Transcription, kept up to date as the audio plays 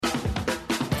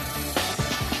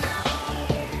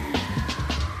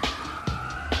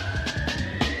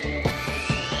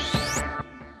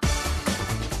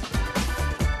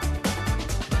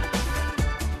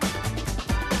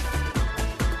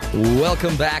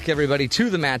Welcome back, everybody,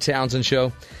 to the Matt Townsend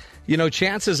Show. You know,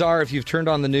 chances are, if you've turned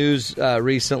on the news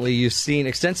recently, you've seen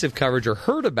extensive coverage or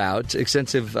heard about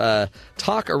extensive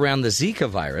talk around the Zika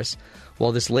virus.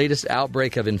 Well, this latest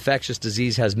outbreak of infectious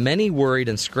disease has many worried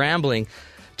and scrambling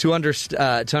to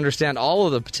understand all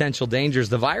of the potential dangers.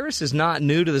 The virus is not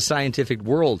new to the scientific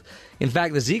world. In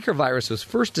fact, the Zika virus was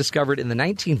first discovered in the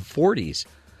 1940s.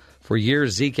 For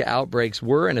years, Zika outbreaks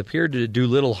were and appeared to do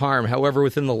little harm. However,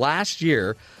 within the last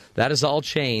year, that has all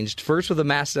changed. First with a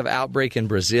massive outbreak in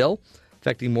Brazil,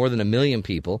 affecting more than 1 million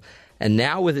people. And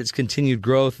now with its continued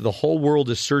growth, the whole world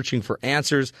is searching for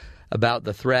answers about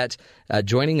the threat.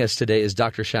 Joining us today is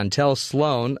Dr. Chantel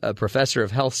Sloan, a professor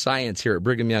of health science here at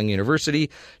Brigham Young University.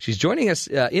 She's joining us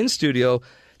in studio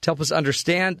to help us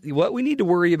understand what we need to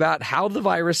worry about, how the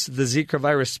Zika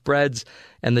virus spreads,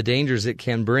 and the dangers it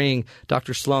can bring.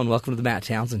 Dr. Sloan, welcome to the Matt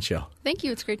Townsend Show. Thank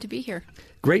you. It's great to be here.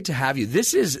 Great to have you.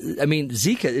 This is,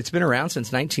 Zika, it's been around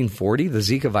since 1940, the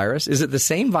Zika virus. Is it the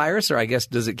same virus, or I guess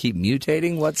does it keep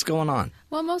mutating? What's going on?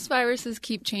 Well, most viruses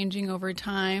keep changing over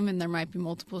time, and there might be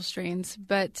multiple strains.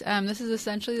 But this is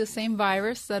essentially the same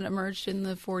virus that emerged in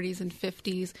the 40s and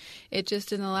 50s. It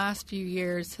just, in the last few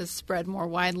years, has spread more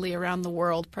widely around the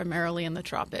world, primarily in the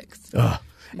tropics.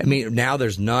 Now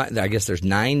there's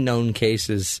 9 known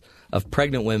cases of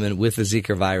pregnant women with the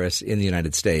Zika virus in the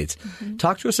United States. Mm-hmm.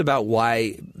 Talk to us about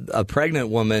why a pregnant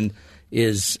woman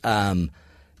is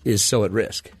so at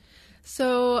risk.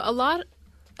 So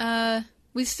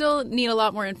we still need a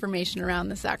lot more information around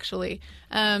this, actually.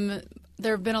 There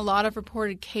have been a lot of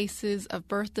reported cases of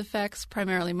birth defects,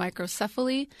 primarily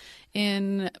microcephaly,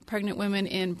 in pregnant women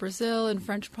in Brazil and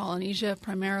French Polynesia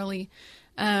primarily.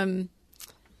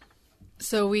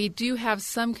 So we do have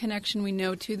some connection, we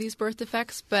know, to these birth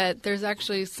defects, but there's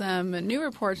actually some new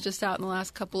reports just out in the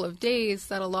last couple of days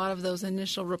that a lot of those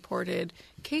initial reported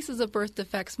cases of birth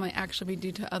defects might actually be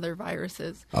due to other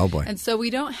viruses. Oh, boy. And so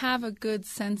we don't have a good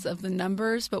sense of the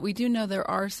numbers, but we do know there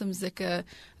are some Zika,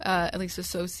 at least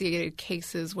associated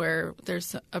cases where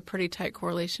there's a pretty tight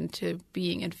correlation to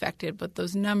being infected. But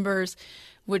those numbers,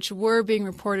 which were being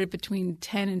reported between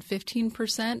 10 and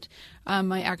 15%,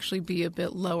 might actually be a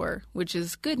bit lower, which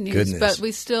is good news. But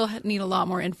we still need a lot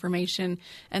more information,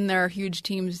 and there are huge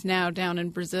teams now down in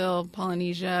Brazil,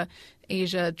 Polynesia,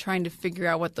 Asia, trying to figure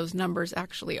out what those numbers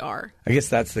actually are. I guess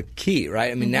that's the key,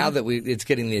 right? Now that it's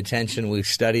getting the attention, we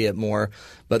study it more,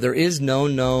 but there is no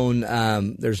known,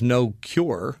 there's no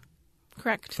cure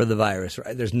Correct. For the virus,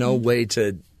 right? There's no way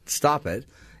to stop it,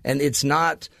 and it's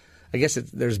not. I guess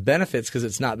there's benefits because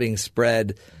it's not being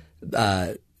spread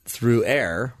through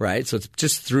air, right? So it's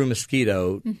just through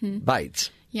mosquito bites.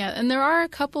 Yeah, and there are a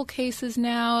couple cases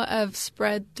now of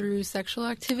spread through sexual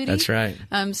activity. That's right.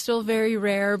 Still very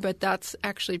rare, but that's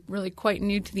actually really quite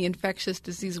new to the infectious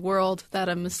disease world, that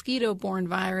a mosquito-borne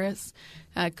virus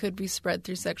could be spread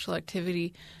through sexual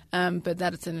activity, but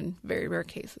that it's in very rare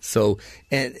cases. So,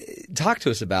 and talk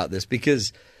to us about this,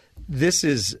 because this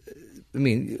is –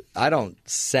 I don't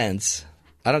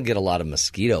get a lot of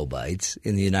mosquito bites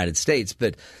in the United States,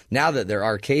 but now that there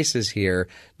are cases here,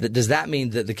 does that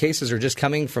mean that the cases are just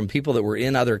coming from people that were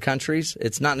in other countries?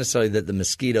 It's not necessarily that the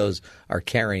mosquitoes are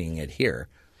carrying it here.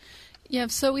 Yeah,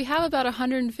 so we have about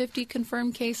 150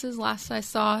 confirmed cases last I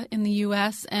saw in the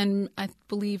U.S., and I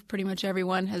believe pretty much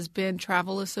everyone has been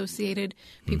travel associated.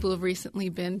 People have recently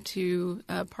been to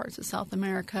parts of South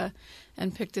America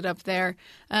and picked it up there.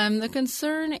 The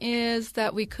concern is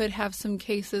that we could have some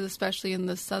cases, especially in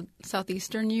the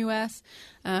southeastern U.S.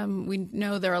 We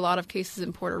know there are a lot of cases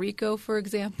in Puerto Rico, for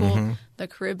example, the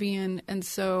Caribbean. And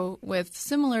so with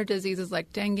similar diseases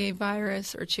like dengue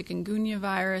virus or chikungunya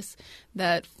virus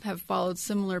that have followed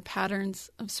similar patterns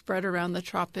of spread around the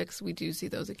tropics, we do see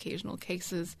those occasional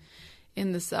cases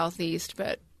in the southeast.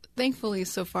 But thankfully,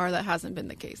 so far, that hasn't been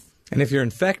the case. And if you're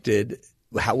infected,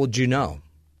 how would you know?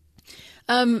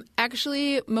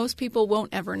 Actually, most people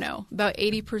won't ever know. About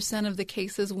 80% of the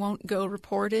cases won't go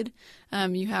reported.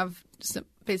 You have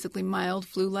basically mild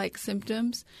flu-like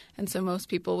symptoms, and so most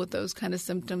people with those kind of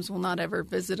symptoms will not ever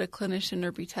visit a clinician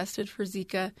or be tested for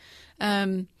Zika.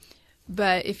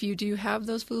 But if you do have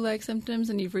those flu-like symptoms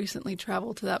and you've recently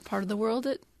traveled to that part of the world,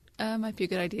 it might be a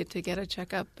good idea to get a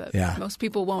checkup. But most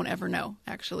people won't ever know,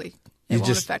 actually. It won't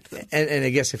affect them. And I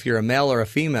guess if you're a male or a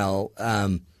female,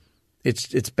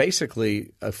 it's basically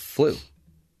a flu.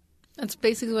 That's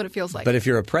basically what it feels like. But if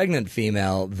you're a pregnant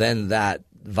female, then that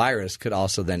virus could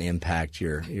also then impact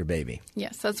your baby.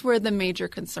 Yes, that's where the major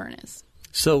concern is.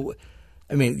 So,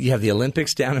 you have the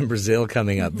Olympics down in Brazil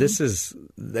coming up. This is,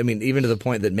 even to the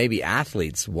point that maybe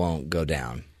athletes won't go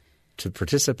down to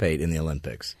participate in the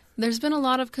Olympics. There's been a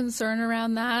lot of concern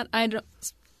around that.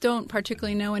 don't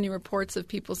particularly know any reports of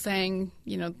people saying,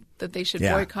 that they should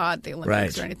boycott the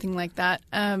Olympics or anything like that.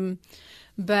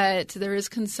 But there is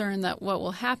concern that what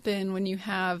will happen when you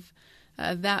have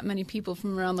that many people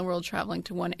from around the world traveling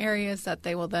to one area is that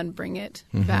they will then bring it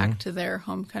back to their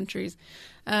home countries.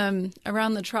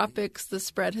 Around the tropics, the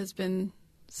spread has been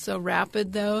so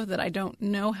rapid, though, that I don't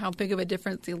know how big of a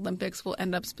difference the Olympics will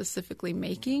end up specifically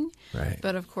making. Right.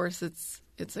 But, of course, it's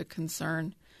a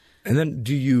concern. And then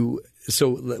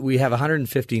so we have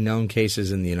 150 known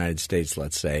cases in the United States,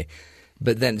 let's say.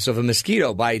 But then, so if a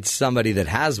mosquito bites somebody that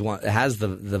has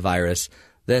the virus,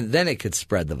 then it could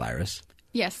spread the virus.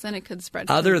 Yes, then it could spread.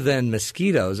 Other than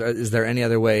mosquitoes, is there any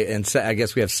other way? And I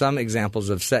guess we have some examples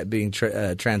of being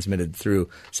transmitted through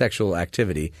sexual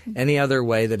activity. Any other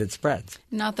way that it spreads?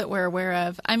 Not that we're aware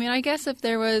of. I mean, I guess if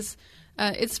there was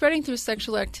it's spreading through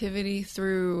sexual activity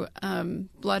through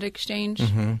blood exchange,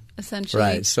 essentially.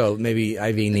 Right. So maybe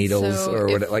IV needles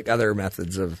like other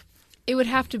methods of. It would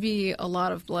have to be a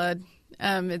lot of blood.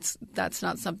 That's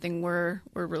not something we're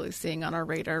really seeing on our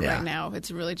radar right now.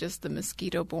 It's really just the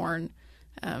mosquito-borne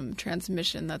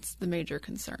transmission that's the major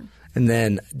concern. And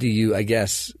then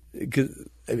this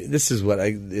is what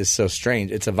is so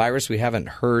strange. It's a virus we haven't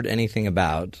heard anything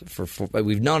about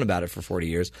we've known about it for 40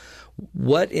 years.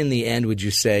 What in the end would you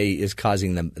say is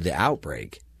causing the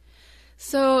outbreak?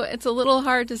 So it's a little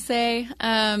hard to say.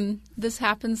 This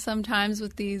happens sometimes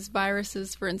with these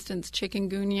viruses. For instance,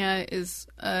 chikungunya is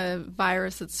a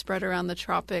virus that's spread around the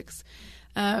tropics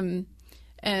and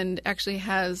actually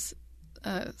has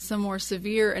some more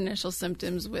severe initial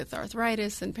symptoms with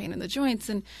arthritis and pain in the joints.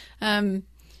 And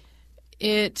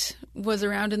it was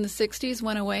around in the 60s,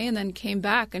 went away, and then came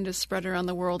back and just spread around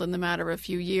the world in the matter of a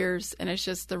few years. And it's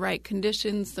just the right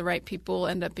conditions, the right people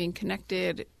end up being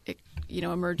connected. It,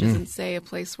 emerges in, say, a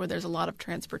place where there's a lot of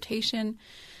transportation.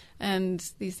 And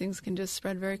these things can just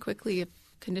spread very quickly if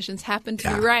conditions happen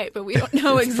to be right, but we don't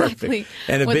know exactly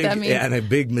that means. And a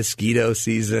big mosquito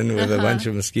season with a bunch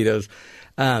of mosquitoes.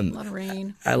 A lot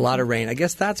of rain. I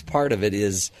guess that's part of it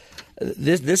is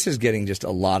this is getting just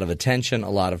a lot of attention, a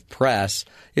lot of press.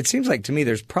 It seems like to me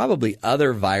there's probably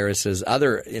other viruses,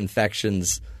 other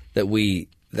infections that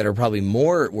are probably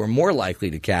we're more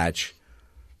likely to catch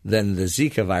than the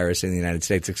Zika virus in the United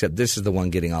States, except this is the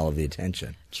one getting all of the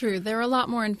attention. True. There are a lot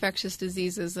more infectious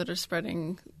diseases that are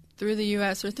spreading through the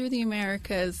U.S. or through the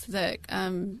Americas that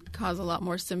cause a lot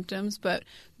more symptoms, but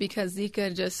because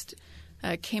Zika just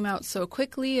came out so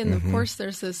quickly, and of course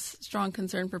there's this strong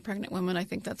concern for pregnant women. I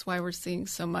think that's why we're seeing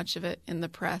so much of it in the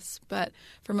press. But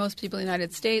for most people in the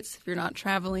United States, if you're not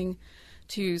traveling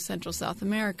to Central South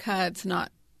America, it's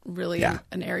not really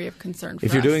an area of concern for us.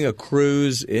 If you're doing a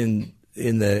cruise in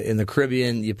the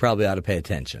Caribbean, you probably ought to pay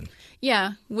attention.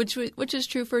 Yeah, which is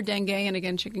true for dengue and,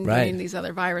 again, chikungunya and these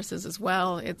other viruses as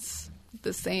well. It's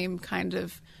the same kind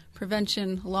of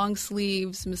prevention, long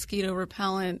sleeves, mosquito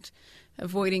repellent,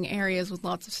 avoiding areas with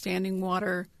lots of standing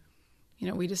water.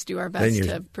 We just do our best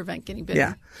to prevent getting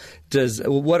bitten. Yeah.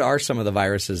 What are some of the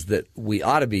viruses that we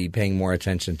ought to be paying more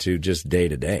attention to just day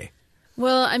to day?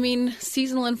 Well, I mean,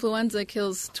 seasonal influenza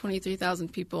kills 23,000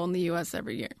 people in the U.S.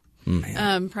 every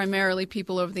year. Primarily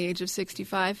people over the age of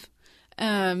 65.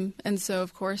 And so,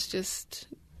 of course, just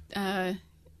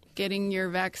getting your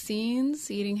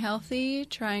vaccines, eating healthy,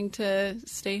 trying to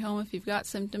stay home if you've got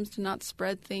symptoms to not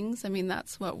spread things. I mean,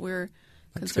 that's what we're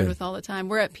concerned with all the time.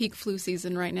 We're at peak flu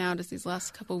season right now, just these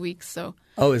last couple of weeks. So.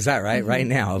 Oh, is that right? Right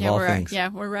now, of all things?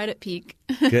 We're right at peak.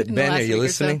 Good. Ben, are you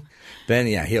listening? Ben,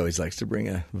 he always likes to bring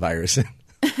a virus in.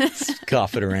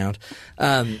 Cough it around.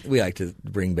 We like to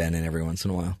bring Ben in every once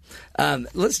in a while.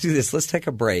 Let's do this. Let's take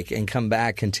a break and come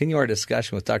back, continue our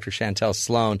discussion with Dr. Chantel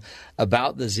Sloan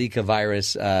about the Zika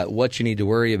virus, what you need to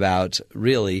worry about,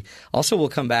 really. Also, we'll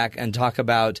come back and talk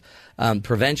about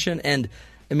prevention. And,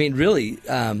 I mean, really,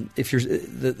 if you're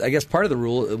I guess part of the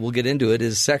rule, we'll get into it,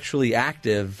 is sexually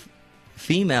active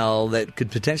female that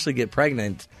could potentially get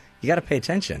pregnant. You got to pay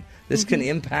attention. This can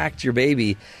impact your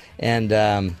baby, and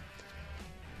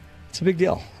it's a big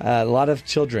deal. A lot of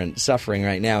children suffering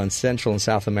right now in Central and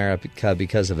South America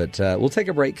because of it. We'll take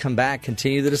a break, come back,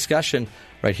 continue the discussion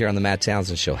right here on the Matt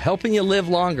Townsend Show. Helping you live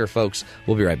longer, folks.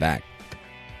 We'll be right back.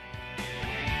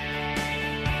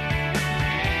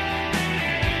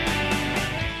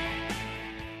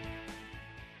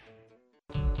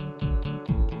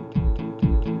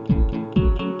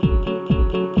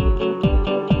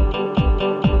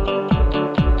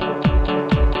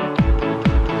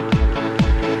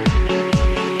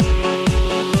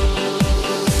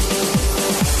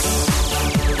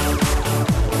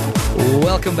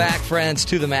 Welcome back, friends,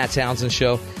 to the Matt Townsend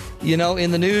Show. You know, in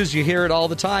the news, you hear it all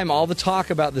the time, all the talk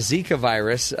about the Zika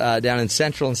virus down in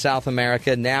Central and South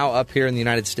America. Now up here in the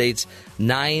United States,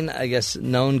 9, I guess,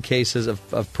 known cases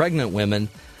of pregnant women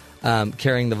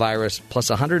carrying the virus, plus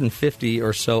 150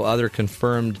 or so other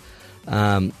confirmed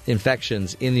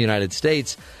infections in the United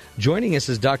States. Joining us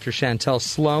is Dr. Chantel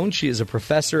Sloan. She is a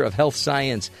professor of health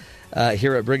science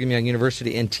here at Brigham Young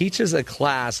University and teaches a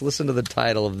class. Listen to the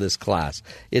title of this class.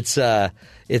 It's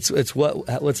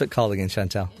what's it called again,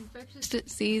 Chantel?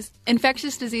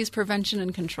 Infectious disease prevention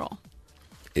and control.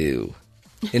 Ew.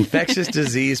 Infectious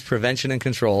disease prevention and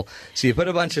control. So you put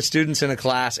a bunch of students in a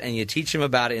class and you teach them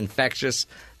about infectious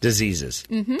diseases.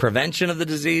 Mm-hmm. Prevention of the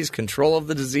disease, control of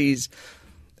the disease.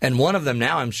 And one of them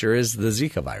now, I'm sure, is the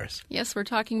Zika virus. Yes, we're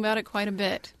talking about it quite a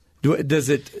bit. Does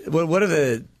it? What are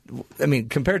the? I mean,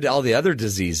 compared to all the other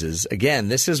diseases, again,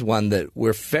 this is one that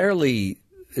we're fairly.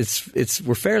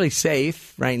 We're fairly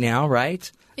safe right now,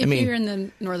 right? If you're in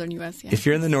the northern U.S., yeah. If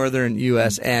you're in the northern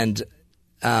U.S. and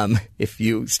if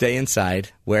you stay inside,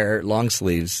 wear long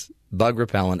sleeves, bug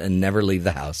repellent, and never leave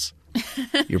the house,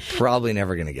 you're probably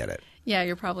never going to get it. Yeah,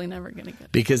 you're probably never going to get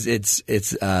it because it's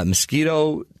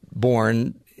mosquito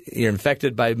borne. You're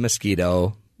infected by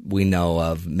mosquito. We know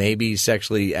of maybe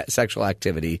sexual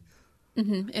activity.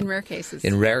 Mm-hmm. In rare cases.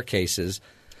 In rare cases.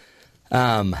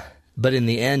 But in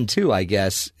the end, too, I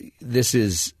guess this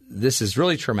is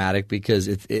really traumatic because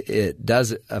it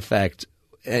does affect.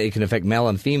 It can affect male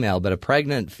and female, but a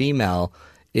pregnant female,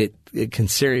 it can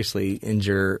seriously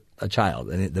injure a child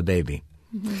and the baby.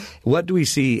 Mm-hmm. What do we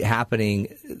see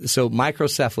happening? So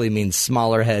microcephaly means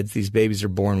smaller heads. These babies are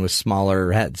born with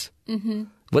smaller heads. Mm-hmm.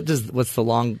 What's the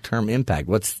long-term impact?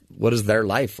 What is their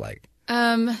life like?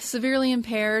 Severely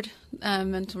impaired,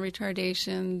 mental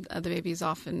retardation. The babies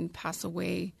often pass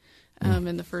away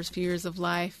in the first few years of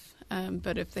life.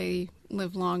 But if they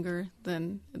live longer,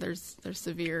 then there's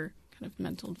severe kind of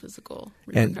mental and physical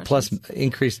repercussions. And plus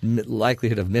increased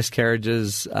likelihood of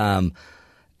miscarriages.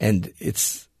 And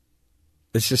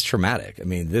it's just traumatic. I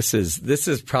mean, this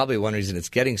is probably one reason it's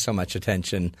getting so much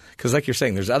attention because, like you're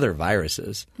saying, there's other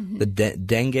viruses. Mm-hmm. The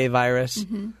dengue virus.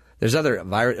 Mm-hmm. There's other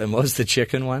virus. And what was the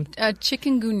chicken one?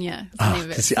 Chikungunya. Is the name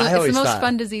of it. See, it's the most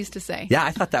fun disease to say. Yeah,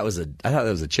 I thought that was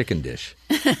a chicken dish,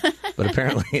 but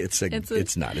apparently it's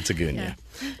not. It's a gunya.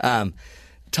 Yeah.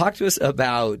 Talk to us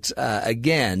about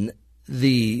again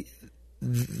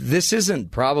This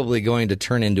isn't probably going to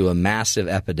turn into a massive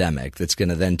epidemic that's going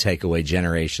to then take away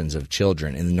generations of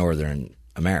children in northern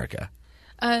America.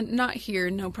 Not here,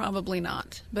 no, probably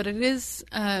not. But it is.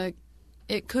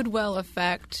 It could well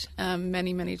affect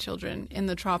many, many children in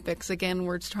the tropics. Again,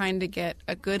 we're trying to get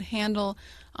a good handle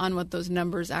on what those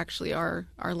numbers actually are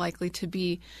likely to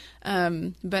be.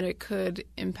 But it could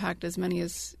impact as many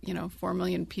as 4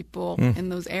 million people in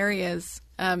those areas,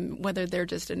 whether they're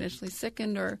just initially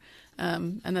sickened or,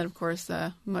 and then of course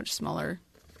a much smaller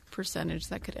percentage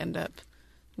that could end up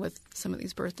with some of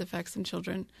these birth defects in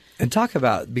children. And talk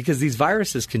about, because these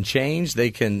viruses can change,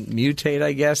 they can mutate,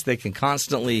 I guess, they can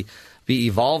constantly be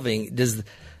evolving.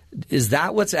 Is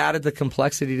that what's added the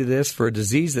complexity to this for a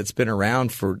disease that's been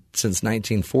around since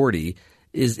 1940?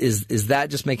 Is that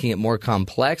just making it more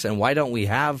complex? And why don't we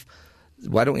have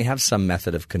some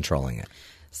method of controlling it?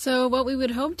 So what we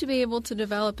would hope to be able to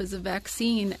develop is a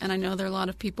vaccine, and I know there are a lot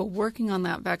of people working on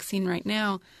that vaccine right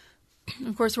now.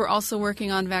 Of course, we're also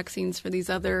working on vaccines for these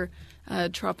other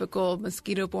tropical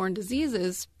mosquito-borne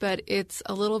diseases, but it's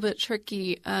a little bit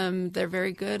tricky. They're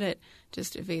very good at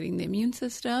just evading the immune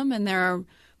system, and there are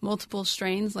multiple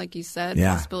strains, like you said,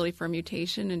 possibility for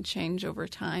mutation and change over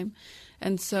time.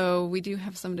 And so we do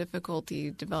have some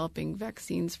difficulty developing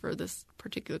vaccines for this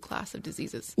particular class of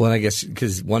diseases. Well, I guess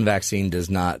because one vaccine does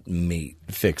not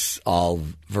fix all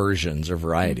versions or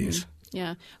varieties. Mm-hmm.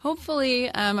 Yeah.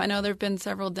 Hopefully, I know there have been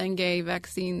several dengue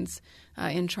vaccines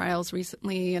in trials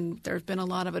recently, and there have been a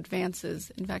lot of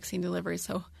advances in vaccine delivery.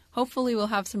 So hopefully we'll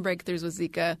have some breakthroughs with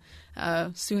Zika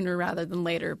sooner rather than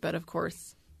later. But, of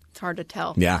course, it's hard to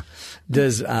tell. Yeah.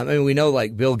 We know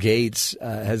like Bill Gates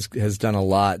has done a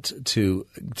lot to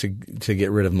get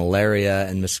rid of malaria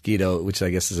and mosquito, which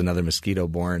I guess is another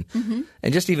mosquito-borne. Mm-hmm.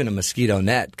 And just even a mosquito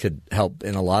net could help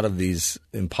in a lot of these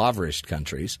impoverished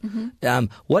countries. Mm-hmm.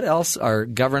 What else are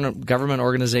government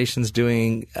organizations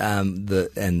doing? And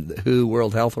the WHO,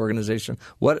 World Health Organization.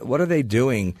 What are they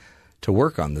doing to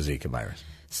work on the Zika virus?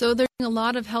 So they're doing a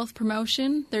lot of health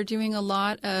promotion. They're doing a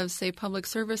lot of, say, public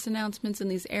service announcements in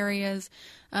these areas,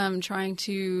 trying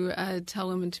to tell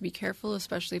women to be careful,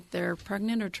 especially if they're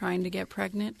pregnant or trying to get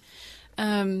pregnant.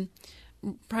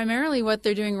 Primarily what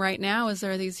they're doing right now is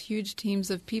there are these huge teams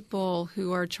of people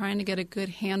who are trying to get a good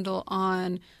handle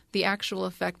on the actual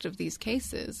effect of these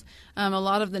cases. A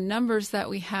lot of the numbers that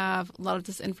we have, a lot of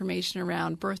this information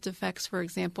around birth defects, for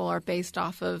example, are based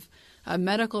off of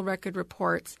medical record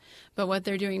reports. But what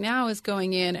they're doing now is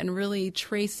going in and really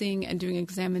tracing and doing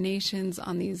examinations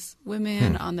on these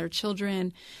women, on their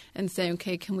children, and saying,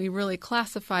 okay, can we really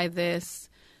classify this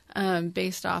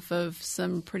based off of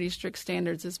some pretty strict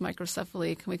standards as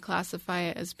microcephaly? Can we classify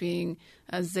it as being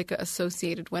Zika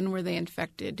associated? When were they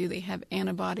infected? Do they have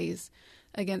antibodies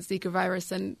against Zika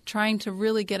virus? And trying to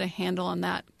really get a handle on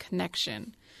that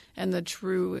connection and the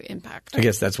true impact. I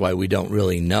guess that's why we don't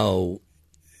really know.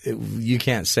 You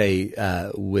can't say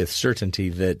with certainty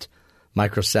that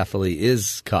microcephaly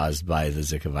is caused by the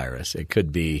Zika virus. It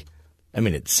could be. I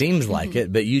mean, it seems like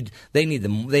it, but they need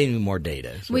more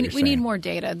data. We need more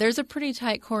data. There's a pretty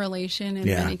tight correlation in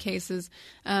many cases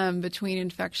between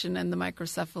infection and the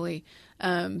microcephaly,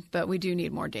 but we do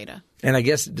need more data. And I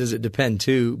guess, does it depend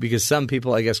too? Because some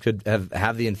people, I guess, could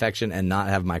have the infection and not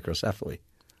have microcephaly.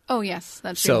 Oh, yes,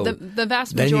 that's true. The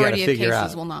vast majority of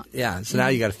cases will not. Yeah, so now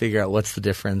you got to figure out what's the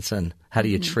difference and how do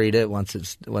you treat it once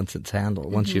it's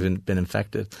handled, once you've been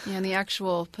infected. Yeah, and the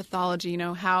actual pathology,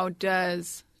 how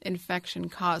does infection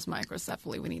cause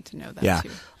microcephaly? We need to know that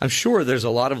too. I'm sure there's a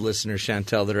lot of listeners,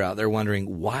 Chantel, that are out there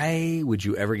wondering, why would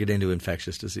you ever get into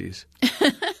infectious disease?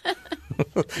 Do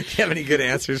you have any good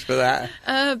answers for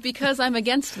that? Because I'm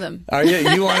against them. Are you?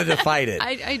 You wanted to fight it.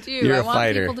 I do. You're I want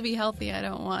fighter. people to be healthy. I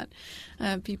don't want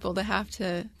people to have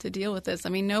to deal with this. I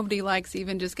mean, nobody likes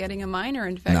even just getting a minor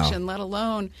infection, let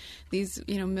alone these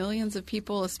millions of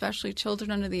people, especially children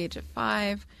under the age of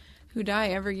 5, who die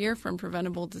every year from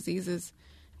preventable diseases.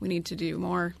 We need to do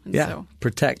more. And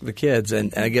protect the kids.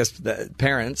 And I guess the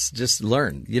parents just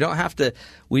learn. You don't have to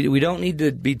 – we don't need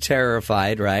to be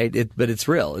terrified, right? But it's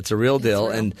real. It's a real deal.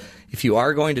 Real. And if you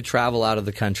are going to travel out of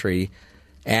the country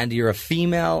and you're a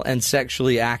female and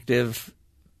sexually active,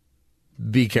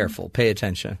 be careful. Pay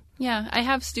attention. Yeah. I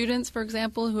have students, for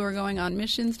example, who are going on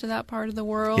missions to that part of the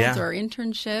world or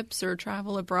internships or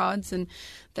travel abroads, and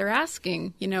they're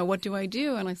asking, what do I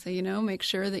do? And I say, make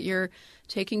sure that you're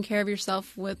taking care of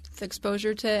yourself with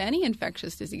exposure to any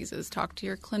infectious diseases. Talk to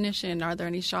your clinician. Are there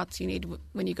any shots you need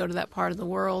when you go to that part of the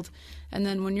world? And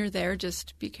then when you're there,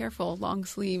 just be careful. Long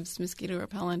sleeves, mosquito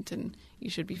repellent, and you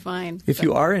should be fine. If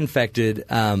you are infected,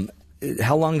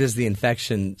 how long does the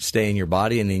infection stay in your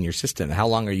body and in your system? How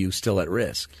long are you still at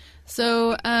risk?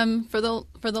 So for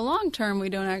the long term, we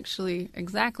don't actually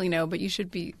exactly know, but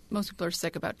most people are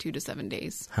sick about 2 to 7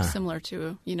 days, similar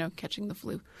to, catching the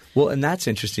flu. Well, and that's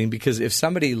interesting because if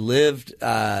somebody lived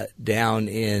down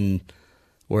in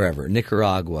wherever,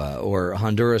 Nicaragua or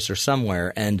Honduras or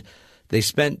somewhere, and they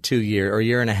spent 2 years or a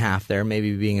year and a half there,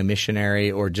 maybe being a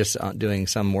missionary or just doing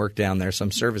some work down there,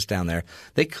 some service down there,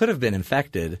 they could have been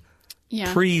infected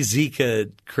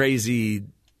pre-Zika crazy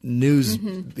news,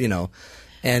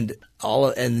 and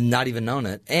not even known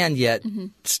it, and yet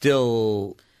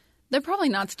still they're probably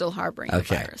not still harboring the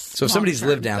virus. So if somebody's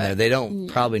lived down there, they don't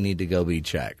probably need to go be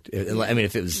checked. I mean,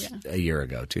 if it was a year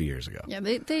ago, 2 years ago. Yeah,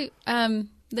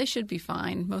 they should be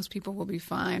fine. Most people will be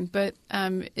fine. But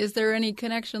is there any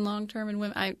connection long term in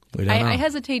women? I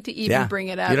hesitate to even bring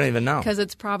it up. You don't even know because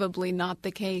it's probably not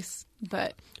the case.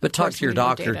 But talk to your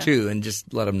doctor too, and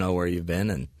just let them know where you've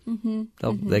been, and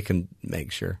they can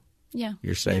make sure. Yeah,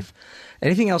 you're safe. Yeah.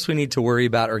 Anything else we need to worry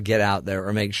about or get out there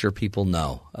or make sure people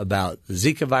know about the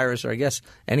Zika virus or I guess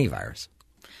any virus?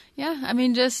 Yeah, I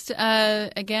mean, just,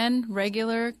 again,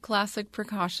 regular classic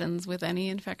precautions with any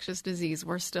infectious disease.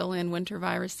 We're still in winter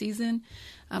virus season.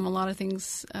 A lot of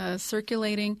things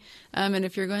circulating. And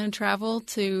if you're going to travel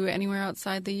to anywhere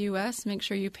outside the U.S., make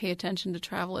sure you pay attention to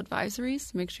travel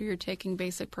advisories. Make sure you're taking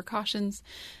basic precautions.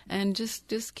 And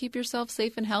just keep yourself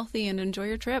safe and healthy and enjoy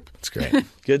your trip. That's great.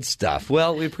 Good stuff.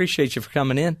 Well, we appreciate you for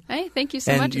coming in. Hey, thank you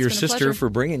so much. And your sister for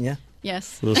bringing you.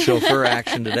 Yes. A little chauffeur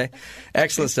action today.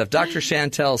 Excellent stuff. Dr.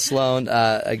 Chantel Sloan,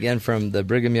 again from the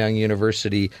Brigham Young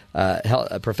University,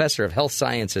 professor of health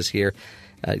sciences here,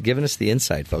 giving us the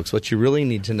insight, folks, what you really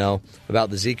need to know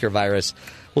about the Zika virus.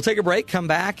 We'll take a break, come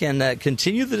back, and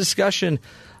continue the discussion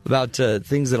about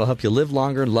things that will help you live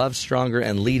longer, love stronger,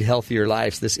 and lead healthier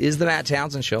lives. This is the Matt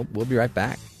Townsend Show. We'll be right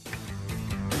back.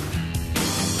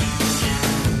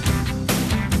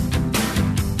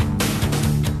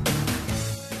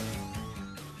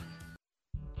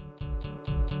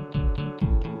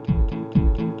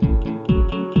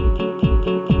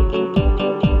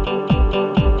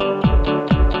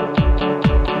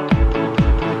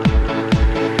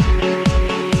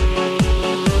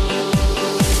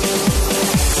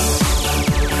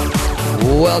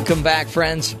 Welcome back,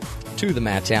 friends, to the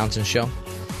Matt Townsend Show.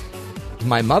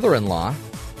 My mother-in-law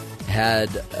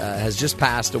has just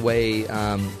passed away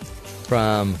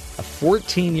from a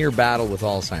 14-year battle with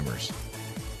Alzheimer's.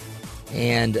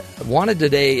 And wanted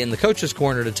today in the Coach's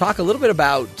Corner to talk a little bit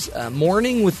about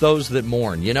mourning with those that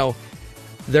mourn. You know,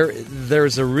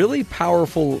 there's a really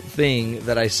powerful thing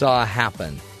that I saw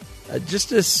happen. Just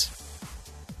this,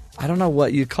 I don't know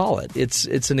what you call it.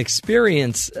 It's an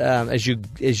experience as you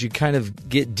kind of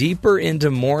get deeper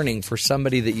into mourning for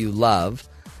somebody that you love.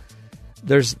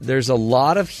 There's a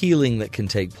lot of healing that can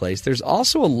take place. There's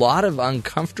also a lot of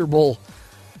uncomfortable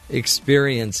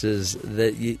experiences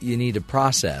that you need to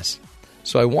process.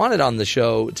 So I wanted on the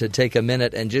show to take a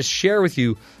minute and just share with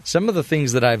you some of the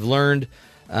things that I've learned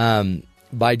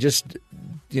by just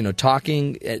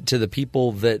talking to the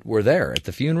people that were there at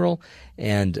the funeral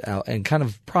and kind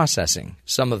of processing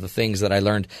some of the things that I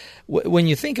learned. When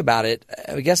you think about it,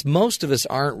 I guess most of us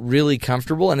aren't really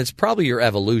comfortable, and it's probably your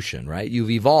evolution, right? You've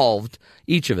evolved,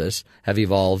 each of us have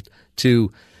evolved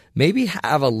to maybe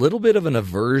have a little bit of an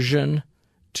aversion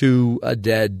to a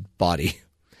dead body.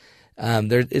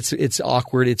 It's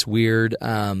awkward, it's weird,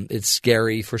 it's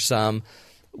scary for some.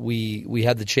 We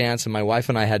had the chance, and my wife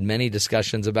and I had many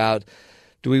discussions about,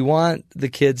 do we want the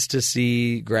kids to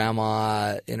see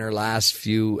grandma in her last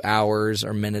few hours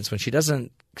or minutes when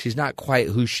she's not quite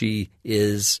who she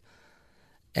is?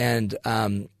 And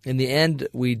in the end,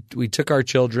 we took our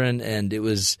children, and it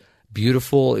was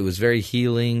beautiful. It was very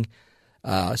healing,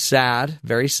 sad,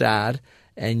 very sad,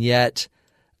 and yet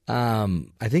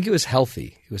I think it was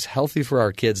healthy. It was healthy for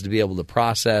our kids to be able to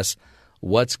process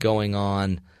what's going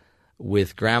on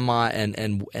with grandma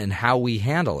and how we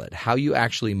handle it, how you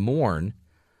actually mourn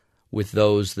with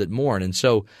those that mourn. And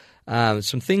so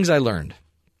some things I learned.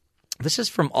 This is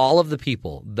from all of the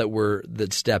people that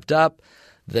stepped up,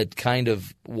 that kind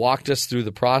of walked us through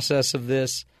the process of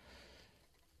this.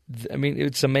 I mean,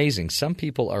 it's amazing. Some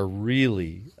people are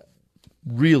really,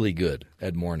 really good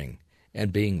at mourning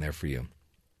and being there for you.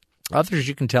 Others,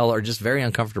 you can tell, are just very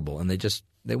uncomfortable, and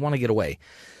they want to get away.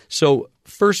 So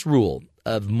first rule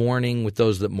of mourning with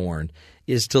those that mourn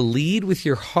is to lead with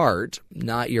your heart,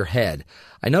 not your head.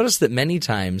 I noticed that many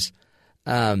times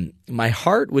my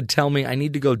heart would tell me I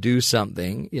need to go do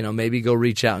something, maybe go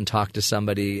reach out and talk to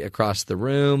somebody across the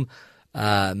room,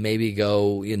 maybe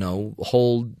go,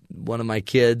 hold one of my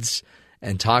kids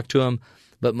and talk to them.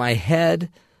 But my head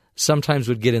sometimes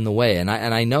would get in the way. And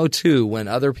I know, too, when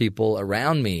other people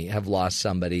around me have lost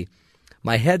somebody,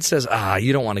 my head says,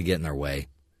 you don't want to get in their way.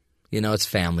 It's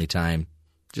family time.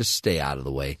 Just stay out of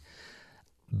the way.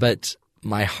 But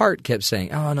my heart kept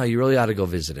saying, oh, no, you really ought to go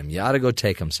visit him. You ought to go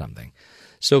take him something.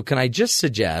 So can I just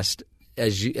suggest,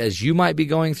 as you might be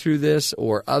going through this,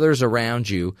 or others around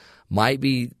you might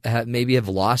maybe have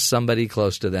lost somebody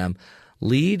close to them,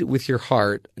 lead with your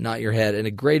heart, not your head. And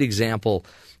a great example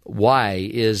why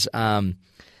is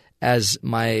as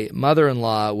my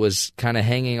mother-in-law was kind of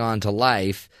hanging on to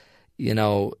life,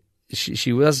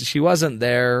 she wasn't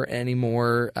there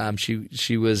anymore.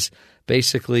 She was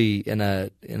basically in a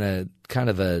kind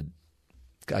of a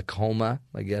coma,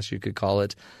 I guess you could call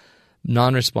it,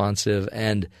 non-responsive.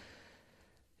 And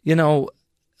a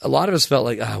lot of us felt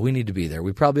like, we need to be there.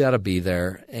 We probably ought to be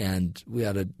there, and we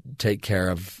ought to take care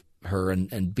of her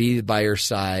and be by her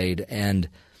side.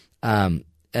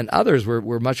 And others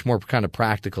were much more kind of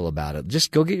practical about it.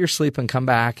 Just go get your sleep and come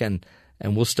back, and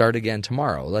we'll start again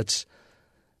tomorrow. Let's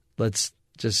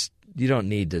just, you don't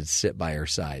need to sit by her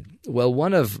side. Well,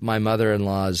 one of my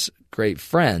mother-in-law's great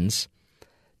friends,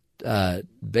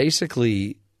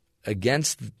 basically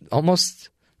against almost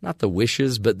not the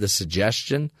wishes, but the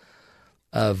suggestion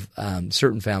of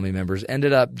certain family members,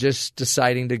 ended up just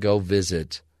deciding to go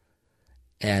visit,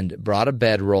 and brought a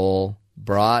bedroll,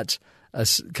 brought a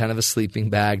kind of a sleeping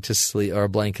bag to sleep, or a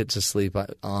blanket to sleep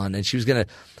on, and she was going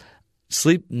to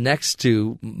sleep next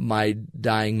to my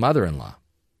dying mother-in-law.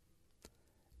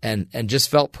 And just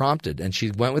felt prompted, and she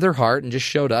went with her heart and just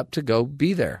showed up to go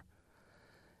be there,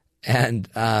 and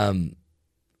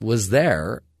was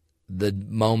there the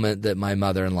moment that my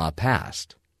mother-in-law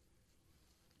passed.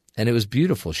 And it was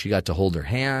beautiful. She got to hold her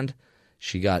hand,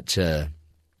 she got to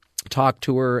talk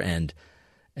to her, and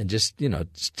just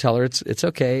just tell her it's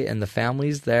okay, and the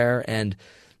family's there. And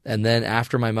then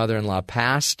after my mother-in-law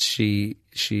passed, she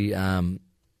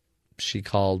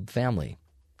called family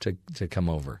to come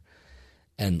over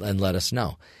and let us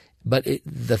know. But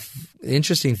the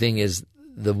interesting thing is,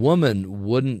 the woman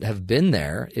wouldn't have been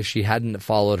there if she hadn't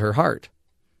followed her heart,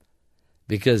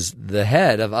 because the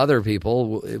head of other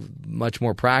people, much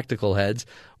more practical heads,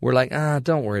 were like,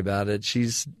 don't worry about it.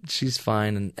 She's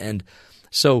fine. And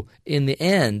so in the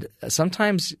end,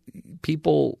 sometimes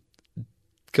people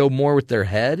go more with their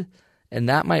head And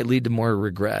that might lead to more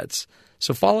regrets.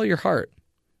 So follow your heart.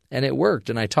 And it worked.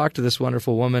 And I talked to this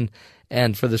wonderful woman.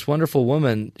 And for this wonderful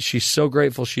woman, she's so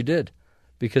grateful she did,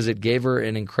 because it gave her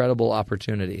an incredible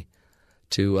opportunity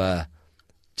to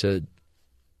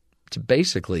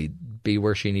basically be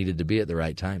where she needed to be at the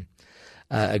right time.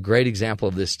 A great example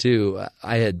of this, too,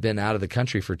 I had been out of the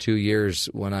country for 2 years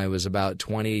when I was about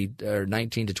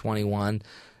 19 to 21,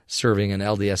 serving an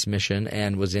LDS mission,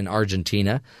 and was in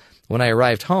Argentina. When I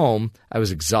arrived home, I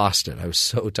was exhausted. I was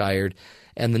so tired.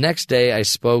 And the next day I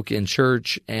spoke in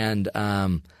church and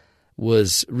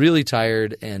was really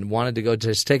tired and wanted to go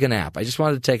just take a nap. I just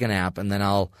wanted to take a nap, and then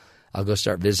I'll go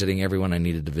start visiting everyone I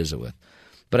needed to visit with.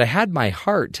 But I had my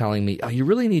heart telling me, oh, you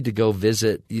really need to go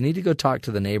visit. You need to go talk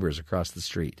to the neighbors across the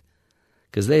street,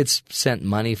 because they had sent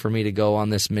money for me to go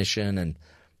on this mission, and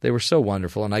they were so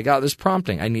wonderful. And I got this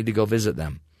prompting, I need to go visit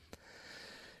them.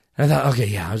 And I thought, okay,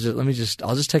 yeah, I'll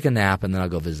just take a nap, and then I'll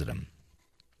go visit them.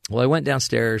 Well, I went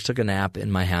downstairs, took a nap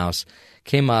in my house,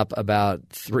 came up about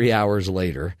 3 hours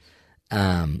later,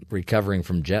 recovering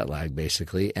from jet lag,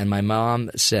 basically. And my mom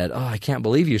said, oh, I can't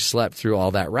believe you slept through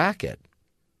all that racket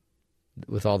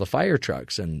with all the fire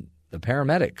trucks and the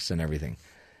paramedics and everything.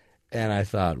 And I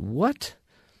thought, what?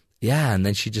 Yeah, and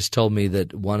then she just told me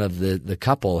that one of the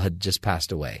couple had just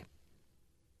passed away.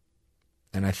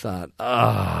 And I thought,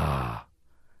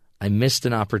 I missed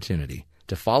an opportunity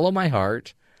to follow my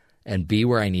heart and be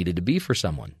where I needed to be for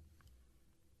someone.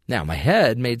 Now, my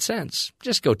head made sense.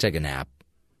 Just go take a nap.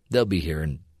 They'll be here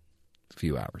in a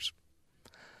few hours.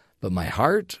 But my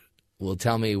heart will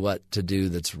tell me what to do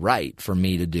that's right for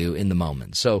me to do in the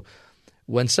moment. So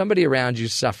when somebody around you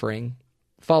is suffering,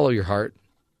 follow your heart,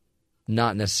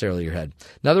 not necessarily your head.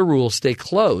 Another rule, stay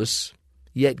close,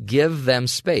 yet give them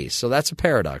space. So that's a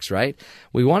paradox, right?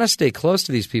 We want to stay close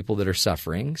to these people that are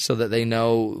suffering so that they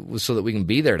know, so that we can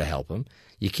be there to help them.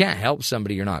 You can't help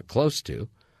somebody you're not close to.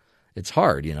 It's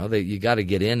hard, you got to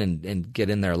get in and get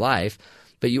in their life.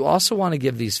 But you also want to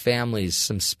give these families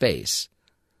some space.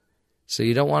 So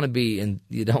you don't want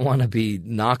to be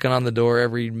knocking on the door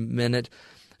every minute.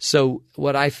 So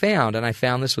what I found, and I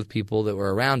found this with people that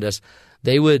were around us,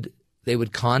 they would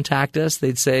contact us.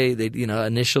 They'd say,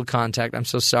 initial contact, I'm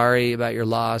so sorry about your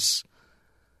loss.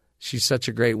 She's such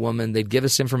a great woman. They'd give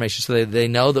us information so they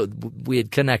know that we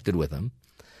had connected with them.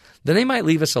 Then they might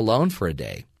leave us alone for a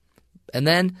day. And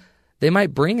then they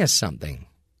might bring us something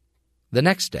the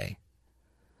next day.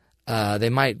 They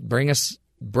might bring us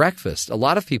breakfast. A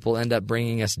lot of people end up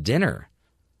bringing us dinner,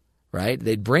 right?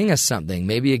 They'd bring us something,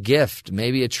 maybe a gift,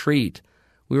 maybe a treat.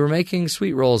 We were making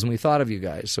sweet rolls, and we thought of you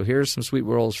guys, so here's some sweet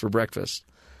rolls for breakfast.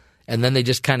 And then they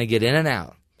just kind of get in and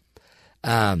out,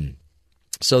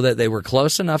 so that they were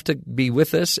close enough to be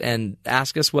with us and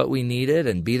ask us what we needed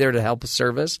and be there to help us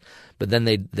serve us, but then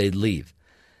they'd leave.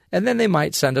 And then they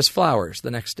might send us flowers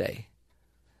the next day.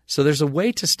 So there's a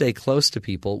way to stay close to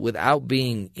people without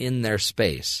being in their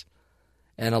space.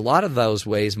 And a lot of those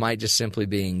ways might just simply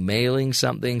be mailing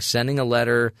something, sending a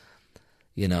letter,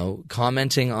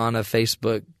 commenting on a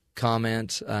Facebook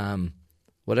comment,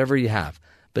 whatever you have.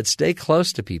 But stay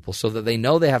close to people so that they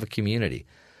know they have a community.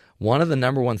 One of the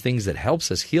number one things that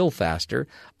helps us heal faster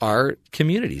are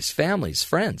communities, families,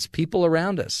 friends, people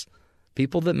around us,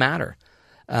 people that matter.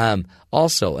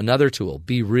 Also, another tool,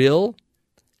 be real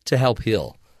to help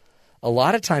heal. A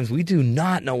lot of times we do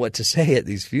not know what to say at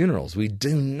these funerals. We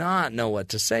do not know what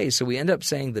to say, so we end up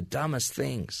saying the dumbest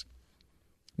things.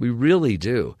 We really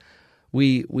do.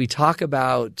 We talk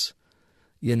about,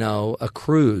 a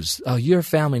cruise. Oh, your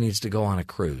family needs to go on a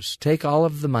cruise. Take all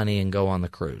of the money and go on the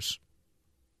cruise.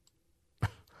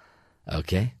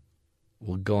 Okay,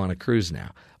 we'll go on a cruise now.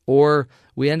 Or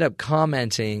we end up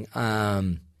commenting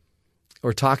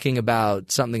or talking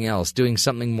about something else, doing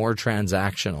something more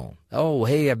transactional. Oh,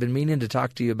 hey, I've been meaning to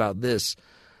talk to you about this.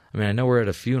 I mean, I know we're at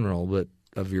a funeral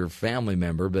of your family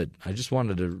member, but I just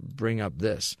wanted to bring up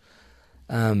this.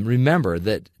 Remember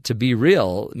that to be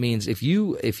real means if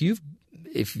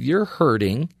you're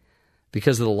hurting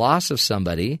because of the loss of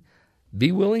somebody,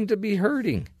 be willing to be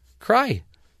hurting. Cry.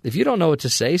 If you don't know what to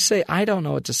say, I don't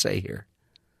know what to say here.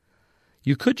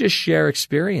 You could just share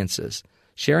experiences.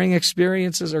 Sharing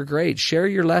experiences are great. Share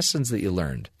your lessons that you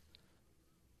learned.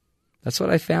 That's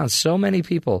what I found. So many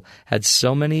people had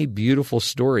so many beautiful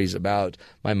stories about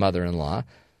my mother-in-law,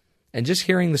 and just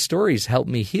hearing the stories helped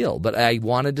me heal. But I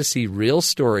wanted to see real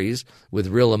stories with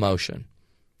real emotion.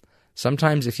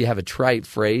 Sometimes if you have a trite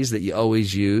phrase that you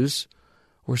always use,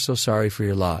 we're so sorry for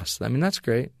your loss. I mean, that's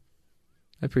great.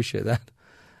 I appreciate that.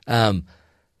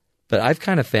 But I've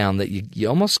kind of found that you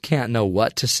almost can't know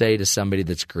what to say to somebody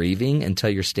that's grieving until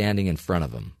you're standing in front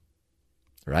of them,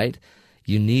 right?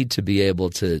 You need to be able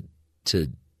to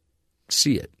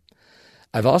see it.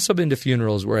 I've also been to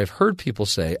funerals where I've heard people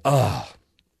say, "Oh,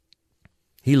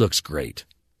 he looks great.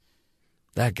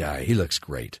 That guy, he looks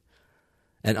great."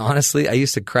 And honestly, I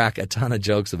used to crack a ton of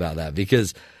jokes about that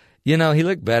because, he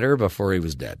looked better before he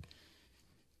was dead.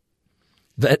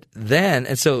 But then,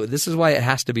 and so this is why it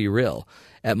has to be real.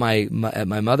 At my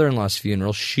mother-in-law's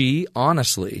funeral, she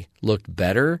honestly looked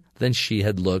better than she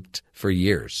had looked for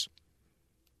years.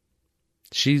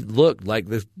 She looked like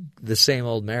the same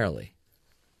old Marilee.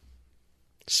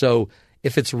 So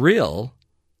if it's real,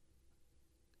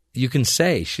 you can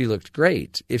say she looked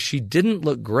great. If she didn't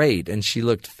look great and she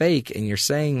looked fake, and you're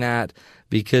saying that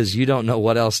because you don't know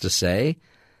what else to say,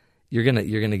 you're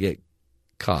gonna get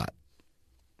caught,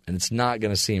 and it's not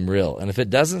going to seem real. And if it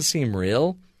doesn't seem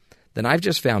real, then I've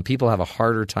just found people have a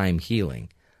harder time healing,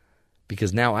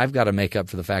 because now I've got to make up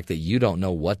for the fact that you don't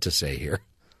know what to say here,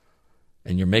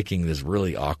 and you're making this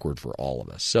really awkward for all of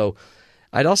us. So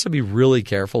I'd also be really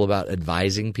careful about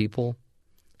advising people.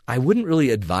 I wouldn't really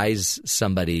advise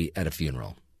somebody at a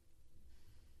funeral,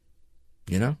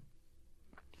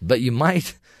 But you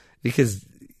might, because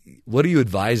what are you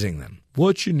advising them?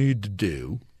 What you need to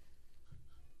do.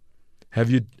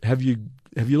 Have you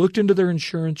looked into their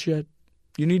insurance yet?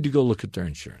 You need to go look at their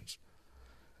insurance.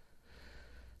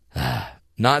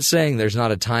 Not saying there's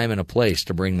not a time and a place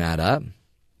to bring that up,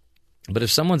 but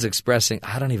if someone's expressing,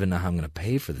 "I don't even know how I'm going to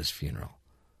pay for this funeral.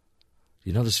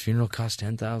 This funeral costs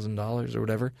 $10,000 or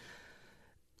whatever,"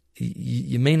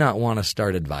 you may not want to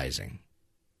start advising.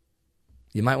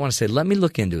 You might want to say, "Let me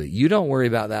look into it. You don't worry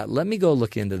about that. Let me go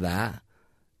look into that,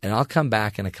 and I'll come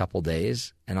back in a couple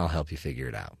days, and I'll help you figure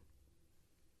it out."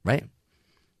 Right?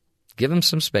 Give them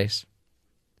some space,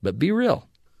 but be real.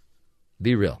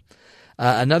 Be real.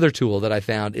 Another tool that I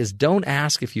found is don't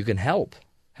ask if you can help.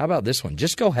 How about this one?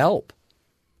 Just go help.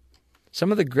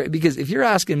 Because if you're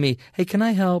asking me, "Hey, can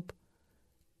I help?"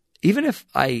 Even if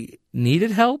I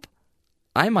needed help,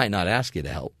 I might not ask you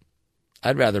to help.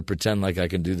 I'd rather pretend like I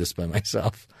can do this by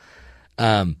myself.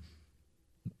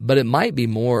 But it might be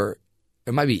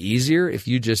easier if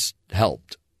you just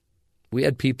helped. We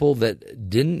had people that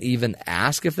didn't even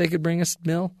ask if they could bring us a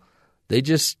meal. They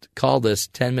just called us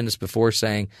 10 minutes before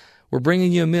saying, "We're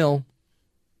bringing you a meal,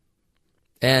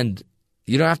 and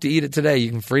you don't have to eat it today. You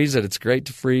can freeze it. It's great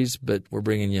to freeze, but we're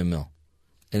bringing you a meal."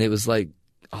 And it was like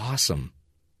awesome.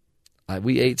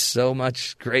 We ate so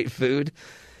much great food.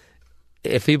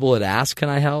 If people had asked, "Can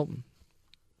I help?"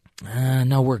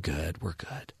 No, we're good. We're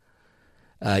good.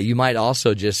 You might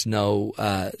also just know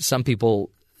some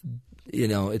people,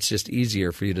 it's just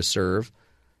easier for you to serve.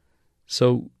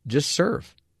 So just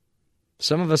serve.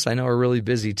 Some of us I know are really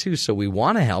busy too, so we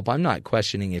want to help. I'm not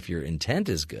questioning if your intent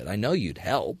is good. I know you'd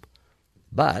help,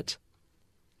 but,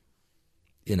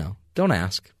 don't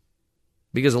ask.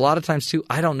 Because a lot of times too,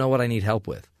 I don't know what I need help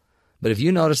with. But if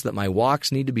you notice that my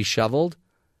walks need to be shoveled,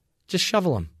 just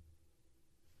shovel them.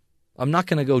 I'm not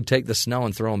going to go take the snow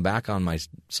and throw them back on my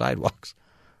sidewalks.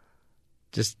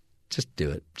 Just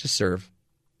do it. Just serve.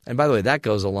 And by the way, that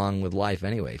goes along with life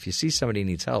anyway. If you see somebody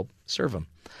needs help, serve them.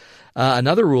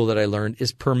 Another rule that I learned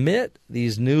is permit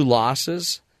these new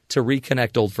losses to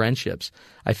reconnect old friendships.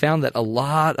 I found that a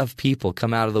lot of people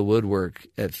come out of the woodwork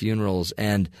at funerals,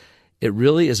 and it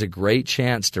really is a great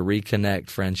chance to reconnect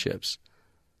friendships.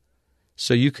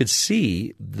 So you could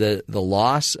see the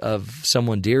loss of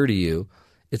someone dear to you.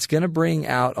 It's going to bring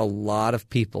out a lot of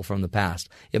people from the past.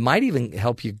 It might even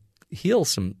help you heal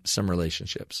some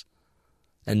relationships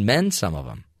and mend some of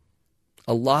them.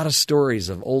 A lot of stories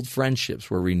of old friendships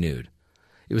were renewed.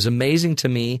 It was amazing to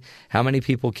me how many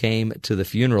people came to the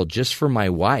funeral just for my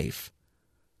wife.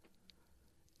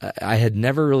 I had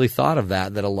never really thought of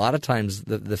that a lot of times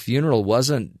the funeral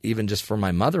wasn't even just for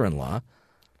my mother-in-law,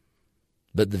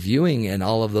 but the viewing and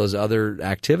all of those other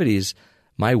activities,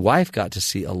 my wife got to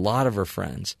see a lot of her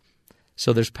friends.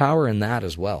 So there's power in that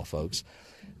as well, folks.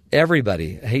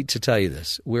 Everybody, I hate to tell you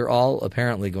this, we're all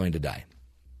apparently going to die.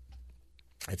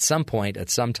 At some point, at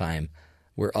some time,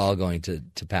 we're all going to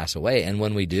pass away. And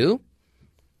when we do,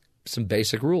 some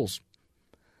basic rules.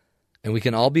 And we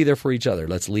can all be there for each other.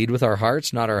 Let's lead with our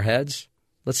hearts, not our heads.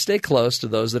 Let's stay close to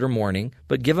those that are mourning,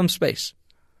 but give them space.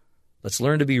 Let's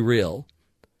learn to be real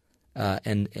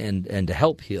and to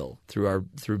help heal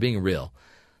through being real.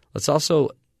 Let's also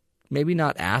maybe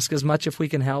not ask as much if we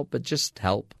can help, but just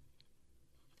help.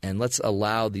 And let's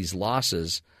allow these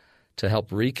losses to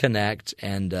help reconnect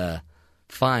and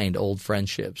find old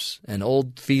friendships and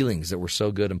old feelings that were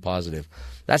so good and positive.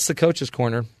 That's the Coach's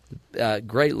Corner.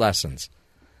 Great lessons.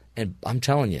 And I'm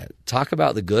telling you, talk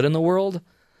about the good in the world.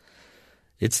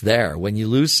 It's there. When you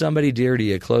lose somebody dear to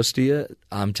you, close to you,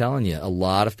 I'm telling you, a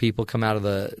lot of people come out of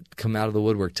the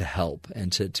woodwork to help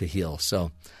and to heal.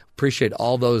 So appreciate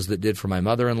all those that did for my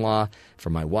mother-in-law, for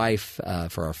my wife,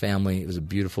 for our family. It was a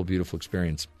beautiful, beautiful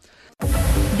experience.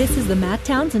 This is the Matt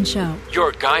Townsend Show.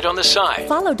 Your guide on the side.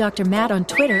 Follow Dr. Matt on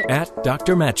Twitter at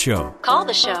Dr. Matt Show. Call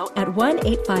the show at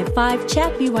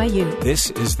 1-855-CHAT-BYU.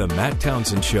 This is the Matt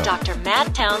Townsend Show. Dr.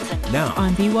 Matt Townsend. Now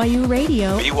on BYU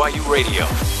Radio. BYU Radio.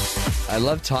 I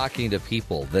love talking to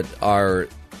people that are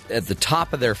at the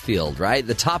top of their field, right?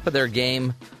 The top of their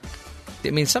game.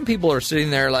 I mean, some people are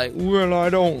sitting there like, well, I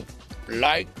don't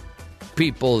like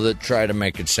people that try to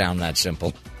make it sound that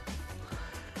simple.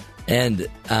 And,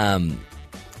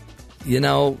 you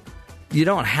don't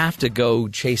have to go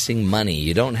chasing money.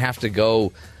 You don't have to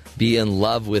go be in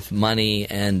love with money.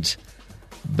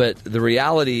 But the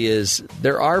reality is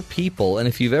there are people, and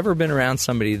if you've ever been around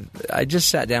somebody, I just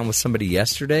sat down with somebody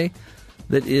yesterday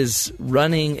that is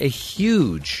running a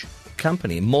huge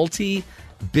company,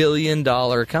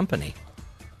 multi-billion-dollar company.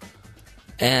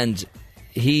 And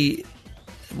he,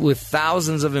 with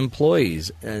thousands of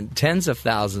employees and tens of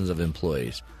thousands of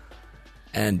employees.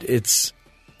 And it's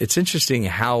interesting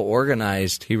how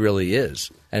organized he really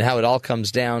is and how it all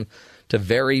comes down to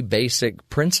very basic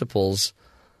principles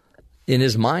in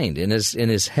his mind, in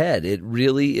his head. It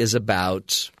really is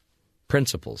about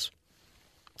principles.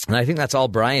 And I think that's all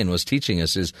Brian was teaching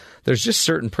us is there's just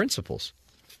certain principles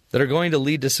that are going to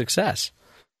lead to success.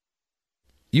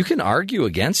 You can argue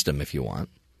against them if you want,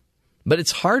 but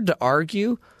it's hard to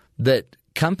argue that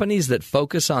companies that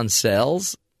focus on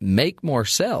sales make more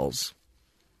sales.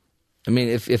 I mean,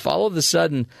 if all of a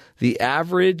sudden the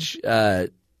average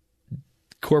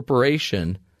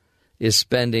corporation is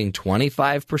spending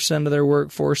 25% of their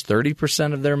workforce,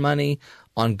 30% of their money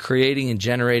on creating and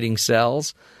generating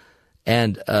sales,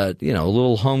 and a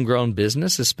little homegrown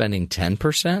business is spending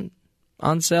 10%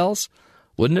 on sales,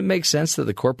 wouldn't it make sense that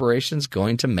the corporation's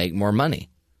going to make more money?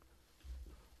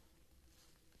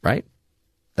 Right?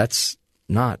 That's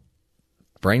not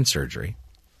brain surgery.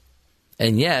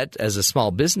 And yet, as a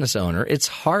small business owner, it's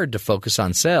hard to focus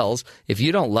on sales if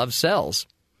you don't love sales.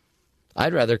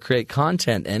 I'd rather create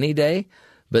content any day,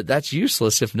 but that's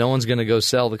useless if no one's going to go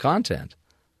sell the content.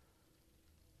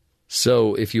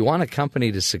 So if you want a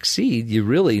company to succeed, you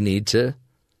really need to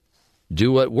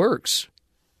do what works.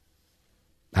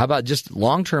 How about just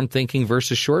long-term thinking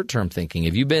versus short-term thinking?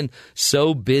 Have you been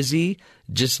so busy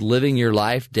just living your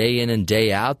life day in and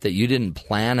day out that you didn't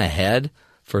plan ahead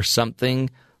for something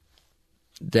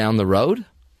down the road?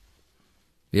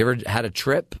 You ever had a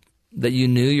trip that you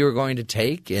knew you were going to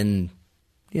take in,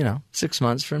 6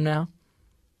 months from now?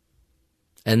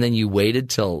 And then you waited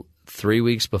till 3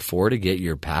 weeks before to get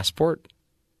your passport?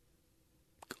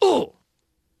 Oh!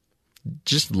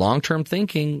 Just long-term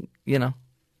thinking,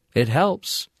 it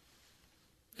helps.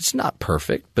 It's not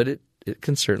perfect, but it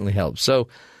can certainly help. So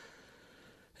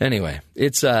anyway,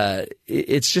 it's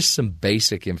just some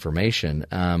basic information,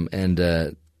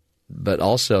 but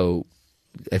also,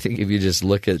 I think if you just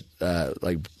look at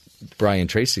like Brian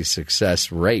Tracy's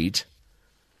success rate,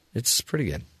 it's pretty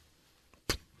good.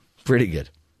 Pretty good.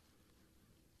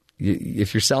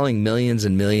 If you're selling millions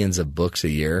and millions of books a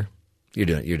year, you're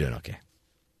doing okay.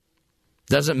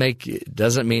 Doesn't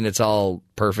mean it's all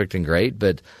perfect and great,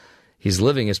 but he's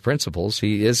living his principles.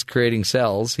 He is creating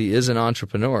sales. He is an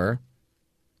entrepreneur.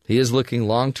 He is looking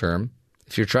long term.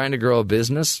 If you're trying to grow a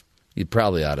business, you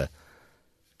probably ought to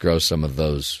grow some of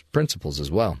those principles as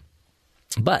well.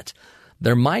 But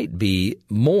there might be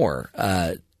more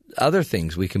other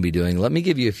things we can be doing. Let me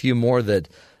give you a few more that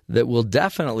will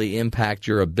definitely impact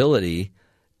your ability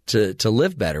to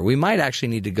live better. We might actually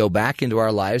need to go back into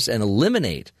our lives and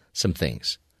eliminate some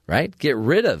things, right? Get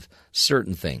rid of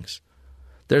certain things.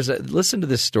 Listen to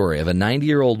this story of a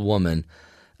 90-year-old woman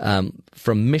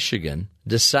from Michigan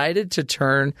decided to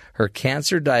turn her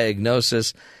cancer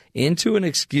diagnosis into an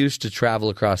excuse to travel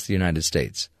across the United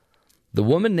States. The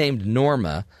woman named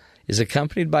Norma is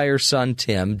accompanied by her son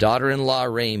Tim, daughter-in-law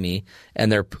Rami, and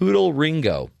their poodle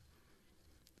Ringo.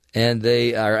 And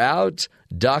they are out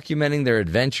documenting their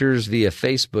adventures via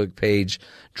Facebook page,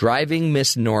 Driving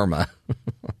Miss Norma.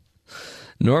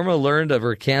 Norma learned of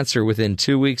her cancer within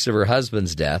 2 weeks of her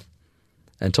husband's death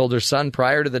and told her son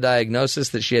prior to the diagnosis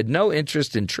that she had no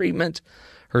interest in treatment.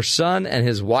 Her son and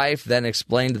his wife then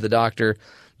explained to the doctor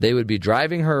they would be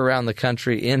driving her around the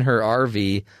country in her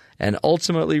RV and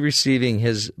ultimately receiving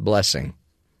his blessing.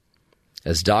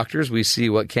 As doctors, we see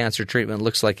what cancer treatment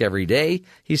looks like every day,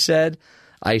 he said.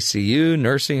 ICU,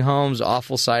 nursing homes,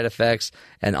 awful side effects,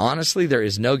 and honestly, there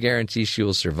is no guarantee she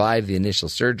will survive the initial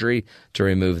surgery to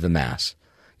remove the mass.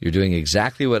 You're doing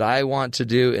exactly what I want to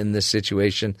do in this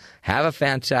situation. Have a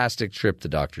fantastic trip, the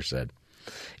doctor said.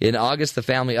 In August, the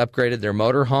family upgraded their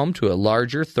motorhome to a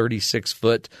larger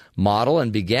 36-foot model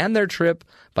and began their trip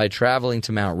by traveling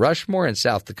to Mount Rushmore in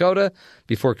South Dakota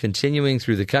before continuing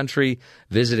through the country,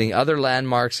 visiting other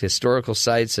landmarks, historical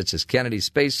sites such as Kennedy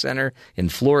Space Center in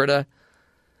Florida.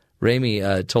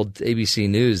 Ramey told ABC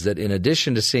News that in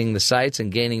addition to seeing the sites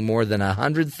and gaining more than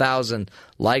 100,000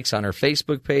 likes on her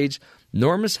Facebook page,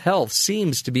 Norma's health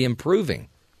seems to be improving.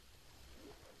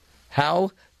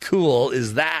 How cool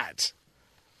is that?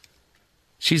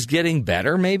 She's getting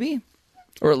better, maybe?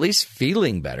 Or at least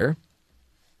feeling better.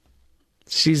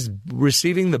 She's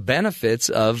receiving the benefits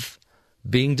of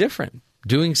being different,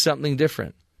 doing something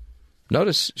different.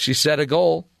 Notice she set a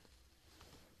goal.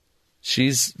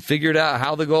 She's figured out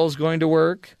how the goal is going to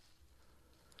work.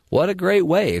 What a great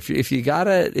way. If you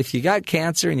got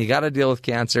cancer and you got to deal with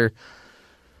cancer,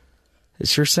 it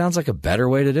sure sounds like a better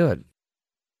way to do it.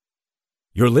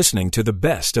 You're listening to the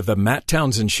best of the Matt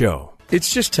Townsend Show.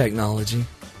 It's just technology.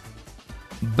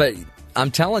 But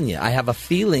I'm telling you, I have a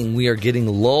feeling we are getting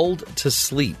lulled to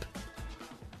sleep.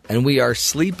 And we are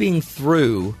sleeping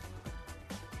through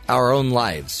our own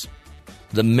lives.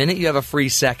 The minute you have a free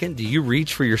second, do you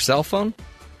reach for your cell phone?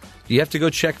 Do you have to go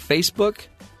check Facebook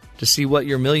to see what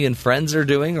your million friends are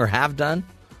doing or have done?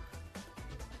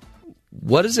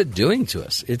 What is it doing to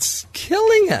us? It's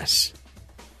killing us.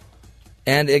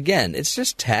 And again, it's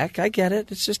just tech. I get it.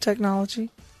 It's just technology.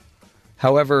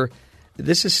 However,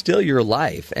 this is still your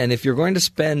life. And if you're going to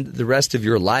spend the rest of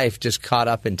your life just caught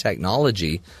up in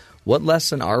technology, what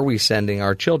lesson are we sending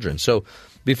our children? So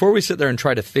before we sit there and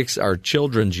try to fix our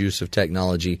children's use of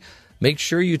technology, make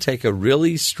sure you take a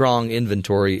really strong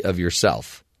inventory of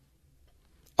yourself.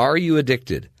 Are you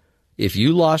addicted? If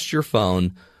you lost your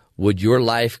phone, would your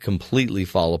life completely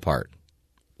fall apart?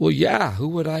 Well, yeah, who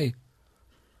would I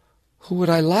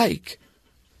like?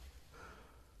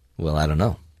 Well, I don't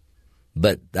know.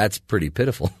 But that's pretty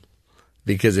pitiful.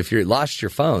 Because if you lost your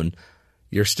phone,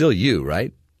 you're still you,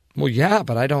 right? Well, yeah,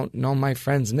 but I don't know my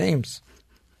friends' names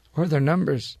or their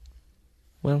numbers.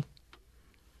 Well,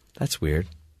 that's weird.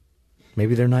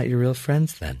 Maybe they're not your real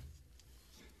friends then.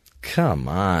 Come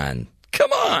on.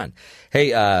 Come on.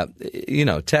 Hey,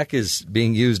 tech is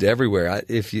being used everywhere. I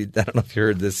don't know if you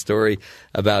heard this story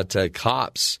about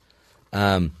cops.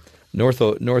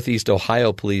 Northeast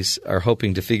Ohio police are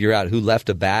hoping to figure out who left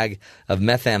a bag of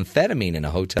methamphetamine in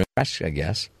a hotel, I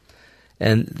guess.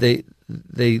 And they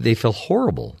feel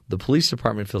horrible. The police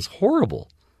department feels horrible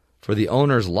for the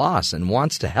owner's loss and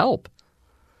wants to help.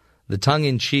 The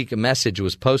tongue-in-cheek message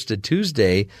was posted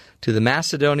Tuesday to the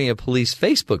Macedonia Police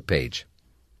Facebook page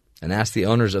and asked the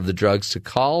owners of the drugs to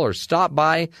call or stop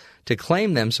by to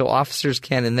claim them so officers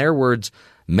can, in their words,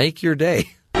 make your day.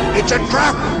 It's a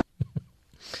trap!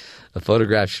 A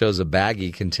photograph shows a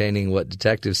baggie containing what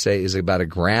detectives say is about a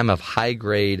gram of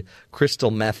high-grade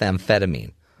crystal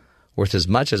methamphetamine, worth as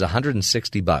much as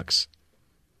 $160.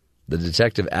 The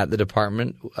detective at the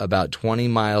department, about 20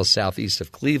 miles southeast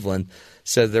of Cleveland,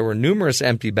 said there were numerous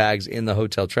empty bags in the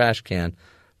hotel trash can.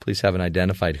 Police haven't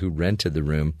identified who rented the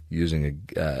room using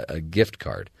a gift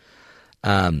card.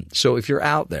 So if you're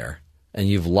out there and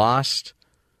you've lost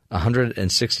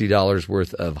 $160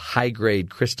 worth of high-grade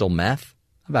crystal meth,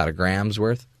 about a gram's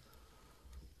worth,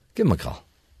 give them a call.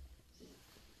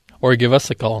 Or give us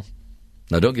a call.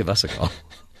 No, don't give us a call.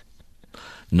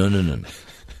 No.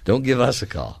 Don't give us a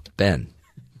call. Ben,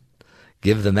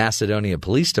 give the Macedonia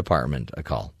Police Department a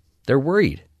call. They're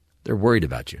worried. They're worried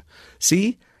about you.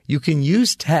 See, you can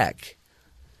use tech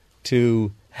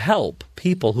to help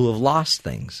people who have lost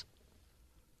things.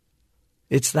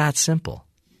 It's that simple.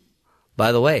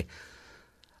 By the way,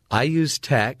 I used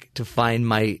tech to find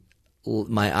my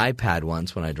iPad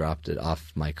once when I dropped it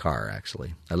off my car,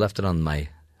 actually. I left it on my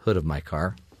hood of my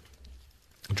car.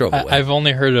 Drove away. I've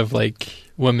only heard of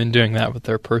women doing that with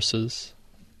their purses.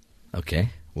 Okay.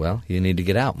 Well, you need to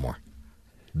get out more,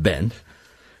 Ben,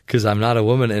 because I'm not a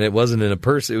woman and it wasn't in a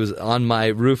purse. It was on my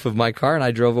roof of my car and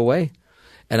I drove away.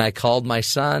 And I called my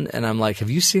son and I'm like, have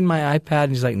you seen my iPad?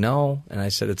 And he's like, no. And I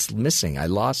said, it's missing. I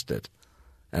lost it.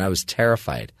 And I was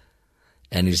terrified.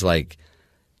 And he's like,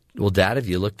 well, Dad, have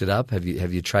you looked it up? Have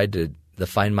you tried the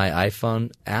Find My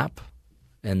iPhone app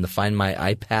and the Find My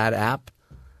iPad app?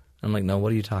 I'm like, no,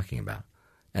 what are you talking about?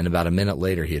 And about a minute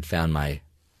later, he had found my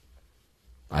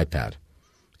iPad.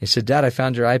 He said, Dad, I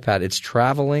found your iPad. It's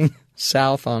traveling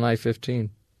south on I-15.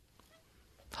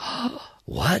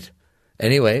 What?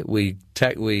 Anyway, we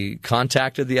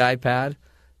contacted the iPad,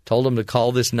 told him to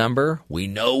call this number. We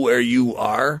know where you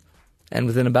are. And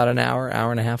within about an hour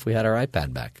and a half, we had our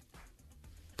iPad back.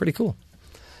 Pretty cool.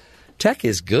 Tech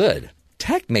is good.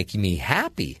 Tech making me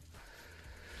happy.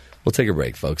 We'll take a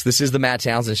break, folks. This is the Matt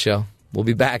Townsend Show. We'll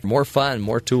be back. More fun,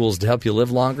 more tools to help you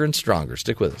live longer and stronger.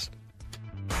 Stick with us.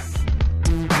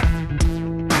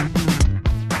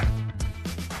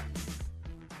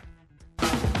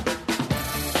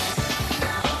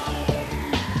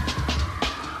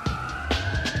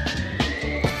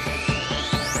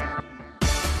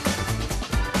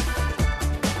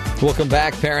 Welcome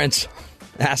back, parents.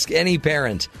 Ask any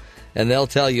parent, and they'll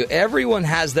tell you everyone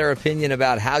has their opinion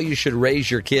about how you should raise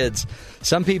your kids.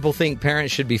 Some people think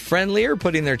parents should be friendlier,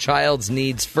 putting their child's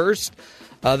needs first.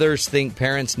 Others think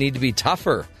parents need to be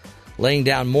tougher, laying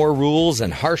down more rules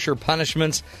and harsher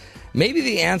punishments. Maybe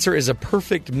the answer is a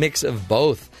perfect mix of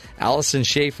both. Alyson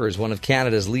Schafer is one of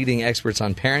Canada's leading experts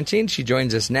on parenting. She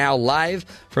joins us now live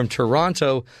from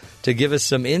Toronto to give us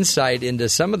some insight into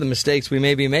some of the mistakes we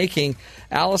may be making.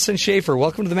 Alyson Schafer,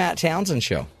 welcome to the Matt Townsend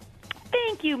Show.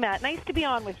 Thank you, Matt. Nice to be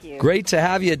on with you. Great to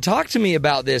have you. Talk to me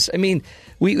about this. I mean,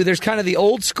 there's kind of the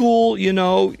old school,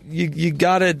 you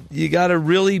gotta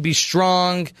really be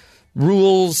strong.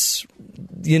 Rules,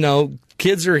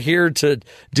 kids are here to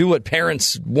do what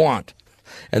parents want.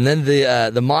 And then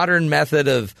the modern method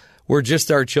of we're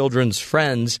just our children's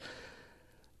friends.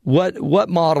 What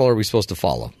model are we supposed to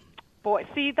follow? Boy,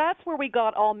 see, that's where we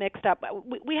got all mixed up.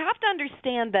 We have to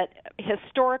understand that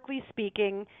historically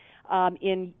speaking,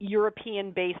 in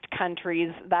European-based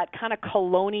countries, that kind of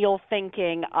colonial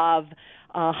thinking of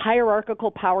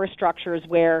hierarchical power structures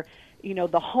where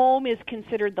the home is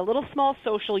considered the little small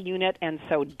social unit, and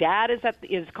so dad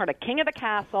is kind of king of the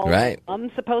castle. Right.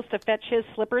 Mom's supposed to fetch his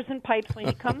slippers and pipes when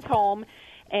he comes home,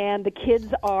 and the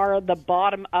kids are the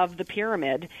bottom of the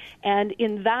pyramid. And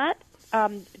in that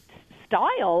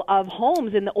style of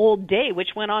homes in the old day,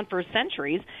 which went on for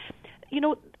centuries,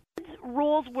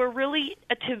 roles were really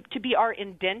to be our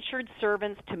indentured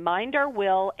servants, to mind our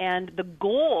will, and the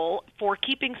goal for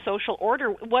keeping social order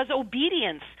was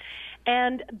obedience.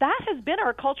 And that has been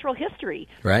our cultural history.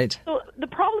 Right. So the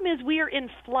problem is we are in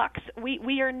flux.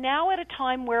 We are now at a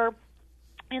time where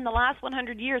in the last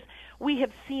 100 years, we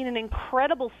have seen an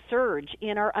incredible surge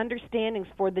in our understandings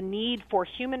for the need for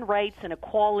human rights and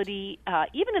equality.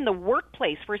 Even in the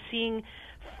workplace, we're seeing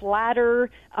flatter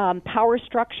power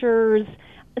structures.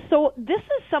 So this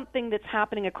is something that's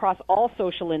happening across all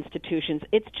social institutions.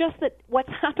 It's just that what's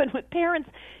happened with parents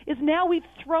is now we've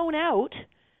thrown out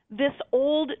this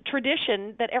old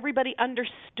tradition that everybody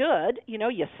understood.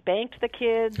 You spanked the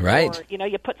kids, right? Or,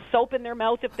 you put soap in their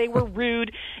mouth if they were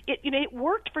rude. It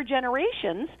worked for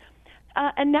generations.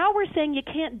 And now we're saying you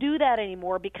can't do that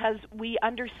anymore because we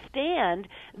understand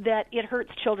that it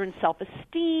hurts children's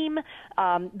self-esteem,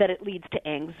 that it leads to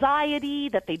anxiety,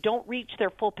 that they don't reach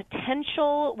their full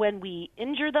potential when we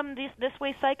injure them this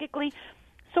way psychically.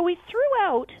 So we threw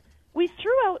out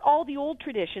all the old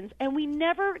traditions, and we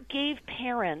never gave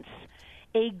parents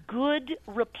a good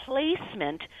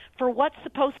replacement for what's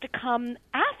supposed to come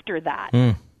after that.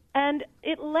 And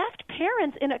it left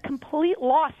parents in a complete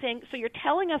loss, saying, so you're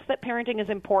telling us that parenting is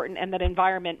important and that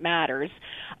environment matters,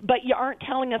 but you aren't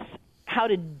telling us how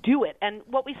to do it. And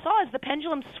what we saw is the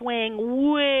pendulum swaying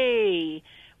way,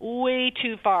 way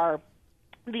too far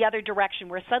the other direction,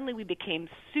 where suddenly we became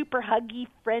super huggy,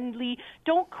 friendly.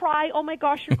 Don't cry. Oh, my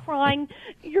gosh, you're crying.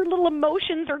 Your little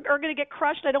emotions are going to get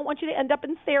crushed. I don't want you to end up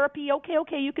in therapy.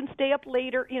 Okay, you can stay up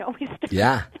later.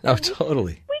 Yeah,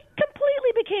 totally. We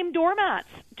completely became doormats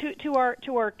to our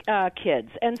kids.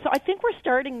 And so I think we're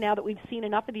starting now that we've seen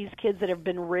enough of these kids that have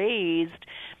been raised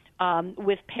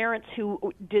with parents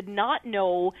who did not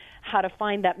know how to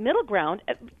find that middle ground.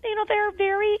 They're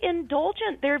very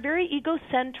indulgent, they're very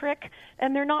egocentric,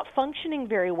 and they're not functioning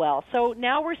very well. So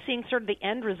now we're seeing sort of the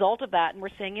end result of that, and we're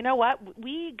saying, you know what,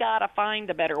 we got to find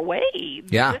a better way.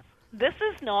 Yeah. This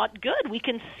is not good. We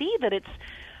can see that it's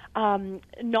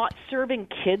not serving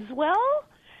kids well.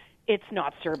 It's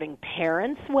not serving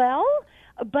parents well.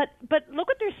 But look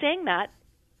what they're saying, Matt.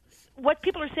 What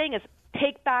people are saying is,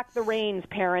 take back the reins,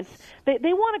 parents. They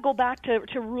want to go back to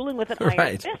ruling with an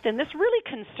iron fist, and this really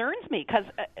concerns me because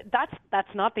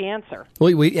that's not the answer.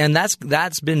 And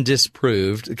that's been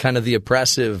disproved, kind of the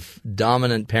oppressive,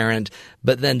 dominant parent,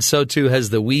 but then so too has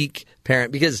the weak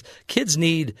parent, because kids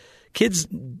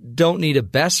don't need a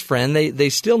best friend. They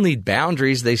still need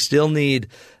boundaries. They still need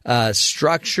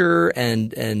structure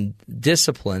and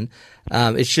discipline.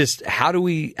 It's just how do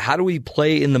we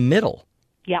play in the middle?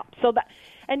 Yeah. So that.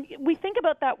 And we think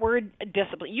about that word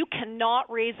discipline. You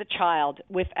cannot raise a child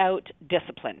without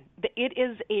discipline. It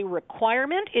is a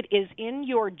requirement. It is in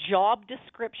your job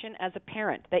description as a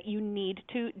parent that you need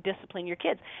to discipline your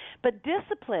kids. But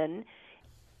discipline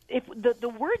if the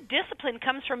word discipline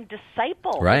comes from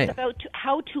disciple. Right. It's about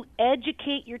how to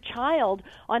educate your child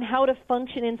on how to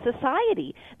function in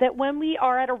society. That when we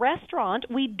are at a restaurant,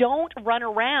 we don't run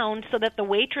around so that the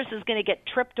waitress is going to get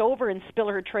tripped over and spill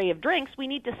her tray of drinks. We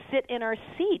need to sit in our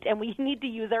seat, and we need to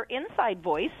use our inside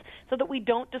voice so that we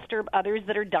don't disturb others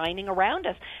that are dining around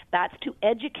us. That's to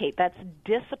educate. That's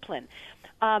discipline.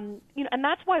 And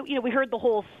that's why we heard the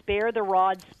whole spare the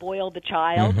rod, spoil the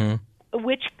child,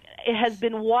 which has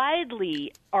been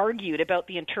widely argued about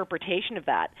the interpretation of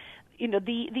that.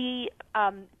 The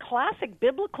classic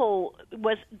biblical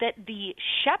was that the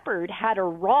shepherd had a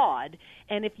rod,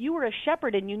 and if you were a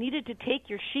shepherd and you needed to take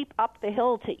your sheep up the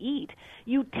hill to eat,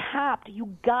 you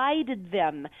guided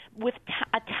them with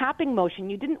a tapping motion.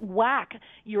 You didn't whack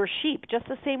your sheep, just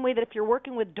the same way that if you're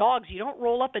working with dogs, you don't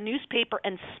roll up a newspaper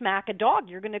and smack a dog.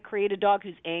 You're going to create a dog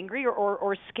who's angry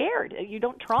or scared. You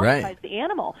don't traumatize the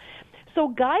animal. So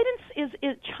guidance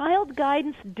is child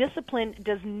guidance. Discipline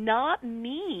does not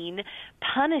mean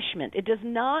punishment. It does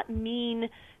not mean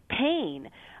pain.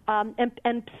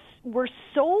 And we're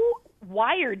so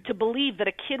wired to believe that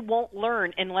a kid won't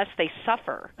learn unless they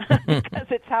suffer because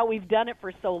it's how we've done it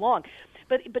for so long.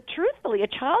 But truthfully, a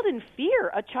child in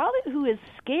fear, a child who is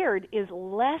scared is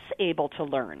less able to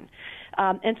learn.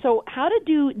 And so how to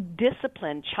do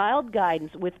discipline, child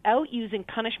guidance, without using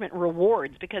punishment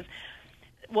rewards, because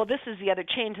this is the other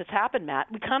change that's happened, Matt.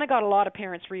 We kind of got a lot of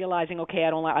parents realizing, okay, I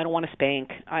don't want to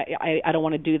spank. I don't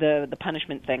want to do the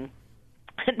punishment thing.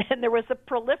 And then there was a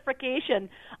proliferation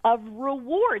of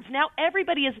rewards. Now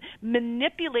everybody is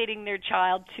manipulating their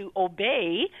child to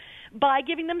obey by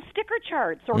giving them sticker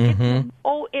charts or giving them,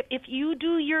 if you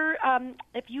do your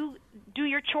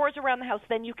chores around the house,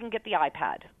 then you can get the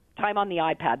iPad. Time on the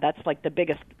iPad. That's like the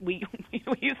biggest. We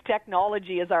use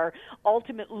technology as our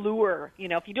ultimate lure.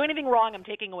 If you do anything wrong, I'm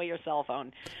taking away your cell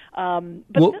phone.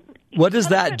 What does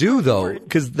that do, though?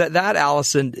 Because that,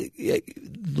 Alyson,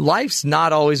 life's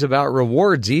not always about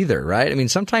rewards either, right? I mean,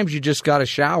 sometimes you just got to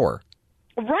shower.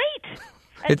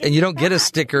 Right. And you don't get a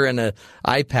sticker and an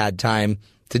iPad time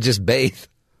to just bathe.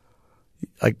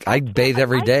 Like, I bathe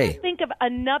every day. I can think of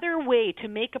another way to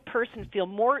make a person feel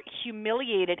more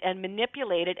humiliated and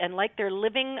manipulated and like they're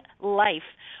living life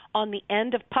on the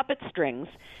end of puppet strings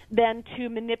than to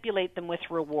manipulate them with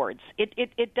rewards.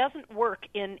 It doesn't work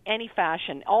in any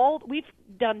fashion. We've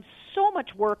done so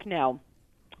much work now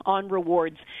on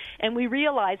rewards, and we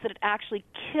realize that it actually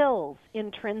kills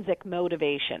intrinsic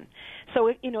motivation.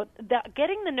 So,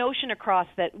 getting the notion across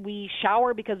that we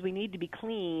shower because we need to be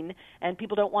clean and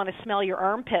people don't want to smell your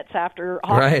armpits after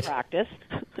hockey practice,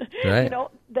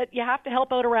 that you have to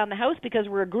help out around the house because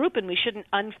we're a group and we shouldn't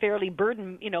unfairly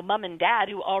burden, mom and dad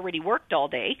who already worked all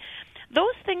day.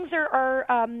 Those things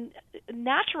are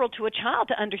natural to a child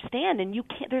to understand, and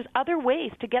there's other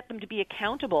ways to get them to be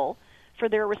accountable for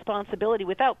their responsibility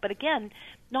but again,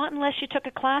 not unless you took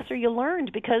a class or you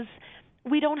learned, because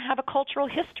we don't have a cultural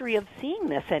history of seeing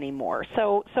this anymore.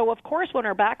 So of course, when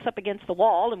our back's up against the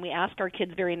wall and we ask our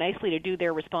kids very nicely to do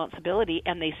their responsibility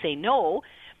and they say no,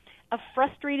 a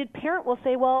frustrated parent will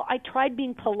say, well, I tried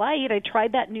being polite, I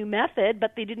tried that new method,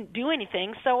 but they didn't do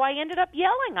anything, so I ended up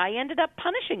yelling, I ended up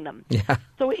punishing them. Yeah.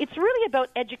 So it's really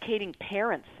about educating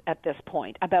parents at this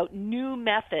point about new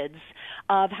methods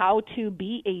of how to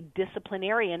be a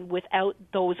disciplinarian without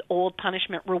those old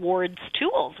punishment rewards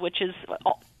tools, which is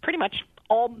pretty much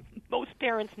all most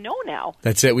parents know now.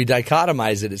 That's it. We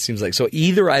dichotomize it seems like. So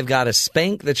either I've got to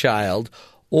spank the child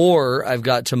or I've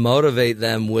got to motivate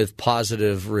them with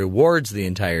positive rewards the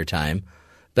entire time.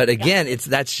 But again,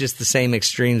 that's just the same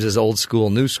extremes as old school,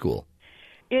 new school.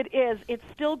 It is. It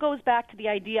still goes back to the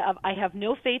idea of I have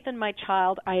no faith in my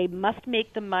child. I must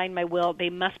make them mind my will. They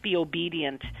must be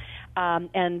obedient.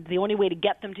 And the only way to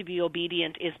get them to be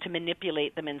obedient is to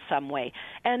manipulate them in some way.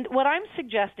 And what I'm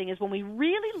suggesting is when we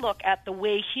really look at the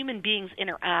way human beings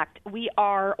interact, we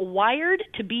are wired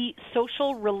to be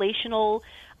social, relational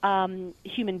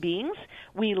human beings.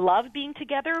 We love being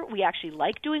together. We actually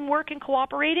like doing work and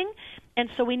cooperating. And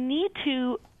so we need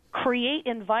to create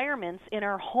environments in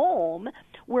our home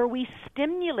where we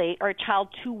stimulate our child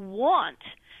to want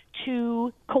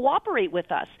to cooperate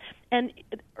with us. And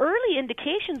early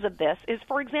indications of this is,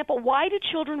 for example, why do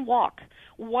children walk?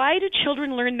 Why do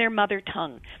children learn their mother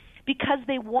tongue? Because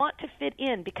they want to fit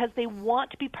in, because they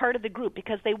want to be part of the group,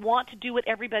 because they want to do what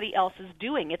everybody else is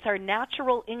doing. It's our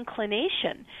natural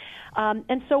inclination.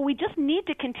 And so we just need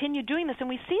to continue doing this. And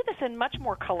we see this in much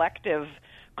more collective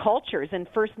cultures and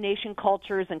First Nation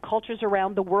cultures and cultures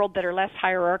around the world that are less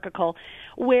hierarchical,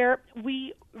 where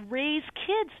we raise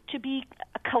kids to be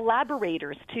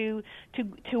collaborators, to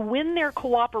win their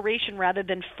cooperation rather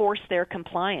than force their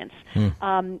compliance.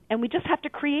 And we just have to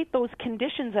create those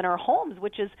conditions in our homes,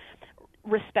 which is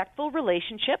respectful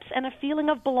relationships and a feeling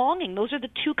of belonging. Those are the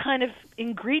two kind of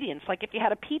ingredients. Like if you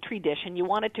had a petri dish and you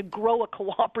wanted to grow a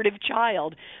cooperative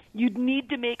child, you'd need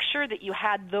to make sure that you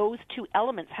had those two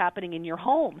elements happening in your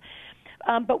home.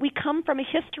 But we come from a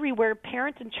history where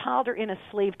parent and child are in a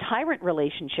slave-tyrant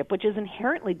relationship, which is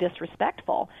inherently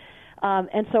disrespectful.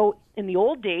 And so in the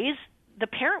old days, the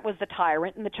parent was the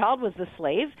tyrant and the child was the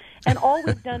slave. And all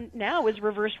we've done now is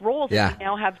reverse roles. Yeah. And we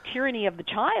now have tyranny of the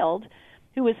child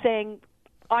who is saying,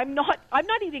 I'm not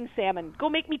eating salmon. Go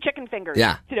make me chicken fingers.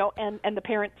 Yeah. And the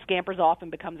parent scampers off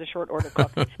and becomes a short order cook,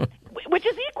 which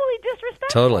is equally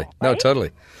disrespectful. Totally. Right? No,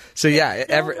 totally. So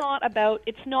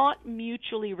It's not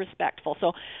mutually respectful.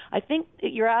 So I think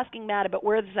you're asking, Matt, about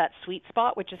where is that sweet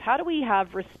spot, which is how do we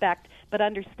have respect but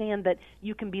understand that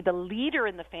you can be the leader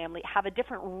in the family, have a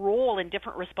different role and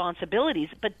different responsibilities,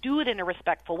 but do it in a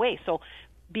respectful way. So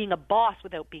being a boss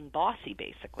without being bossy,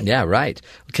 basically. Yeah, right.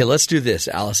 Okay, let's do this,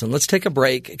 Alyson. Let's take a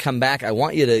break, come back. I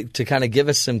want you to kind of give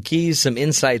us some keys, some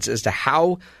insights as to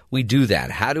how we do that.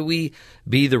 How do we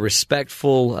be the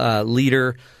respectful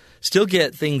leader, still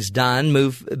get things done,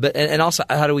 and also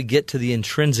how do we get to the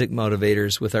intrinsic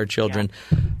motivators with our children?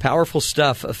 Yeah. Powerful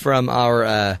stuff from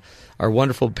our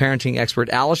wonderful parenting expert,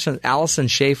 Alyson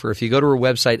Schafer. If you go to her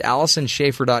website,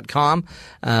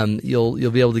 alysonschafer.com,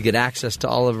 you'll be able to get access to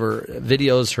all of her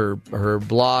videos, her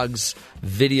blogs,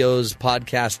 videos,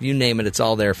 podcasts, you name it. It's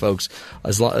all there, folks,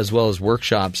 as well as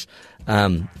workshops.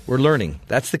 We're learning.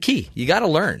 That's the key. You got to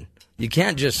learn. You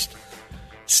can't just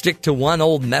stick to one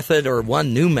old method or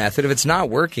one new method. If it's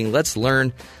not working, let's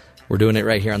learn. We're doing it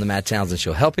right here on the Matt Townsend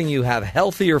Show, helping you have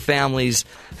healthier families,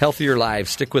 healthier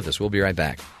lives. Stick with us. We'll be right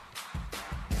back.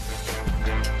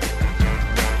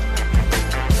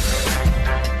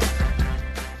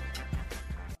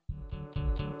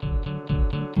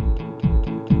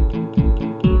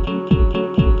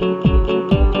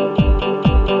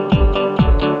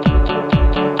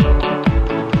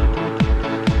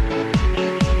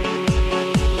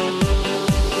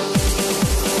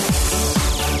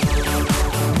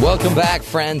 Welcome back,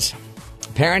 friends.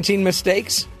 Parenting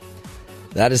mistakes?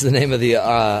 That is the name of the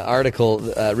article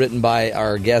written by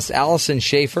our guest, Alyson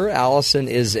Schafer. Alyson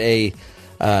is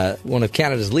one of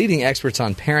Canada's leading experts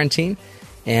on parenting,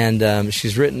 and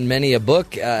she's written many a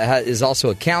book, is also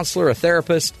a counselor, a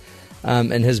therapist,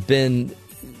 and has been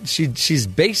she's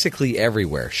basically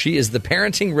everywhere. She is the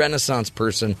parenting renaissance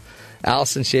person.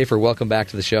 Alyson Schafer, welcome back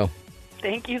to the show.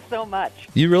 Thank you so much.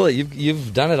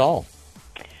 You've done it all.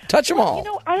 Touch them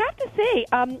all. I have to say,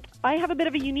 I have a bit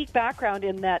of a unique background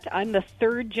in that I'm the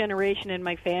third generation in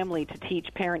my family to teach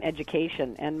parent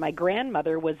education. And my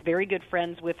grandmother was very good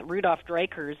friends with Rudolf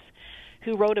Dreikurs,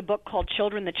 who wrote a book called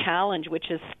Children the Challenge,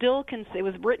 which is still, it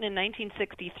was written in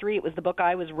 1963. It was the book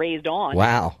I was raised on.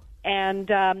 Wow. And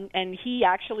he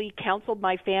actually counseled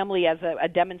my family as a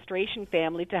demonstration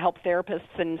family to help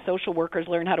therapists and social workers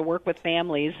learn how to work with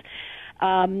families.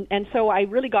 And so I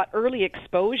really got early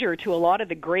exposure to a lot of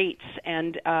the greats.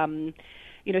 And,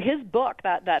 his book,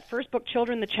 that first book,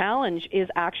 Children the Challenge, is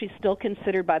actually still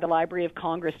considered by the Library of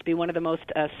Congress to be one of the most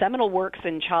seminal works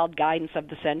in child guidance of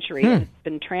the century. And it's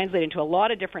been translated into a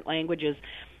lot of different languages.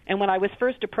 And when I was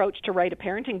first approached to write a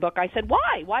parenting book, I said,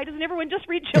 why? Why doesn't everyone just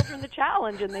read Children the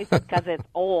Challenge? And they said, because it's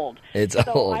old.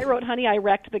 So I wrote Honey, I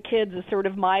Wrecked the Kids as sort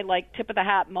of my,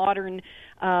 tip-of-the-hat modern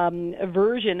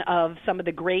version of some of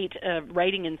the great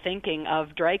writing and thinking of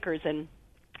Dreikurs. And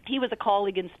he was a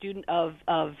colleague and student of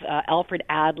Alfred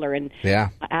Adler. And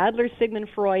Adler, Sigmund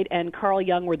Freud, and Carl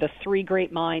Jung were the three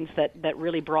great minds that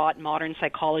really brought modern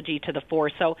psychology to the fore.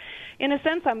 So in a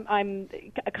sense, I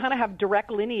kind of have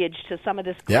direct lineage to some of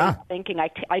this great thinking.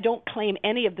 I don't claim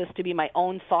any of this to be my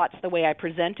own thoughts. The way I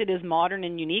present it is modern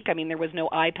and unique. I mean, there was no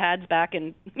iPads back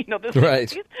in the right.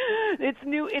 60s.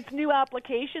 It's new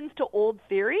applications to old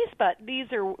theories, but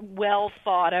these are well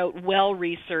thought out, well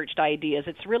researched ideas.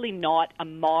 It's really not a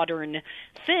modern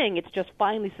thing. It's just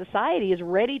finally society is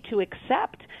ready to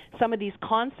accept some of these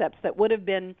concepts that would have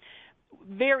been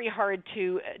very hard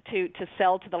to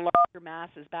sell to the larger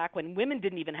masses back when women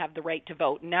didn't even have the right to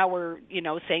vote. Now we're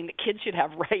saying that kids should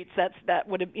have rights. That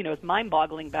would have it's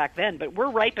mind-boggling back then. But we're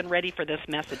ripe and ready for this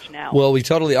message now. Well, we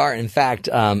totally are. In fact,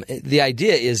 the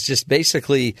idea is just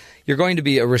basically you're going to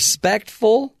be a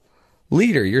respectful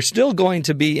leader. You're still going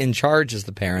to be in charge as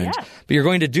the parent, but you're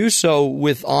going to do so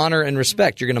with honor and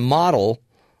respect. You're going to model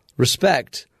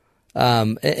respect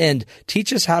and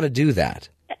teach us how to do that.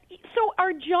 So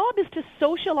our job job is to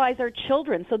socialize our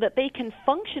children so that they can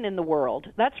function in the world.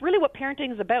 That's really what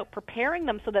parenting is about, preparing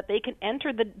them so that they can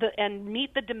enter and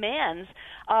meet the demands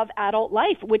of adult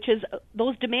life, which is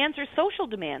those demands are social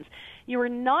demands. You are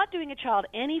not doing a child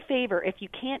any favor if you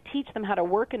can't teach them how to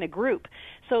work in a group.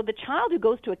 So the child who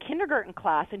goes to a kindergarten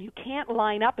class and who can't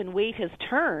line up and wait his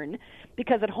turn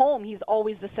because at home he's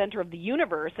always the center of the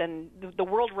universe and the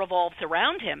world revolves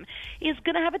around him, is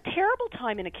going to have a terrible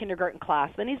time in a kindergarten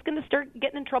class. Then he's going to start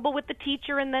getting in trouble with the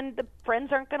teacher, and then the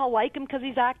friends aren't going to like him because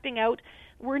he's acting out.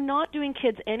 We're not doing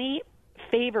kids any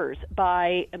favors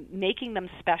by making them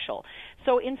special.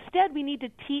 So instead, we need to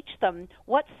teach them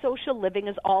what social living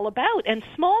is all about. And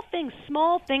small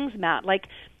things, Matt, like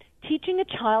teaching a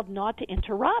child not to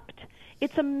interrupt.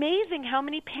 It's amazing how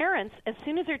many parents, as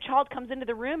soon as their child comes into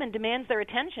the room and demands their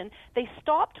attention, they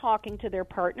stop talking to their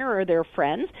partner or their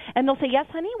friends, and they'll say, yes,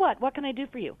 honey, what can I do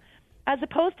for you? As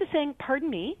opposed to saying, pardon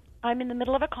me, I'm in the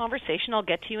middle of a conversation. I'll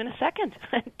get to you in a second.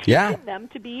 Teaching them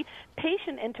to be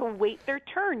patient and to wait their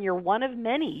turn. You're one of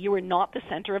many. You are not the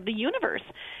center of the universe.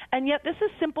 And yet this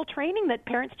is simple training that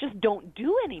parents just don't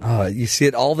do anymore. You see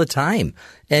it all the time.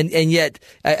 And yet,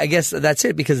 I guess that's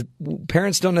it, because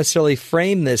parents don't necessarily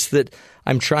frame this that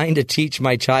I'm trying to teach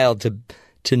my child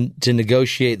to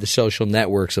negotiate the social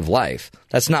networks of life.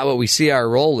 That's not what we see our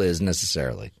role is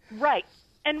necessarily. Right.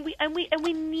 And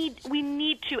we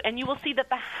need to, and you will see that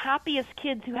the happiest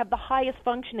kids who have the highest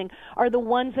functioning are the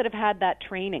ones that have had that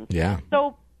training. Yeah.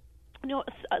 So,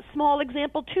 a small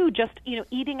example too, just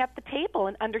eating at the table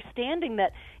and understanding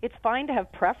that it's fine to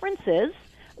have preferences.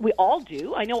 We all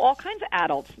do. I know all kinds of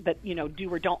adults that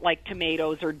do or don't like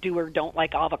tomatoes or do or don't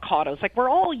like avocados. Like, we're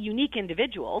all unique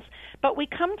individuals, but we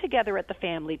come together at the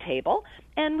family table,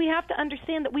 and we have to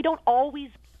understand that we don't always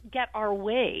get our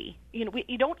way.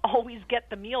 You don't always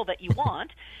get the meal that you want.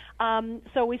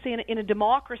 So we say in a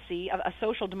democracy, a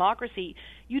social democracy,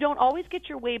 you don't always get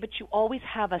your way, but you always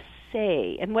have a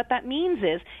say. And what that means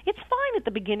is it's fine at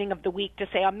the beginning of the week to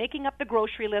say, I'm making up the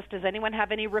grocery list. Does anyone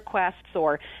have any requests?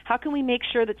 Or how can we make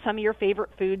sure that some of your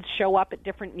favorite foods show up at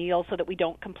different meals so that we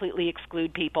don't completely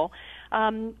exclude people?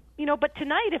 But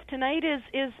if tonight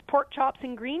is pork chops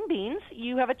and green beans,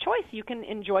 you have a choice. You can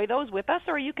enjoy those with us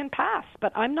or you can pass.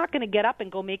 But I'm not going to get up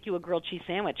and go make you a grilled cheese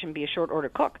sandwich and be a short order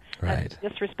cook. Right.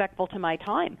 That's disrespectful to my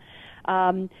time.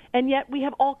 And yet we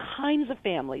have all kinds of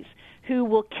families who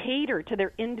will cater to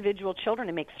their individual children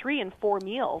and make 3 and 4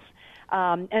 meals.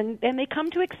 And they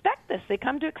come to expect this. They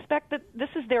come to expect that this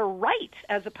is their right,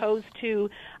 as opposed to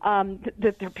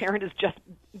that their parent is just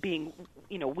being,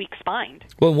 weak-spined.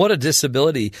 Well, what a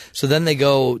disability. So then they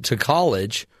go to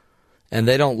college, and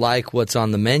they don't like what's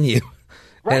on the menu.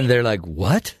 Right. And they're like,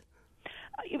 what?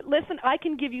 Listen, I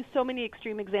can give you so many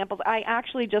extreme examples. I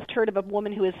actually just heard of a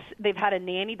woman they've had a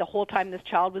nanny the whole time this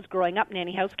child was growing up,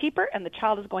 nanny housekeeper, and the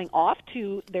child is going off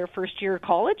to their first year of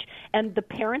college, and the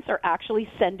parents are actually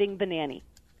sending the nanny.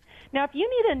 Now, if you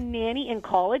need a nanny in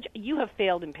college, you have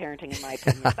failed in parenting, in my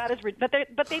opinion. That is,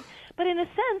 but in a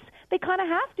sense, they kind of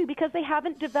have to, because they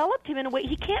haven't developed him in a way.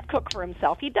 He can't cook for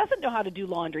himself. He doesn't know how to do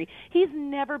laundry. He's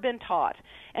never been taught,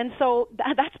 and so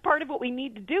that's part of what we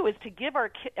need to do, is to give our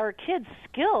kids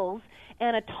skills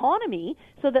and autonomy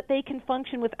so that they can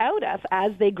function without us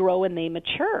as they grow and they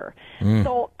mature.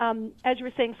 So, as you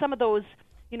were saying, some of those.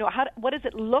 What does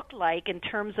it look like in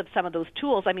terms of some of those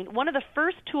tools? I mean, one of the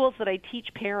first tools that I teach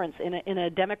parents in a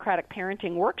democratic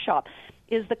parenting workshop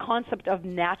is the concept of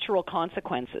natural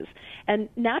consequences. And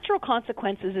natural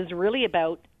consequences is really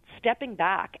about stepping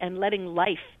back and letting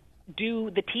life do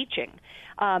the teaching.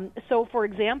 So, for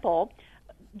example,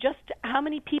 just how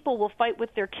many people will fight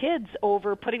with their kids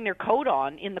over putting their coat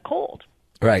on in the cold?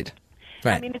 Right.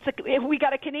 Right. I mean, if we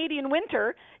got a Canadian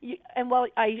winter, and while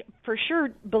I for sure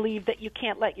believe that you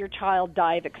can't let your child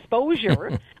die of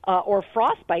exposure or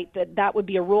frostbite, that would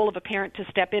be a role of a parent to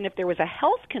step in if there was a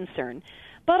health concern.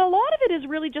 But a lot of it is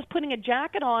really just putting a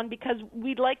jacket on because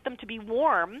we'd like them to be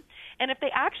warm. And if they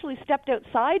actually stepped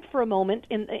outside for a moment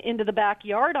into the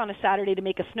backyard on a Saturday to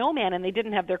make a snowman and they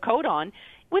didn't have their coat on,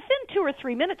 within 2 or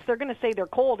 3 minutes they're going to say they're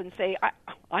cold and say,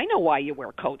 I know why you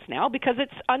wear coats now, because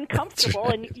it's uncomfortable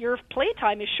and your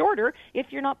playtime is shorter if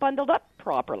you're not bundled up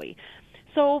properly.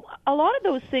 So a lot of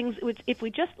those things, if we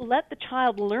just let the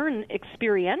child learn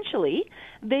experientially,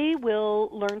 they will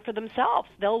learn for themselves.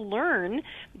 They'll learn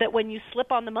that when you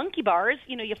slip on the monkey bars,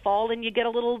 you fall and you get a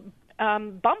little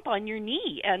bump on your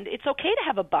knee, and it's okay to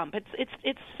have a bump.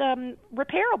 It's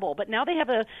repairable. But now they have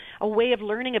a way of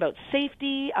learning about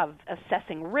safety, of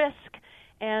assessing risk,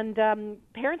 And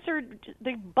parents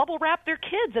they bubble wrap their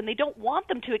kids, and they don't want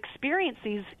them to experience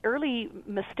these early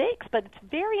mistakes. But it's a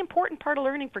very important part of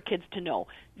learning for kids to know.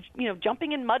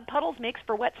 Jumping in mud puddles makes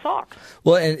for wet socks.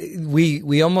 Well, and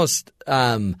we almost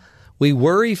we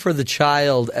worry for the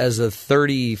child as a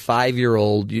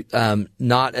 35-year-old,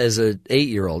 not as an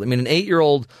 8-year-old. I mean, an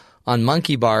 8-year-old on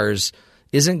monkey bars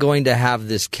isn't going to have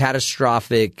this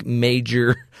catastrophic,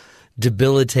 major,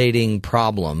 debilitating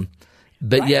problem.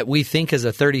 But yet we think as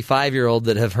a 35-year-old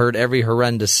that have heard every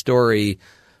horrendous story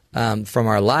from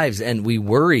our lives, and we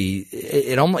worry.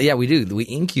 We do. We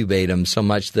incubate them so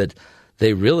much that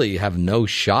they really have no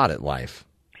shot at life.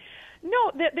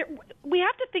 No, we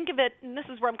have to think of it, and this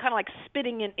is where I'm kind of like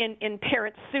spitting in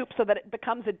parents' soup so that it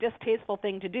becomes a distasteful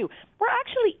thing to do. We're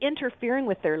actually interfering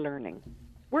with their learning.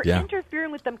 We're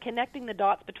interfering with them connecting the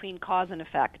dots between cause and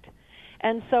effect.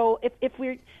 And so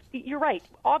you're right.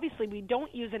 Obviously, we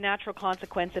don't use a natural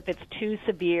consequence if it's too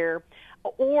severe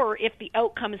or if the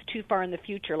outcome is too far in the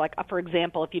future. Like, for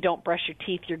example, if you don't brush your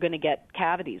teeth, you're going to get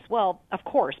cavities. Well, of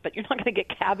course, but you're not going to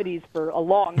get cavities for a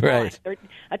long time. Right.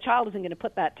 A child isn't going to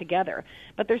put that together.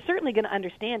 But they're certainly going to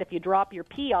understand if you drop your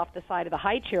pee off the side of the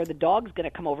high chair, the dog's going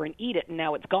to come over and eat it, and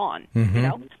now it's gone.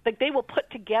 Mm-hmm. Like they will put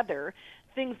together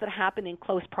things that happen in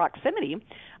close proximity.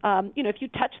 If you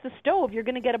touch the stove, you're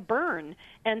going to get a burn.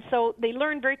 And so they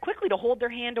learn very quickly to hold their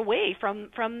hand away from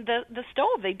the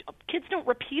stove. Kids don't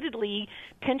repeatedly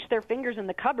pinch their fingers in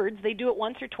the cupboards. They do it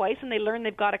once or twice, and they learn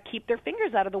they've got to keep their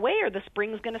fingers out of the way or the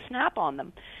spring's going to snap on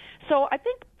them. So I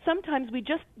think sometimes we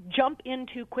just jump in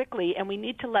too quickly, and we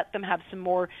need to let them have some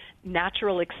more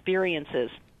natural experiences.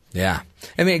 Yeah.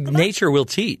 I mean, nature will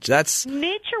teach.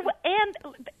 Nature, and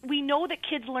we know that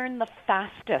kids learn the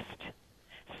fastest.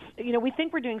 We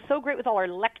think we're doing so great with all our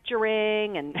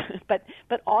lecturing, but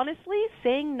honestly,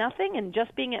 saying nothing and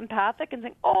just being empathic and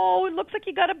saying, "Oh, it looks like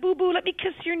you got a boo-boo. Let me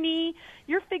kiss your knee.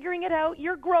 You're figuring it out.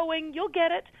 You're growing. You'll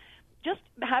get it." Just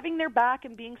having their back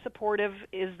and being supportive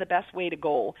is the best way to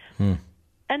go.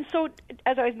 And so,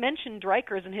 as I mentioned,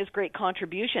 Dreikers and his great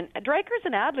contribution, Dreikers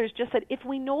and Adler's just said, if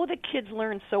we know that kids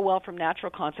learn so well from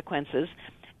natural consequences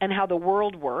and how the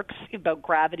world works, about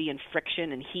gravity and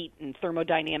friction and heat and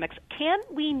thermodynamics, can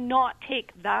we not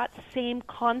take that same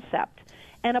concept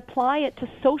and apply it to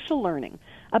social learning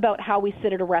about how we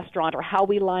sit at a restaurant or how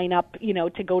we line up,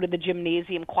 to go to the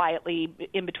gymnasium quietly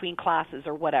in between classes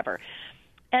or whatever?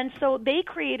 And so they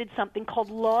created something called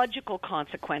logical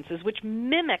consequences, which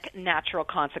mimic natural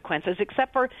consequences,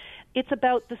 except for it's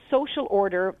about the social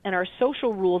order and our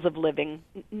social rules of living,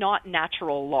 not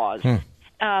natural laws.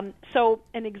 So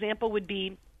an example would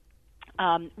be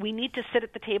we need to sit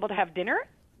at the table to have dinner.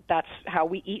 That's how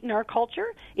we eat in our culture.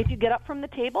 If you get up from the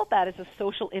table, that is a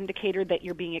social indicator that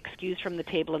you're being excused from the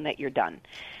table and that you're done.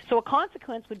 So a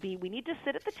consequence would be we need to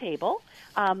sit at the table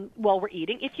while we're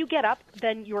eating. If you get up,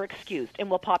 then you're excused, and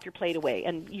we'll pop your plate away,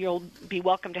 and you'll be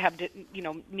welcome to have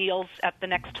meals at the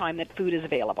next time that food is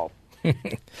available.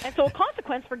 And so a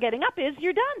consequence for getting up is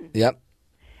you're done. Yep.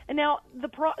 And now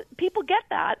people get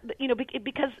that,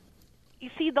 because you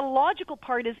see, the logical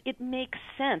part is it makes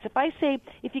sense. If I say,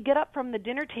 if you get up from the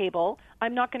dinner table,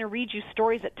 I'm not going to read you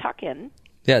stories at tuck-in.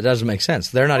 Yeah, it doesn't make sense.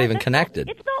 They're not even connected.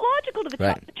 It's not logical to the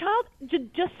child. The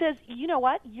child just says, you know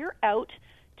what, you're out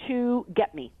to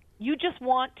get me. You just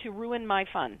want to ruin my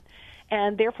fun.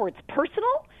 And therefore it's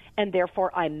personal, and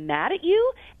therefore I'm mad at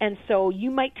you, and so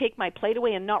you might take my plate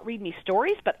away and not read me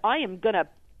stories, but I am going to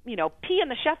pee in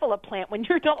the Sheffield plant when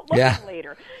you're not looking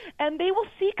later. And they will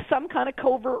seek some kind of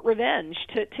covert revenge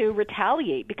to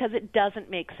retaliate because it doesn't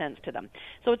make sense to them.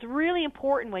 So it's really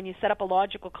important when you set up a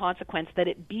logical consequence that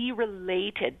it be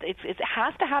related. It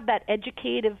has to have that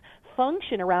educative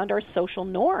function around our social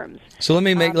norms. So let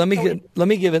me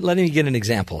give an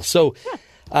example. So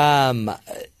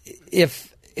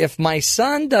if my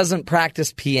son doesn't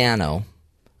practice piano,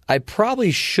 I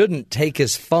probably shouldn't take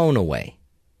his phone away.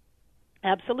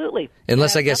 Absolutely.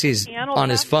 Unless I guess he's on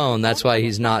his phone. That's why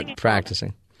he's not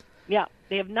practicing. Yeah,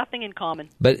 they have nothing in common.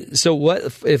 But so what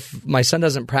if my son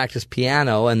doesn't practice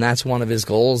piano and that's one of his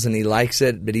goals and he likes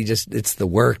it, but it's the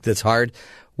work that's hard?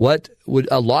 What would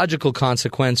a logical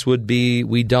consequence would be?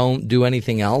 We don't do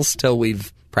anything else till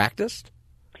we've practiced?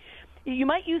 You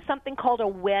might use something called a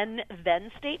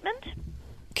when-then statement.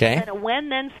 Okay. And a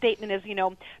when-then statement is,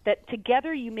 that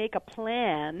together you make a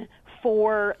plan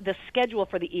for the schedule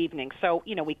for the evening. So,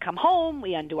 we come home,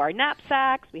 we undo our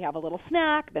knapsacks, we have a little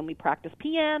snack, then we practice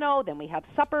piano, then we have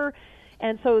supper.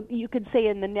 And so you could say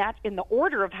in the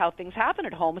order of how things happen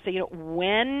at home, say,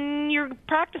 when your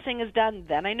practicing is done,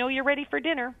 then I know you're ready for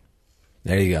dinner.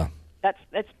 There you go.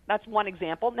 That's one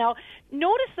example. Now,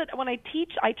 notice that when I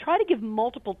teach, I try to give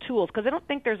multiple tools because I don't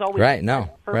think there's always a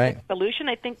perfect solution.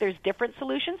 I think there's different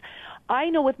solutions. I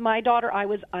know with my daughter, I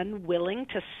was unwilling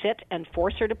to sit and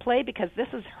force her to play because this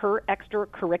is her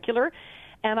extracurricular.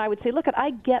 And I would say, look,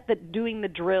 I get that doing the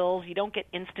drills, you don't get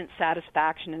instant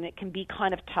satisfaction, and it can be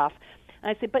kind of tough.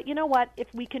 And I say, but you know what?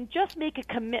 If we can just make a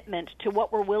commitment to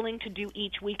what we're willing to do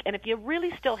each week, and if you really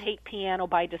still hate piano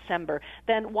by December,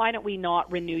 then why don't we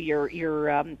not renew your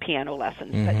piano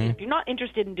lessons? But if you're not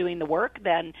interested in doing the work,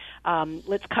 then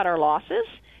let's cut our losses.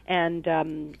 And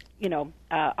I'm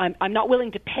not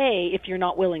willing to pay if you're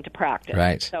not willing to practice.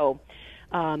 Right. So,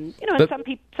 and some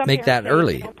make that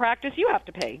early. If you don't practice, you have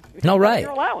to pay. No, right.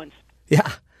 Your allowance. Yeah.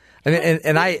 I mean,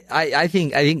 and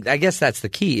I guess that's the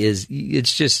key is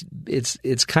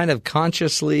it's kind of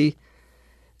consciously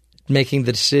making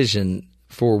the decision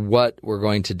for what we're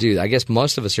going to do. I guess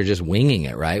most of us are just winging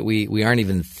it, right? We aren't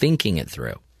even thinking it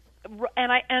through.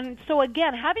 And so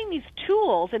again, having these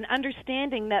tools and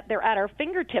understanding that they're at our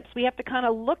fingertips, we have to kind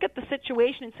of look at the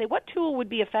situation and say, what tool would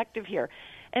be effective here?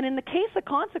 And in the case of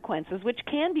consequences, which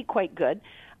can be quite good,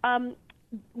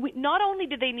 not only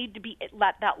do they need to be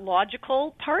that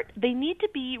logical part, they need to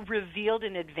be revealed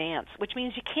in advance, which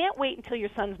means you can't wait until your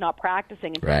son's not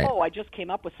practicing and say, I just came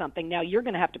up with something. Now you're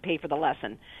going to have to pay for the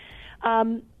lesson.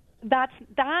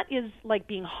 That is like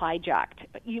being hijacked.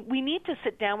 We need to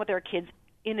sit down with our kids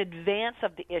in advance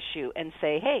of the issue and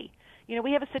say, hey,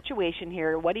 we have a situation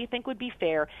here. What do you think would be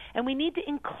fair? And we need to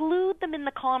include them in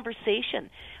the conversation.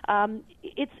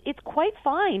 It's quite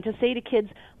fine to say to kids,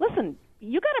 listen,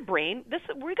 you got a brain.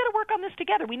 We're going to work on this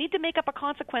together. We need to make up a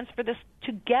consequence for this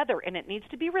together, and it needs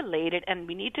to be related, and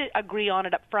we need to agree on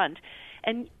it up front.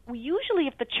 And usually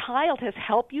if the child has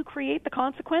helped you create the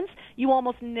consequence, you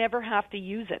almost never have to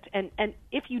use it. And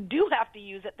if you do have to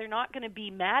use it, they're not going to be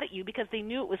mad at you because they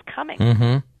knew it was coming.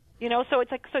 So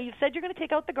it's like, so you said you're going to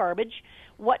take out the garbage.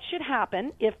 What should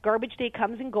happen if garbage day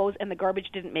comes and goes and the garbage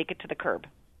didn't make it to the curb?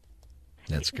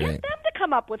 That's great. Get them to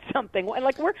come up with something.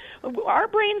 Like our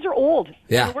brains are old.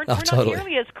 Yeah, we're totally. not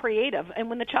nearly as creative. And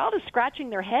when the child is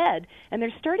scratching their head and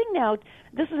they're starting now,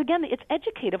 this is again, it's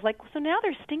educative. Like, so now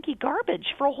there's stinky garbage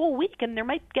for a whole week, and they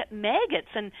might get maggots.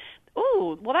 And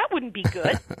that wouldn't be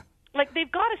good. Like,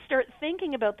 they've got to start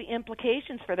thinking about the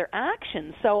implications for their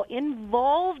actions. So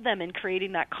involve them in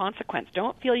creating that consequence.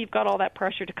 Don't feel you've got all that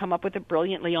pressure to come up with it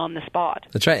brilliantly on the spot.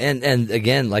 That's right. And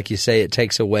again, like you say, it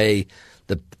takes away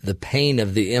the pain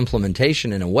of the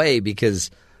implementation in a way because,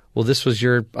 well, this was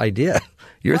your idea.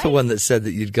 You're the one that said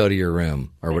that you'd go to your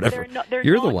room or whatever.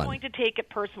 You're not going to take it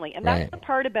personally. And that's the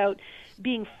part about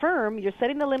being firm. You're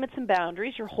setting the limits and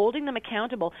boundaries. You're holding them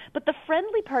accountable. But the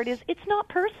friendly part is it's not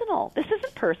personal. This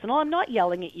isn't personal. I'm not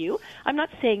yelling at you. I'm not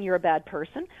saying you're a bad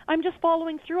person. I'm just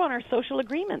following through on our social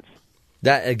agreements.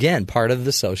 That, again, part of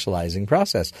the socializing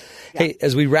process. Yeah. Hey,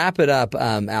 as we wrap it up,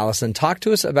 Alyson, talk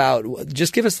to us about,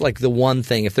 just give us like the one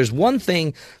thing. If there's one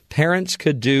thing parents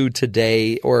could do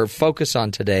today or focus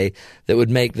on today that would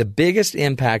make the biggest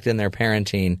impact in their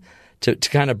parenting to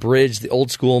kind of bridge the old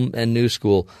school and new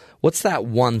school, what's that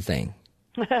one thing?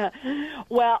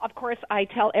 Well, of course, I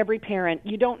tell every parent,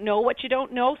 you don't know what you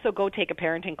don't know, so go take a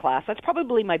parenting class. That's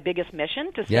probably my biggest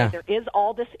mission, to say there is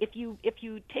all this. If you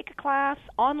take a class,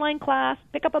 online class,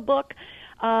 pick up a book,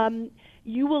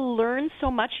 you will learn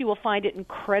so much. You will find it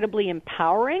incredibly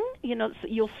empowering.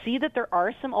 You'll see that there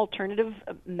are some alternative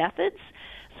methods.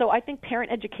 So I think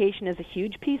parent education is a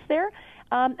huge piece there.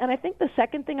 And I think the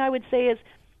second thing I would say is,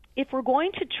 if we're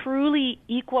going to truly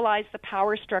equalize the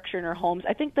power structure in our homes,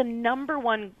 I think the number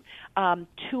one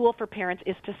tool for parents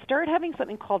is to start having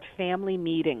something called family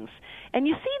meetings. And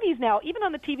you see these now, even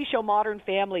on the TV show Modern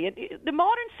Family. The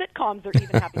modern sitcoms are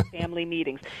even having family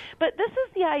meetings. But this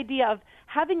is the idea of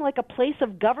having like a place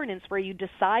of governance where you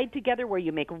decide together, where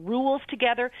you make rules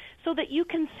together, so that you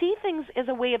can see things as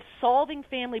a way of solving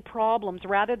family problems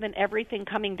rather than everything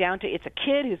coming down to it's a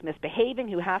kid who's misbehaving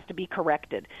who has to be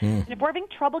corrected. And if we're having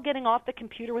trouble getting off the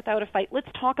computer without a fight, let's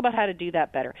talk about how to do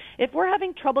that better. If we're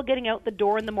having trouble getting out the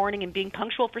door in the morning and being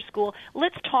punctual for school,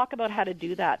 let's talk about how to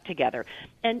do that together.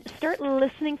 And start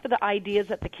listening for the ideas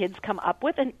that the kids come up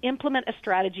with and implement a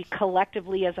strategy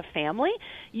collectively as a family.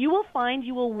 You will find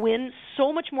you will win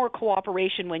so much more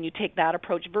cooperation when you take that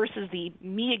approach versus the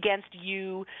me against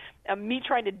you, me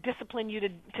trying to discipline you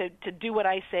to do what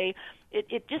I say.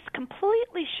 It just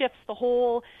completely shifts the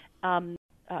whole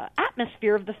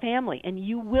atmosphere of the family, and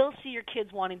you will see your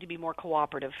kids wanting to be more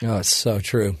cooperative. Oh, it's so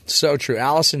true. So true.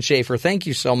 Alyson Schafer, thank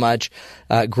you so much.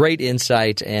 Great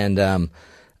insight, and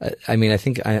I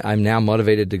think I'm now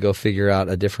motivated to go figure out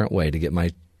a different way to get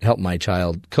my help my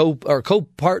child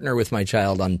co-partner with my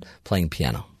child on playing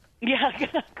piano. Yeah,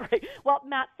 great. Well,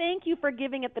 Matt, thank you for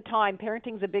giving it the time.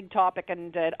 Parenting's a big topic,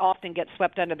 and it often gets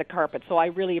swept under the carpet, so I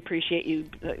really appreciate you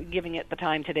giving it the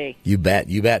time today. You bet,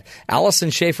 you bet.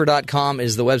 AlysonSchafer.com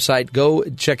is the website. Go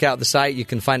check out the site. You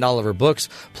can find all of her books,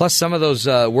 plus some of those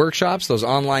workshops, those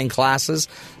online classes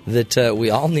that we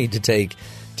all need to take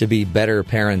to be better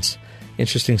parents.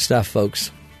 Interesting stuff,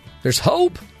 folks. There's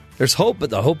hope. There's hope, but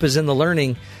the hope is in the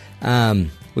learning.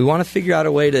 We want to figure out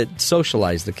a way to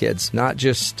socialize the kids, not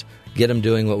just get them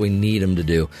doing what we need them to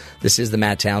do. This is the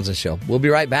Matt Townsend Show. We'll be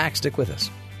right back. Stick with us.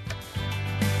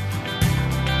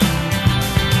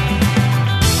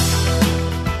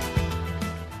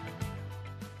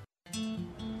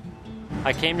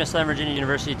 I came to Southern Virginia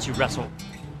University to wrestle,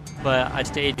 but I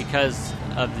stayed because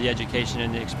of the education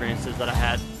and the experiences that I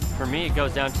had. For me, it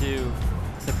goes down to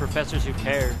the professors who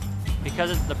care.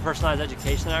 Because of the personalized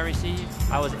education that I received,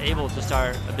 I was able to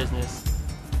start a business.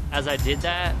 As I did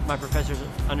that, my professors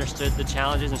understood the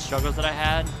challenges and struggles that I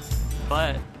had,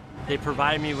 but they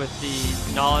provided me with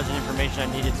the knowledge and information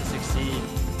I needed to succeed.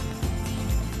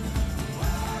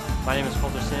 My name is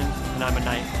Colter Sims, and I'm a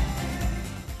Knight.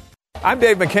 I'm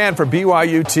Dave McCann for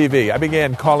BYU TV. I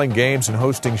began calling games and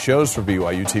hosting shows for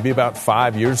BYU TV about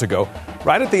 5 years ago,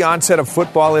 right at the onset of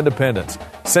football independence.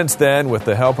 Since then, with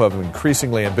the help of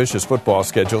increasingly ambitious football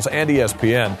schedules and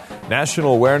ESPN,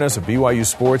 national awareness of BYU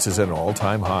sports is at an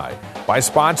all-time high. By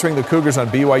sponsoring the Cougars on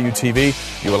BYU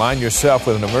TV, you align yourself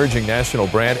with an emerging national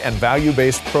brand and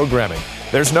value-based programming.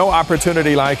 There's no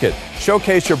opportunity like it.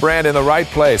 Showcase your brand in the right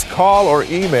place. Call or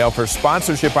email for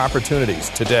sponsorship opportunities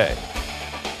today.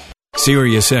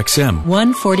 Sirius XM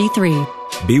 143.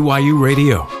 BYU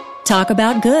Radio. Talk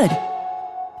about good.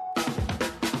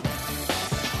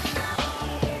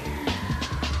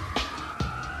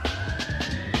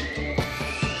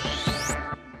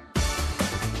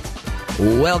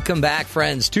 Welcome back,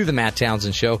 friends, to the Matt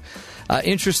Townsend Show.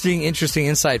 Interesting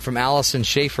insight from Alyson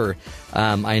Schafer.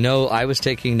 I know I was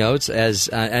taking notes, as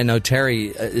I know Terry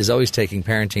is always taking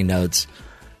parenting notes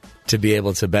to be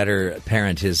able to better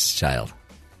parent his child.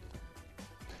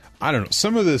 I don't know.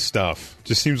 Some of this stuff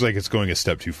just seems like it's going a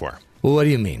step too far. Well, what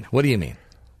do you mean?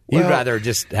 You'd rather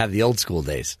just have the old school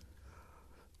days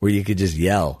where you could just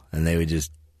yell and they would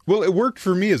just... Well, it worked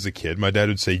for me as a kid. My dad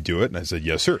would say, do it, and I said,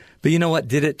 yes, sir. But you know what?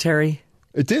 Did it, Terry?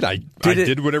 It did. I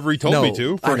did whatever he told me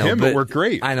to. For him, it worked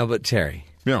great. I know, but Terry.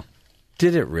 Yeah.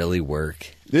 Did it really work?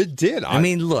 It did. I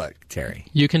mean, look, Terry.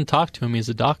 You can talk to him. He's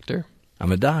a doctor.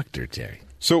 I'm a doctor, Terry.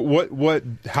 So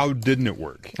how didn't it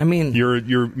work? I mean,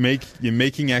 you're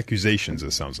making accusations,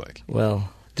 it sounds like.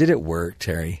 Well, did it work,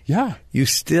 Terry? Yeah. You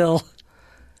still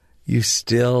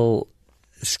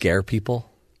scare people?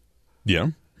 Yeah.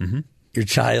 Mm-hmm. Your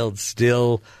child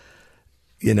still,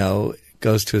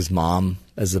 goes to his mom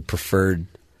as a preferred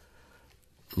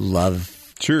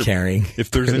love, caring.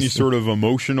 If there's any sort of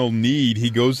emotional need,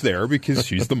 he goes there because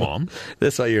she's the mom.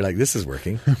 That's why you're like, this is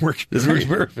working. This works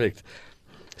perfect.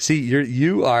 See,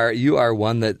 you are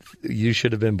one that you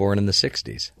should have been born in the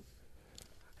 60s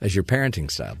as your parenting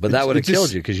style. But that would have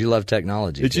killed you because you love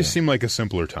technology. It just seemed like a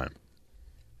simpler time.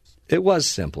 It was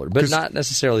simpler, but not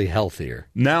necessarily healthier.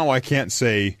 Now I can't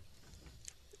say,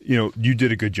 you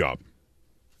did a good job.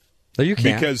 No, you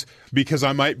can't. Because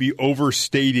I might be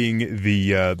overstating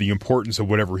the importance of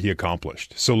whatever he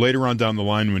accomplished. So later on down the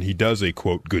line when he does a,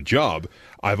 quote, good job,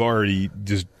 I've already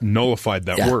just nullified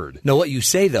that word. No, what you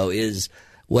say, though, is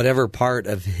whatever part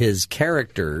of his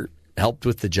character helped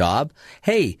with the job,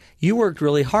 hey, you worked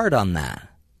really hard on that.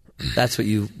 That's what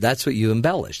you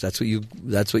embellished. That's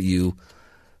what you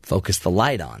focus the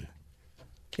light on.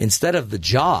 Instead of the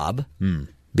job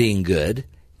being good,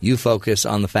 you focus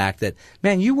on the fact that,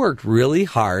 man, you worked really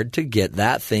hard to get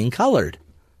that thing colored.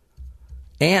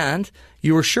 And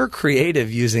you were sure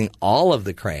creative using all of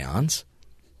the crayons.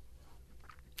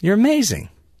 You're amazing.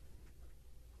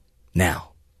 Now,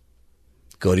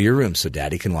 go to your room so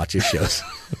Daddy can watch his shows.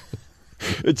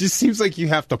 It just seems like you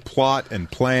have to plot and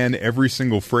plan every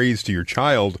single phrase to your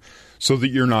child so that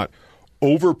you're not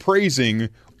overpraising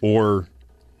or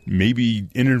maybe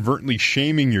inadvertently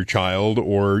shaming your child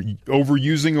or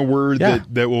overusing a word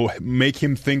that will make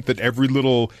him think that every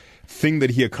little thing that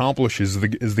he accomplishes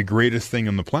is the greatest thing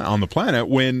on the planet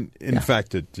when, in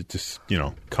fact, it just,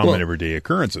 common everyday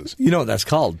occurrences. You know what that's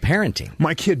called? Parenting.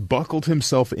 My kid buckled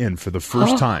himself in for the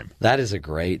first time. That is a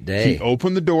great day. He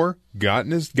opened the door,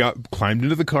 climbed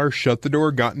into the car, shut the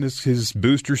door, got in his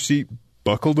booster seat,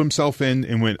 buckled himself in,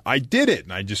 and went, I did it.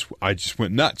 And I just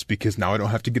went nuts because now I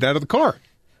don't have to get out of the car.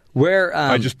 Where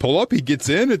I just pull up, he gets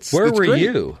in. Where were great.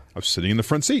 you? I was sitting in the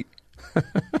front seat.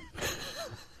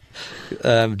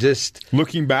 Just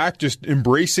looking back, just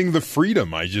embracing the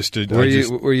freedom. Were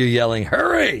you yelling,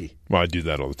 "Hurry"? Well, I do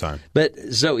that all the time.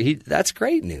 But so that's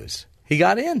great news. He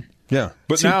got in. Yeah,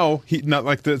 but now he not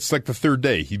like it's like the third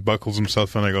day. He buckles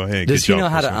himself in. I go, "Hey, does good he job, know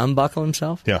how to person." unbuckle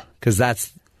himself? Yeah, because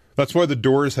that's why the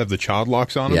doors have the child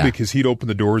locks on them, Yeah. because he'd open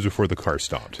the doors before the car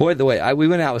stopped. Boy, the way we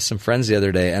went out with some friends the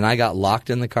other day, and I got locked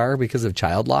in the car because of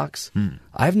child locks.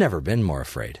 I've never been more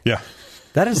afraid. Yeah,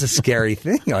 that is a scary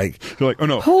thing. Like you're like, "Oh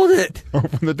no, hold it,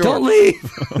 open the door, don't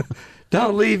leave."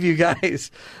 Don't leave, you guys.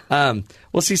 Well,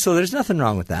 see, so there's nothing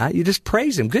wrong with that. You just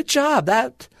praise him. Good job.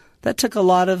 That took a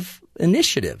lot of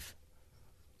initiative.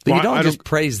 But you don't just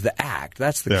praise the act.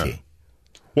 That's the key.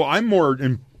 Well, I'm more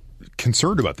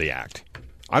concerned about the act.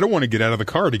 I don't want to get out of the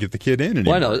car to get the kid in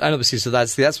anymore. Well, I know. But see, so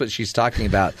that's what she's talking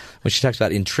about when she talks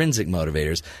about intrinsic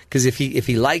motivators. Because if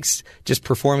he likes just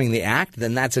performing the act,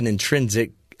 then that's an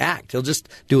intrinsic act. He'll just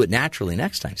do it naturally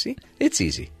next time. See, it's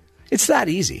easy. It's that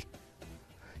easy.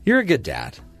 You're a good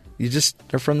dad. You just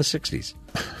are from the 60s.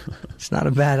 It's not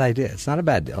a bad idea. It's not a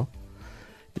bad deal.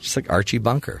 It's just like Archie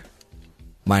Bunker,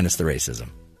 minus the racism.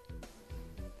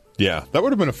 Yeah, that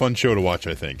would have been a fun show to watch,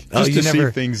 I think. Just to see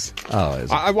things.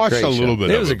 I watched a little bit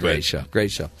of it. It was a great show.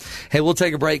 Great show. Hey, we'll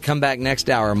take a break, come back next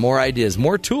hour. More ideas,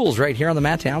 more tools right here on The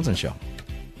Matt Townsend Show.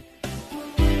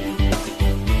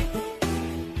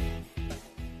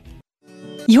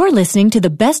 You're listening to the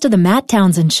best of The Matt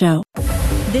Townsend Show.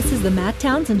 This is The Matt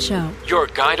Townsend Show. Your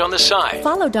guide on the side.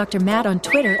 Follow Dr. Matt on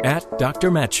Twitter At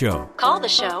Dr. Matt Show. Call the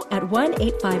show at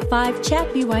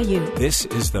 1-855-CHAT-BYU. This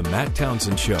is the Matt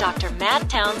Townsend Show. Dr. Matt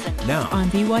Townsend. Now on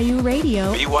BYU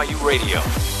Radio. BYU Radio.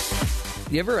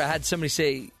 You ever had somebody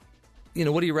say,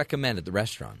 what do you recommend at the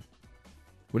restaurant?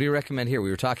 What do you recommend here?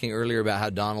 We were talking earlier about how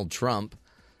Donald Trump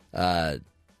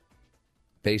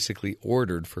basically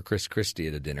ordered for Chris Christie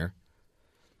at a dinner.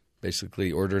 Basically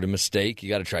ordered him a steak. You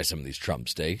got to try some of these Trump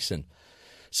steaks. And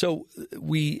so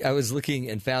I was looking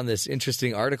and found this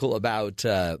interesting article about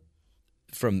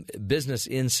from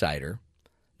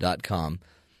businessinsider.com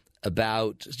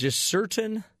about just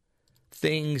certain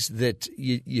things that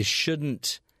you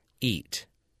shouldn't eat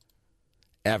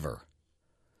ever.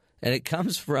 And it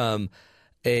comes from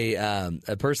a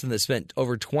person that spent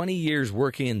over 20 years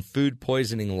working in food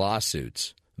poisoning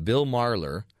lawsuits. Bill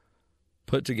Marler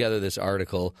put together this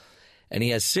article, and he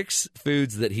has 6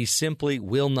 foods that he simply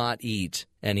will not eat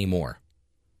anymore.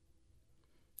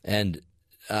 And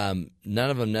none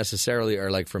of them necessarily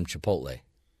are like from Chipotle,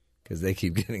 because they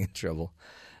keep getting in trouble.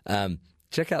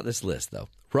 Check out this list, though.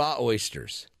 Raw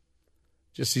oysters.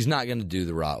 He's not going to do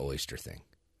the raw oyster thing.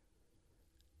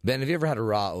 Ben, have you ever had a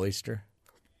raw oyster?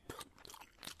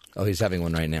 Oh, he's having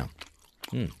one right now.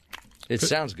 It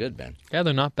sounds good, Ben. Yeah,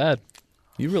 they're not bad.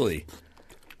 You really...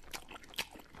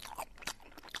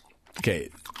 Okay,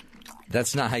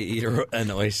 that's not how you eat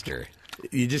an oyster.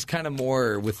 You just kind of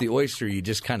with the oyster, you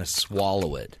just kind of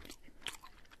swallow it.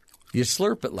 You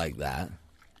slurp it like that.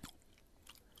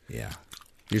 Yeah.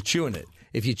 You're chewing it.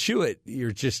 If you chew it,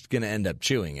 you're just going to end up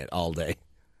chewing it all day.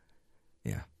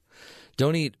 Yeah.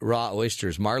 Don't eat raw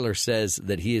oysters. Marler says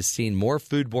that he has seen more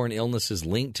foodborne illnesses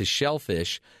linked to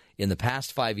shellfish in the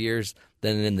past 5 years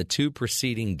than in the 2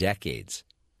 preceding decades.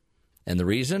 And the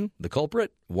reason? The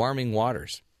culprit? Warming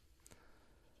waters.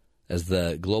 As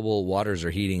the global waters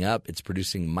are heating up, it's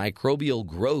producing microbial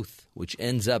growth, which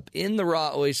ends up in the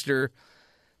raw oyster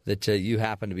that you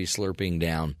happen to be slurping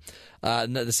down.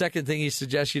 The second thing he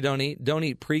suggests you don't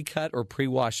eat pre-cut or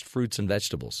pre-washed fruits and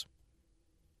vegetables.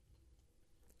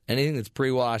 Anything that's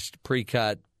pre-washed,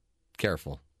 pre-cut,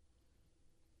 careful.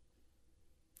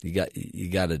 You got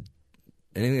to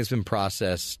anything that's been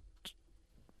processed,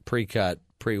 pre-cut,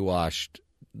 pre-washed,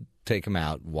 take them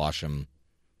out, wash them.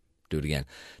 Do it again.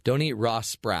 Don't eat raw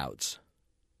sprouts,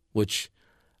 which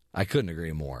I couldn't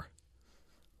agree more.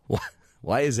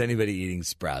 Why is anybody eating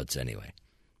sprouts anyway?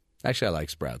 Actually, I like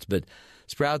sprouts, but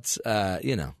sprouts,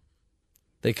 they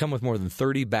come with more than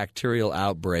 30 bacterial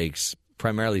outbreaks,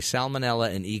 primarily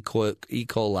salmonella and E.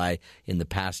 coli in the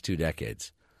past 2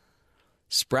 decades.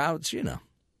 Sprouts,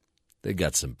 they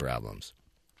got some problems.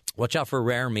 Watch out for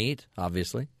rare meat,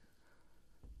 obviously.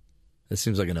 This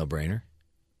seems like a no-brainer.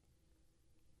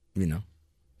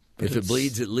 If it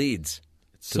bleeds, it leads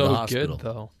to the hospital. Good,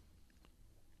 though.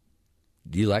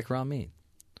 Do you like raw meat?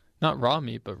 Not raw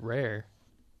meat, but rare.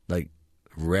 Like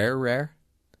rare?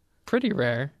 Pretty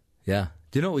rare. Yeah.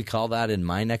 Do you know what we call that in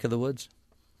my neck of the woods?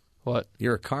 What?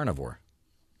 You're a carnivore.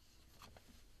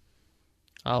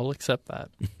 I'll accept that.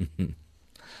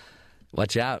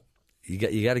 Watch out. You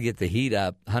got to get the heat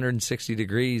up, 160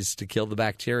 degrees to kill the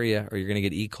bacteria, or you're going to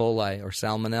get E. coli or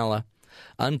salmonella.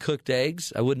 Uncooked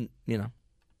eggs, I wouldn't,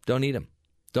 don't eat them.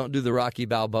 Don't do the Rocky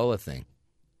Balboa thing.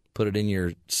 Put it in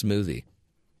your smoothie.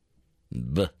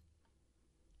 Buh.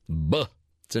 Buh.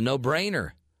 It's a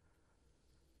no-brainer.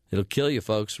 It'll kill you,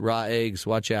 folks. Raw eggs.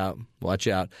 Watch out. Watch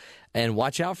out. And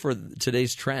watch out for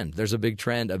today's trend. There's a big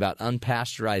trend about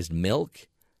unpasteurized milk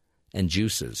and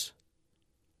juices.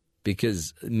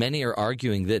 Because many are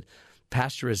arguing that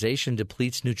pasteurization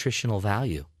depletes nutritional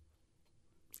value.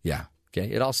 Yeah, okay.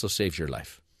 It also saves your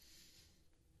life.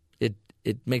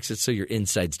 It makes it so your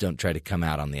insides don't try to come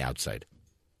out on the outside.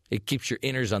 It keeps your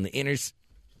inners on the inners.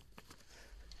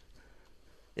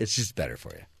 It's just better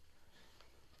for you.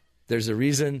 There's a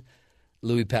reason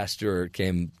Louis Pasteur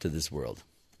came to this world.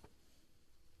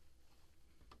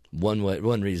 One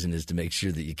reason is to make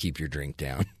sure that you keep your drink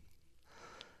down.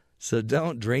 So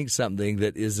don't drink something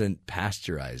that isn't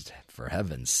pasteurized, for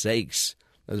heaven's sakes.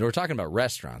 We're talking about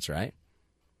restaurants, right?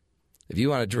 If you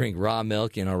want to drink raw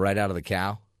milk, right out of the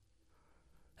cow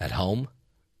at home,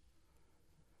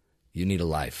 you need a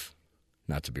life.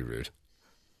 Not to be rude.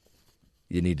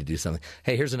 You need to do something.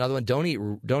 Hey, here's another one. Don't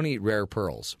eat rare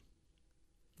pearls.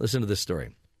 Listen to this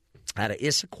story. Out of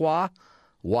Issaquah,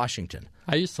 Washington.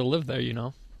 I used to live there,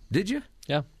 Did you?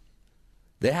 Yeah.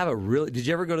 They have did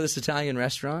you ever go to this Italian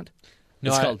restaurant? No,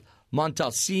 it's called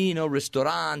Montalcino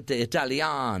Ristorante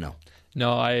Italiano.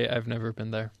 No, I've never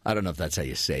been there. I don't know if that's how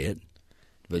you say it,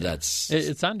 but that's...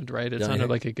 It sounded right. It sounded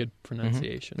like a good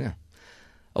pronunciation. Mm-hmm. Yeah.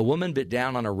 A woman bit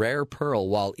down on a rare pearl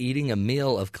while eating a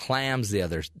meal of clams the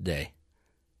other day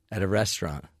at a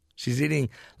restaurant. She's eating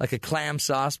like a clam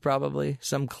sauce, probably.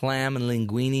 Some clam and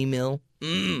linguine meal.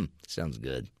 Sounds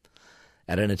good.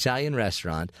 At an Italian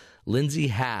restaurant, Lindsay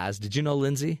has... Did you know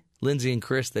Lindsay? Lindsay and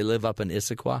Chris, they live up in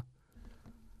Issaquah.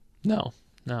 No.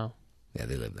 Yeah,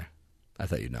 they live there. I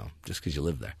thought you'd know, just because you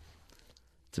live there.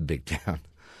 It's a big town.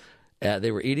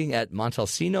 They were eating at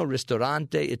Montalcino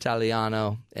Ristorante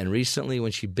Italiano, and recently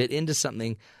when she bit into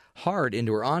something hard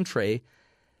into her entree,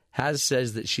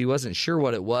 says that she wasn't sure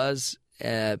what it was,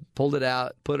 pulled it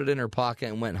out, put it in her pocket,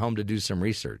 and went home to do some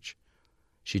research.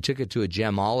 She took it to a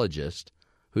gemologist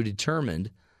who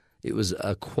determined it was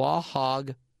a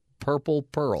quahog purple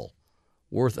pearl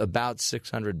worth about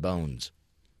 600 bones.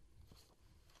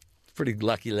 Pretty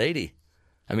lucky lady.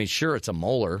 I mean, sure, it's a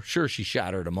molar. Sure, she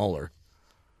shattered a molar.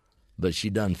 But she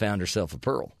done found herself a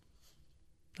pearl.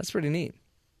 That's pretty neat.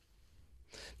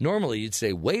 Normally, you'd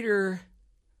say, waiter,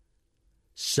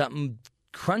 something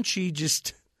crunchy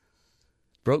just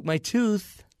broke my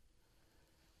tooth.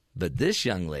 But this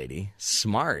young lady,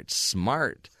 smart.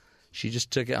 She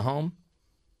just took it home.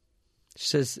 She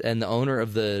says, and the owner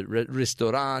of the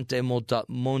Ristorante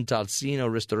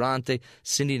Montalcino Ristorante,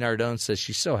 Cindy Nardone, says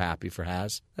she's so happy for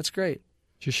Haz. That's great.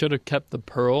 She should have kept the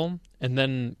pearl and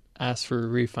then asked for a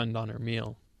refund on her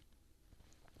meal.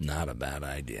 Not a bad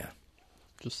idea.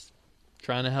 Just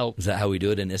trying to help. Is that how we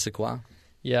do it in Issaquah?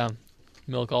 Yeah.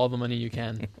 Milk all the money you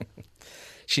can.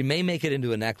 She may make it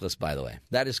into a necklace, by the way.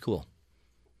 That is cool.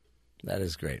 That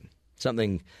is great.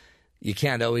 Something you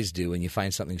can't always do when you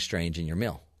find something strange in your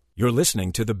meal. You're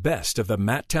listening to the best of the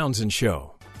Matt Townsend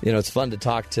Show. It's fun to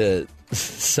talk to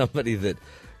somebody that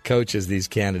coaches these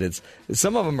candidates.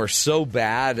 Some of them are so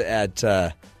bad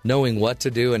at knowing what to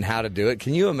do and how to do it.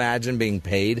 Can you imagine being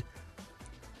paid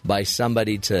by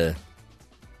somebody to,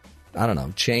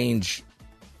 change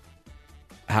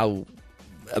how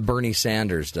a Bernie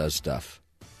Sanders does stuff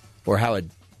or how a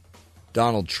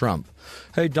Donald Trump?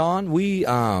 Hey, Don, we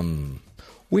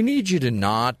need you to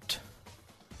not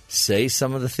say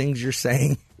some of the things you're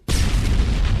saying.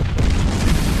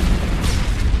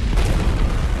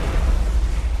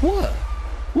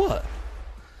 What?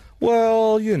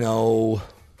 Well,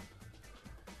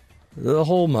 the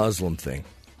whole Muslim thing.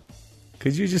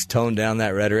 Could you just tone down that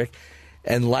rhetoric?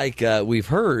 And like we've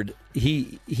heard,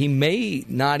 he may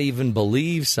not even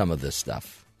believe some of this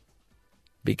stuff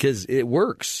because it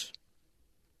works.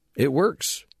 It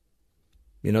works.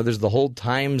 There's the whole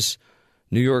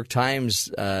New York Times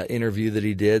interview that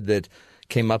he did that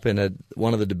came up in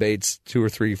one of the debates 2 or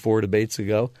 3, 4 debates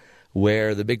ago,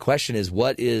 where the big question is,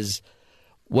 what did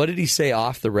he say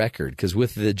off the record? Because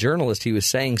with the journalist, he was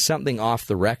saying something off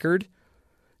the record,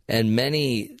 and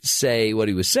many say what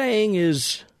he was saying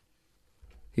it's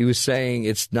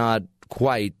not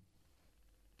quite,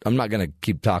 I'm not going to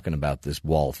keep talking about this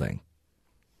wall thing.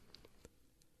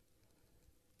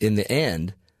 In the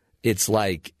end, it's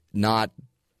like it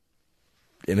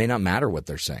may not matter what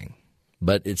they're saying,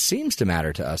 but it seems to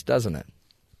matter to us, doesn't it?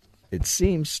 It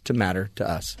seems to matter to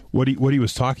us. What he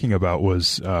was talking about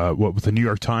was what with the New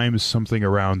York Times, something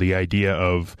around the idea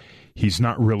of he's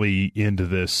not really into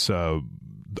this,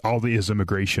 all his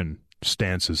immigration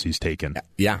stances he's taken.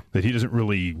 Yeah. That he doesn't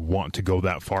really want to go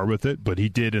that far with it, but he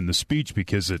did in the speech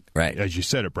because it, as you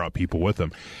said, it brought people with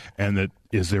him. And that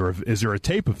is there a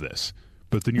tape of this?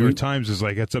 But the New York Times is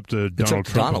like, it's up to Donald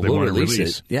Trump. Donald, we'll release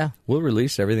it. Yeah, we'll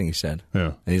release everything he said.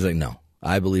 Yeah. And he's like, no,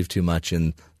 I believe too much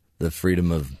in the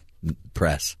freedom of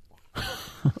press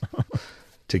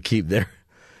to keep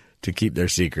their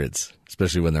secrets,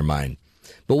 especially when they're mine.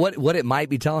 But what it might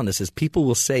be telling us is people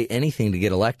will say anything to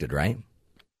get elected, right?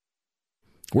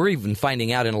 We're even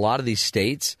finding out in a lot of these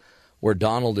states where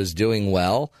Donald is doing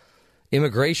well,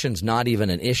 immigration's not even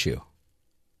an issue.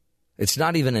 It's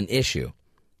not even an issue.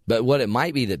 But what it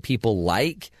might be that people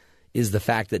like is the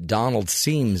fact that Donald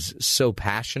seems so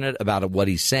passionate about what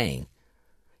he's saying.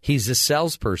 He's a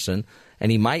salesperson,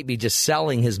 and he might be just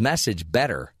selling his message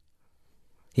better.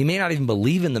 He may not even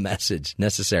believe in the message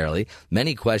necessarily.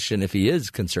 Many question if he is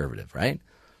conservative, right?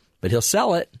 But he'll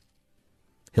sell it.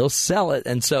 He'll sell it.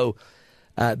 And so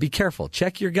be careful.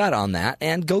 Check your gut on that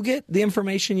and go get the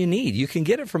information you need. You can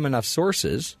get it from enough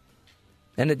sources.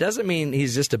 And it doesn't mean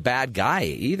he's just a bad guy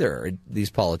either, these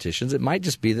politicians. It might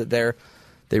just be that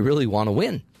they really want to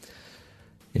win.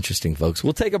 Interesting, folks.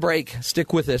 We'll take a break.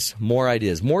 Stick with us. More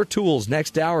ideas, more tools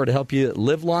next hour to help you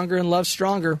live longer and love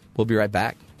stronger. We'll be right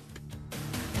back.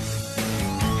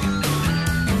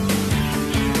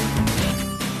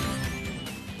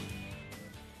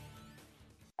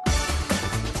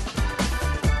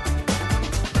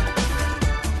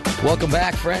 Welcome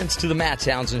back, friends, to the Matt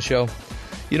Townsend Show.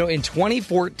 You know, in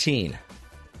 2014,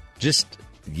 just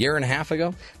a year and a half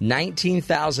ago,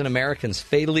 19,000 Americans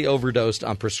fatally overdosed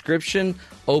on prescription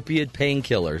opiate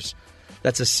painkillers.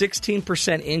 That's a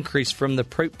 16% increase from the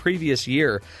previous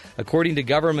year. According to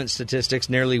government statistics,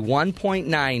 nearly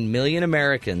 1.9 million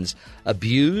Americans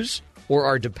abuse or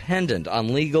are dependent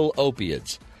on legal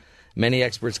opiates. Many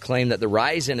experts claim that the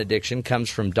rise in addiction comes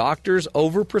from doctors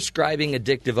overprescribing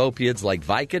addictive opiates like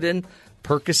Vicodin,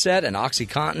 Percocet, and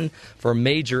OxyContin for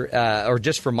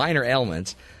minor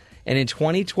ailments. And in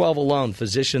 2012 alone,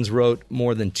 physicians wrote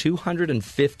more than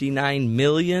 259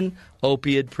 million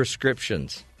opiate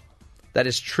prescriptions. That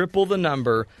is triple the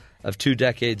number of 2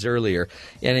 decades earlier.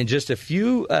 And in just a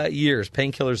few years,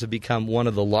 painkillers have become one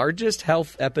of the largest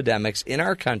health epidemics in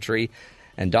our country.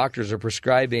 And doctors are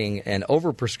prescribing and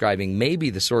overprescribing may be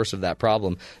the source of that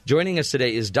problem. Joining us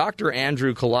today is Dr.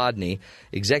 Andrew Kolodny,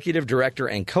 Executive Director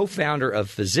and co-founder of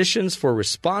Physicians for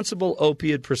Responsible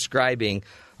Opioid Prescribing,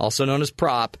 also known as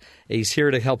PROP. He's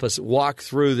here to help us walk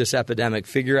through this epidemic,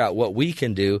 figure out what we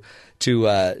can do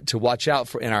to watch out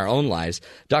for in our own lives.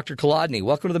 Dr. Kolodny,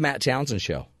 welcome to the Matt Townsend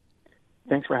Show.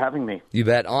 Thanks for having me. You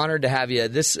bet. Honored to have you.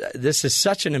 This is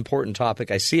such an important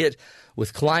topic. I see it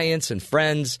with clients and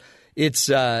friends.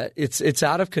 It's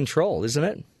out of control, isn't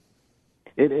it?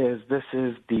 It is. This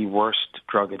is the worst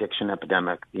drug addiction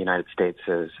epidemic the United States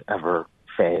has ever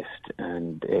faced,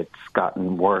 and it's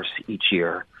gotten worse each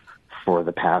year for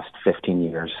the past 15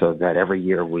 years, so that every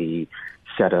year we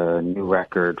set a new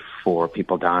record for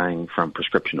people dying from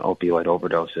prescription opioid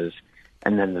overdoses,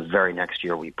 and then the very next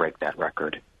year we break that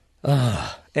record.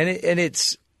 I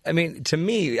mean, to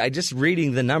me, I just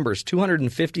reading the numbers,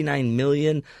 259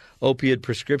 million opiate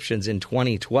prescriptions in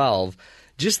 2012.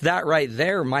 Just that right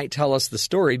there might tell us the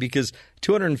story, because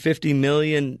 250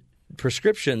 million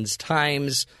prescriptions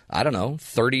times, I don't know,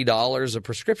 $30 a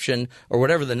prescription or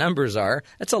whatever the numbers are,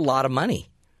 that's a lot of money.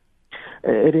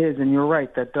 It is, and you're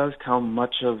right. That does tell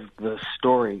much of the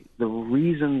story. The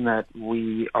reason that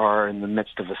we are in the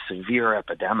midst of a severe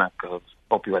epidemic of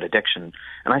opioid addiction,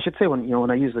 and I should say when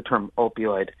I use the term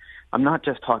opioid, I'm not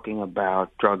just talking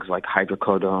about drugs like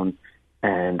hydrocodone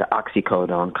and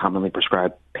oxycodone, commonly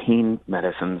prescribed pain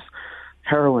medicines.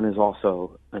 Heroin is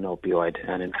also an opioid,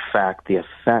 and in fact, the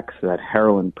effects that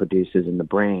heroin produces in the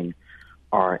brain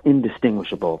are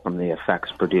indistinguishable from the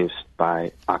effects produced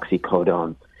by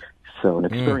oxycodone. So an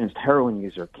experienced heroin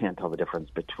user can't tell the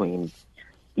difference between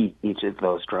each of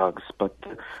those drugs. But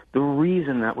the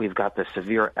reason that we've got this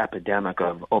severe epidemic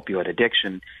of opioid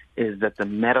addiction is that the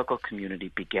medical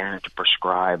community began to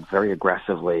prescribe very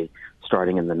aggressively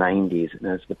starting in the 90s. And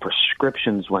as the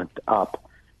prescriptions went up,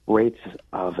 rates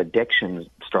of addiction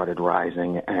started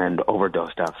rising and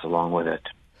overdose deaths along with it.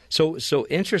 So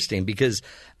interesting, because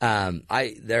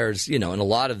there's, in a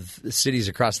lot of cities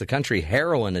across the country,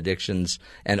 heroin addictions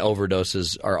and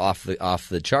overdoses are off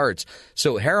the charts.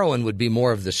 So heroin would be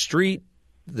more of the street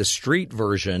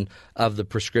version of the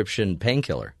prescription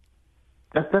painkiller.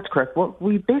 That's correct. Well,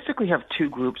 we basically have two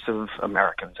groups of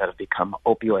Americans that have become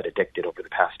opioid addicted over the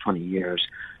past 20 years,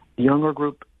 the younger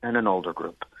group and an older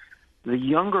group. The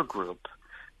younger group,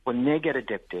 when they get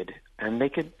addicted, And they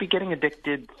could be getting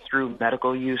addicted through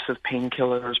medical use of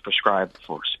painkillers prescribed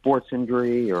for sports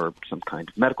injury or some kind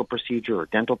of medical procedure or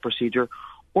dental procedure,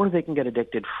 or they can get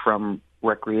addicted from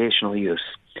recreational use.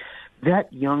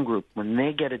 That young group, when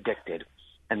they get addicted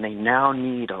and they now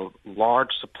need a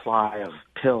large supply of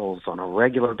pills on a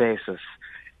regular basis,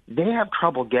 they have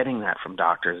trouble getting that from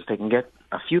doctors. They can get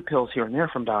a few pills here and there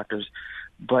from doctors,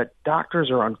 but doctors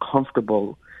are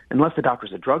uncomfortable. Unless the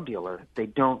doctor's a drug dealer, they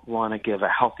don't want to give a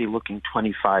healthy-looking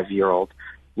 25-year-old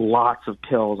lots of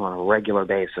pills on a regular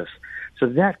basis. So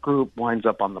that group winds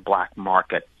up on the black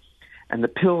market. And the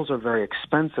pills are very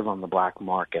expensive on the black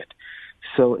market.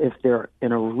 So if they're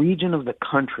in a region of the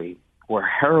country where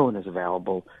heroin is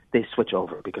available, they switch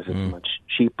over because it's much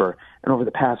cheaper. And over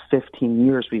the past 15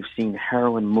 years, we've seen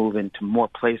heroin move into more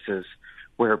places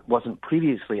where it wasn't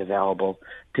previously available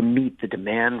to meet the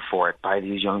demand for it by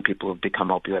these young people who've become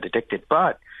opioid addicted.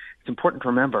 But it's important to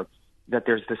remember that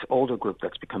there's this older group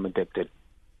that's become addicted.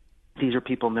 These are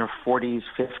people in their 40s,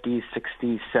 50s,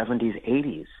 60s, 70s,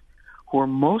 80s, who are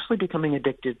mostly becoming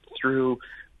addicted through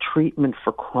treatment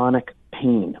for chronic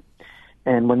pain.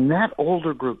 And when that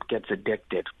older group gets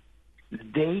addicted,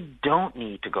 they don't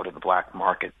need to go to the black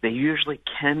market. They usually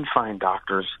can find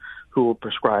doctors who will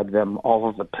prescribe them all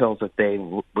of the pills that they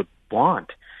would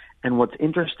want. And what's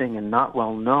interesting and not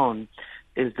well known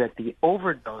is that the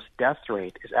overdose death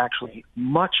rate is actually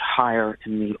much higher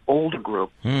in the older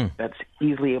group that's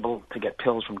easily able to get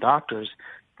pills from doctors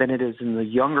than it is in the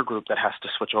younger group that has to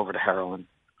switch over to heroin.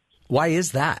 Why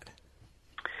is that?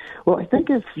 Well, I think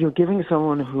if you're giving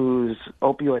someone who's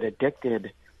opioid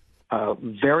addicted a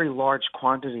very large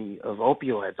quantity of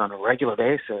opioids on a regular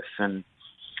basis and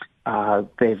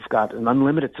they've got an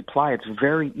unlimited supply, it's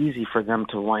very easy for them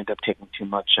to wind up taking too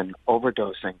much and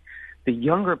overdosing. The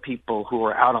younger people who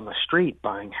are out on the street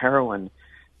buying heroin,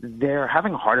 they're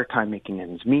having a harder time making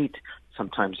ends meet.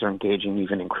 Sometimes they're engaging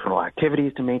even in criminal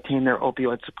activities to maintain their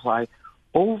opioid supply.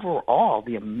 Overall,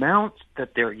 the amount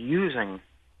that they're using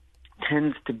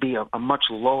tends to be a much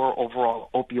lower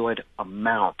overall opioid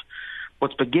amount.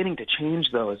 What's beginning to change,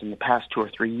 though, is in the past 2 or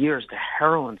 3 years, the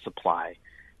heroin supply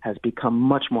has become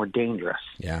much more dangerous.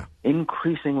 Yeah.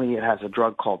 Increasingly, it has a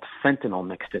drug called fentanyl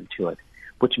mixed into it,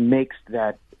 which makes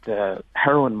the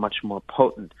heroin much more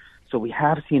potent. So we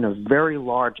have seen a very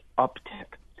large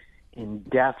uptick in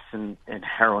deaths in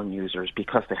heroin users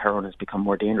because the heroin has become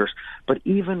more dangerous. But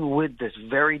even with this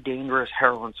very dangerous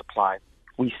heroin supply,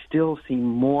 we still see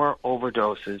more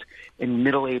overdoses in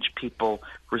middle-aged people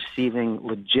receiving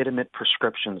legitimate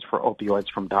prescriptions for opioids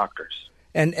from doctors.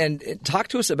 And talk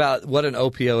to us about what an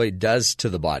opioid does to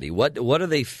the body. What are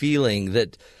they feeling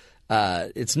that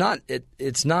it's not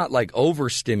like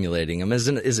overstimulating them? Is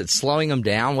it slowing them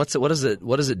down? What is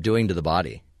it doing to the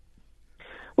body?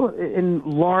 Well, in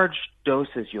large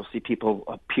doses, you'll see people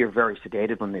appear very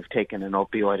sedated when they've taken an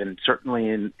opioid, and certainly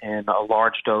in a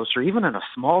large dose or even in a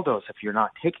small dose, if you're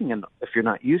not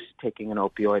used to taking an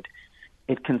opioid,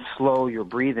 it can slow your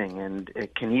breathing, and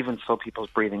it can even slow people's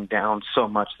breathing down so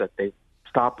much that they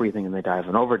stop breathing and they die of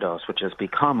an overdose, which has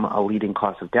become a leading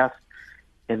cause of death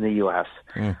in the U.S.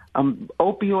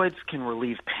 Opioids can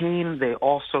relieve pain. They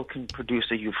also can produce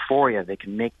a euphoria. They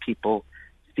can make people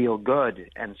feel good,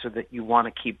 and so that you want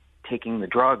to keep taking the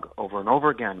drug over and over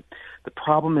again. The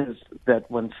problem is that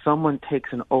when someone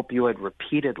takes an opioid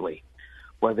repeatedly,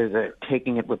 whether they're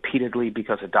taking it repeatedly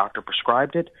because a doctor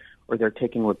prescribed it or they're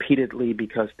taking repeatedly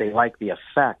because they like the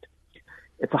effect,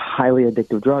 it's a highly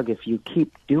addictive drug. If you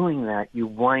keep doing that, you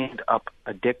wind up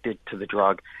addicted to the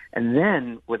drug. And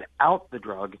then without the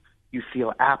drug, you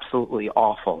feel absolutely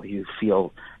awful. You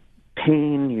feel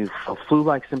pain, you feel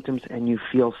flu-like symptoms, and you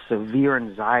feel severe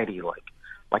anxiety,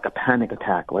 like a panic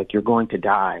attack, like you're going to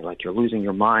die, like you're losing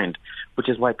your mind, which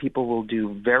is why people will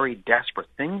do very desperate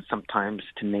things sometimes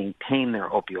to maintain their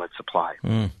opioid supply.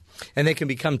 And they can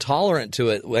become tolerant to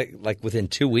it like within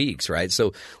 2 weeks, right?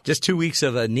 So just 2 weeks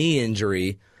of a knee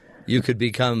injury, you'd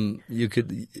need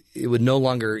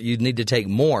to take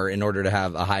more in order to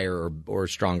have a higher or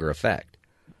stronger effect.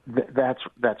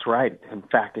 That's right. In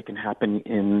fact, it can happen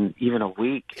in even a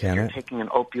week. If you're taking an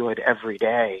opioid every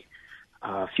day,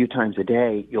 a few times a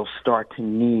day, you'll start to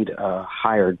need a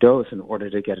higher dose in order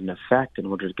to get an effect, in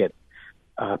order to get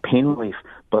pain relief.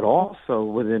 But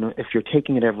also, if you're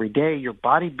taking it every day, your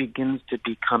body begins to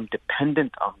become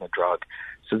dependent on the drug,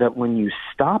 so that when you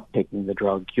stop taking the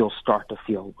drug, you'll start to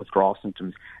feel withdrawal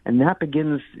symptoms. And that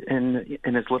begins in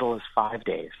as little as 5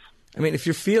 days. I mean, if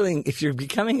you're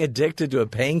becoming addicted to a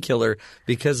painkiller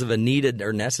because of a needed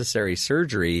or necessary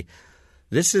surgery,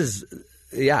 there's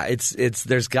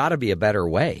got to be a better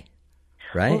way,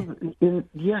 right? Well,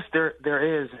 Yes,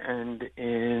 there is. And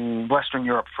in Western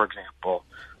Europe, for example,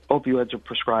 opioids are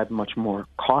prescribed much more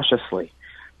cautiously.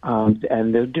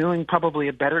 And they're doing probably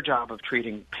a better job of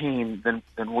treating pain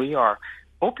than we are.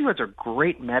 Opioids are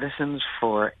great medicines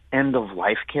for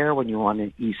end-of-life care when you want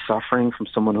to ease suffering from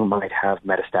someone who might have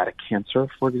metastatic cancer,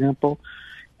 for example.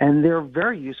 And they're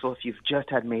very useful if you've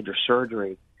just had major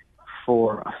surgery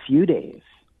for a few days.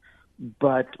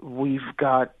 But we've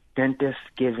got dentists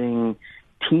giving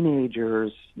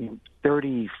teenagers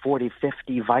 30, 40,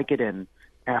 50 Vicodin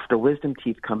after wisdom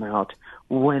teeth come out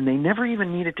when they never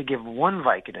even needed to give one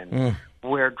Vicodin,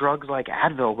 where drugs like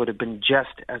Advil would have been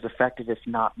just as effective, if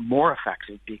not more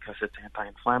effective, because it's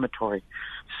anti-inflammatory.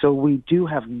 So we do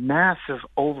have massive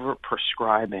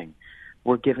overprescribing.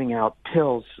 We're giving out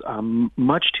pills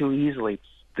much too easily.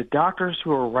 The doctors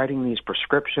who are writing these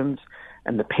prescriptions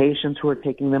and the patients who are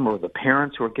taking them, or the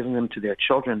parents who are giving them to their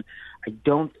children, I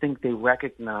don't think they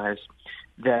recognize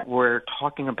that we're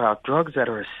talking about drugs that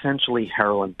are essentially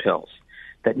heroin pills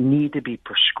that need to be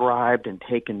prescribed and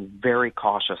taken very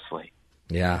cautiously.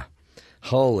 Yeah.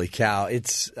 Holy cow.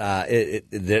 This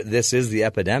is the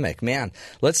epidemic. Man,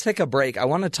 let's take a break. I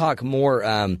want to talk more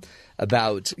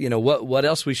about, what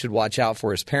else we should watch out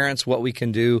for as parents, what we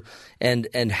can do,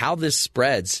 and how this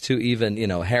spreads to even,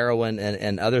 heroin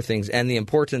and other things, and the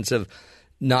importance of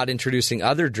not introducing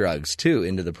other drugs, too,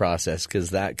 into the process, because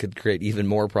that could create even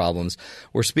more problems.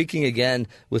 We're speaking again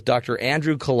with Dr.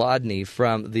 Andrew Kolodny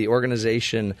from the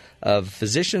Organization of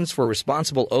Physicians for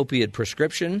Responsible Opioid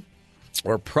Prescribing,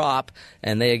 or PROP,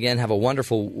 and they, again, have a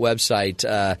wonderful website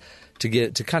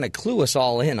to kind of clue us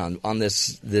all in on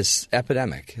this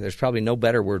epidemic. There's probably no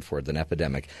better word for it than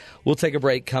epidemic. We'll take a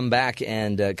break, come back,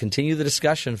 and continue the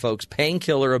discussion, folks.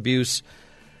 Painkiller abuse.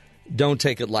 Don't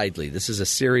take it lightly. This is a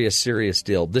serious, serious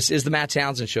deal. This is the Matt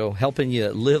Townsend Show, helping you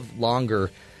live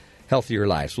longer, healthier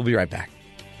lives. We'll be right back.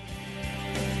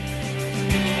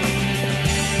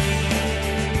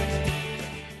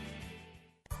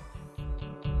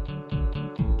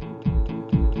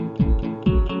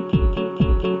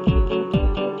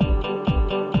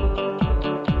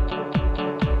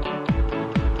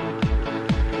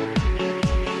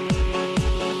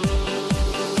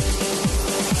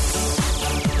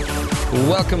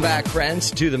 Welcome back,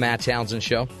 friends, to the Matt Townsend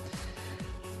Show.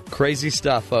 Crazy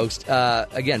stuff, folks.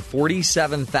 Again,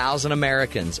 47,000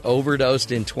 Americans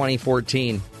overdosed in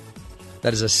 2014.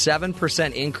 That is a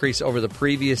 7% increase over the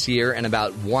previous year, and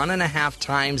about 1.5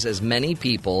 times as many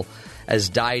people as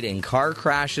died in car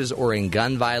crashes or in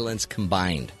gun violence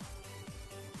combined.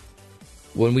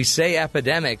 When we say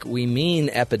epidemic, we mean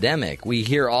epidemic. We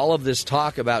hear all of this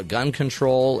talk about gun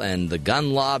control and the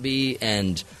gun lobby,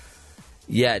 and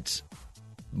yet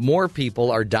more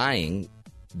people are dying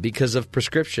because of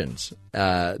prescriptions,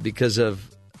 because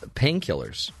of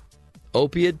painkillers,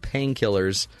 opiate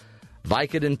painkillers,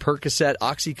 Vicodin, Percocet,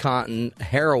 OxyContin,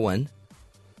 heroin,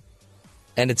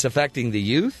 and it's affecting the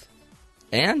youth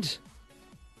and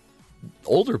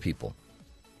older people.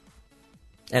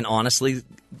 And honestly,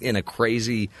 in a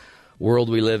crazy world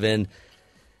we live in,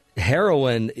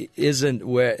 heroin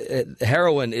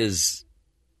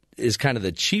is kind of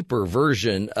the cheaper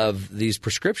version of these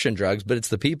prescription drugs, but it's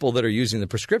the people that are using the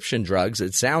prescription drugs,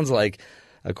 it sounds like,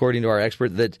 according to our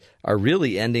expert, that are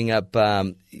really ending up,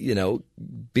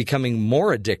 becoming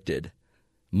more addicted,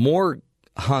 more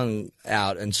hung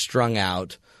out and strung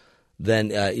out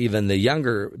than even the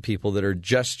younger people that are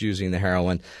just using the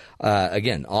heroin.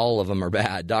 Again, all of them are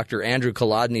bad. Dr. Andrew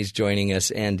Kolodny is joining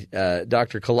us, and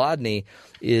Dr. Kolodny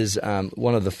is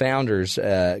one of the founders,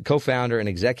 co-founder and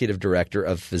executive director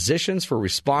of Physicians for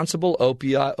Responsible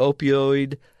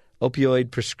Opioid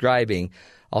Prescribing,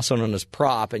 also known as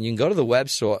PROP. And you can go to the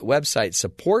website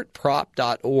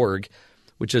supportprop.org,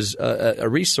 which is a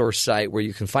resource site where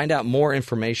you can find out more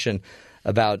information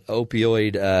about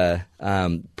opioid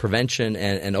prevention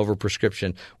and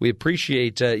overprescription. We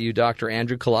appreciate you, Dr.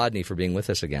 Andrew Kolodny, for being with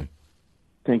us again.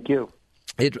 Thank you.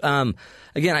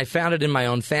 Again, I found it in my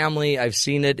own family. I've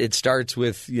seen it. It starts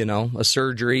with, a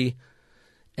surgery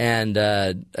and,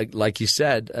 like you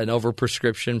said, an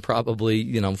overprescription,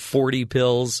 probably, 40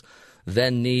 pills,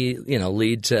 then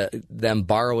lead to them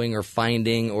borrowing or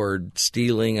finding or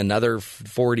stealing another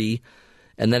 40.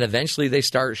 And then eventually they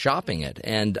start shopping it.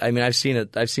 And I mean, I've seen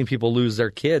it. I've seen people lose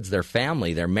their kids, their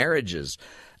family, their marriages,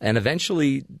 and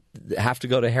eventually have to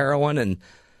go to heroin and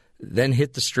then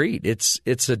hit the street.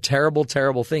 It's a terrible,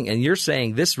 terrible thing. And you're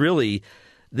saying this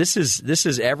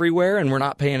is everywhere, and we're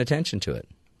not paying attention to it.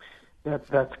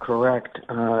 That's correct.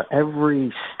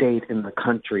 Every state in the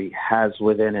country has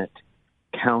within it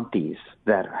counties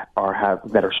that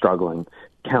are struggling,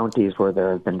 counties where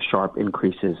there have been sharp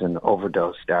increases in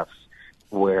overdose deaths,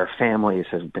 where families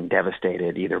have been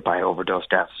devastated either by overdose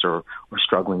deaths or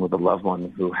struggling with a loved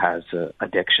one who has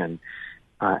addiction.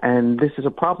 And this is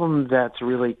a problem that's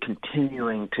really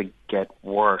continuing to get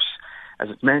worse. As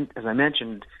I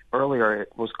mentioned earlier,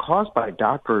 it was caused by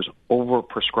doctors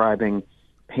over-prescribing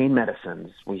pain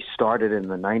medicines. We started in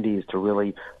the 90s to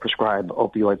really prescribe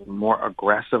opioids more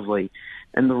aggressively.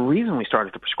 And the reason we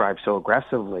started to prescribe so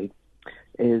aggressively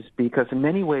is because in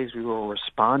many ways we were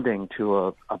responding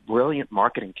to a brilliant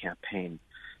marketing campaign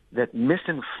that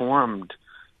misinformed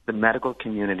the medical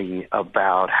community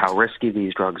about how risky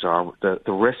these drugs are.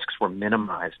 The risks were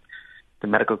minimized. The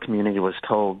medical community was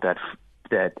told that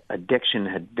addiction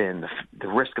had been, the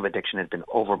risk of addiction had been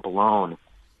overblown,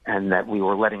 and that we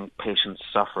were letting patients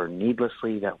suffer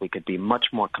needlessly, that we could be much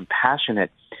more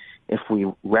compassionate if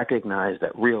we recognized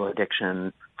that real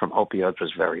addiction from opioids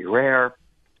was very rare.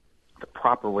 The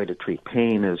proper way to treat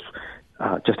pain is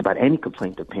just about any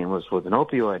complaint of pain was with an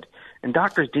opioid. And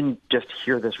doctors didn't just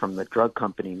hear this from the drug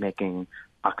company making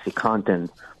OxyContin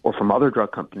or from other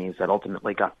drug companies that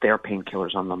ultimately got their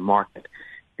painkillers on the market.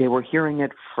 They were hearing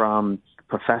it from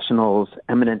professionals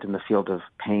eminent in the field of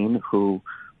pain who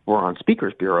were on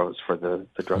speakers bureaus for the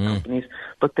drug companies,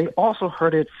 but they also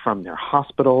heard it from their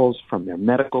hospitals, from their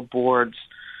medical boards,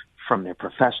 from their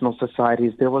professional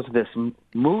societies. There was this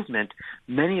movement.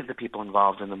 Many of the people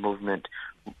involved in the movement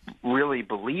really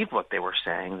believed what they were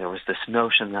saying. There was this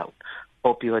notion that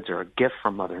opioids are a gift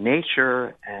from Mother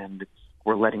Nature, and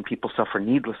we're letting people suffer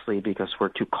needlessly because we're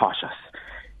too cautious.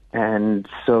 And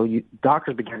so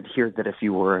doctors began to hear that if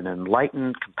you were an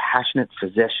enlightened, compassionate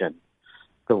physician,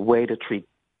 the way to treat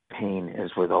pain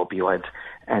is with opioids.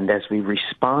 And as we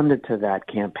responded to that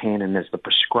campaign and as the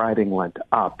prescribing went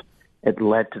up, it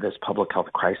led to this public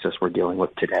health crisis we're dealing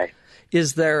with today.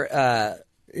 Is there,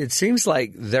 it seems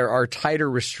like there are tighter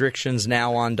restrictions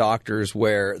now on doctors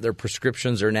where their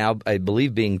prescriptions are now, I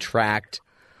believe, being tracked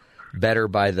better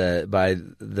by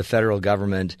the federal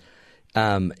government.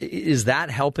 Is that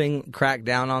helping crack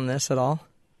down on this at all?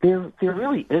 There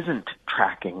really isn't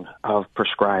tracking of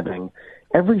prescribing.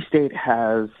 Every state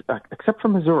has, except for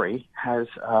Missouri, has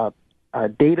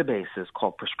databases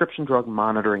called prescription drug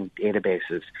monitoring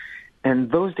databases.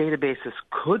 And those databases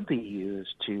could be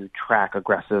used to track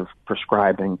aggressive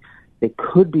prescribing. They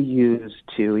could be used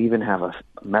to even have a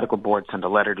medical board send a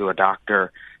letter to a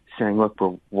doctor saying, look,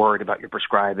 we're worried about your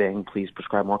prescribing. Please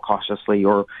prescribe more cautiously,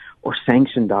 or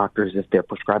sanction doctors if they're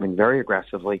prescribing very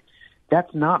aggressively.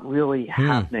 That's not really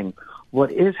happening.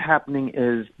 What is happening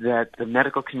is that the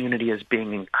medical community is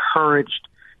being encouraged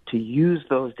to use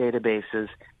those databases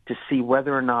to see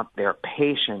whether or not their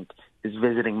patient is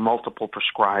visiting multiple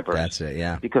prescribers. That's it,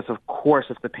 yeah. Because, of course,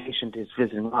 if the patient is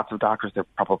visiting lots of doctors, they're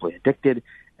probably addicted,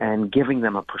 and giving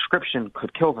them a prescription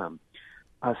could kill them.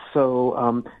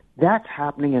 So that's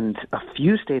happening, and a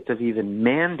few states have even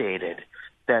mandated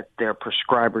that their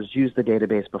prescribers use the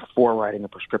database before writing a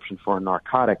prescription for a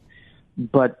narcotic.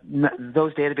 But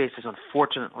those databases,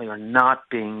 unfortunately, are not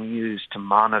being used to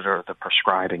monitor the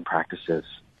prescribing practices.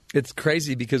 It's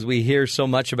crazy because we hear so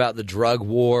much about the drug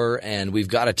war, and we've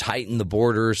got to tighten the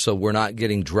border so we're not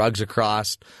getting drugs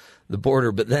across the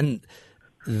border. But then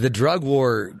the drug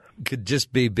war could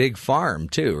just be big farm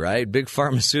too, right? Big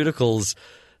pharmaceuticals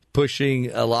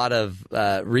pushing a lot of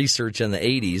research in the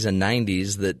 80s and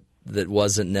 90s that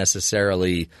wasn't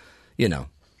necessarily,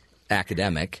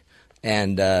 academic.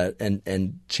 And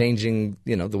changing,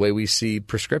 the way we see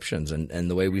prescriptions and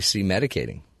the way we see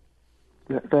medicating.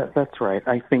 That's right.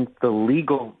 I think the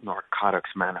legal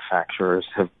narcotics manufacturers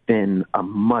have been a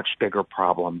much bigger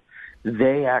problem.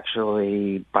 They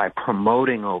actually, by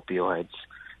promoting opioids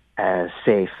as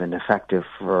safe and effective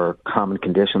for common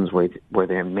conditions where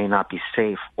they may not be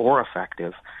safe or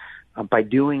effective, by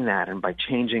doing that and by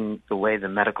changing the way the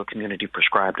medical community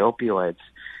prescribed opioids,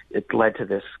 it led to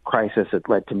this crisis. It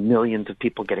led to millions of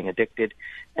people getting addicted.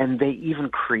 And they even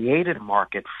created a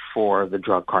market for the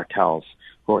drug cartels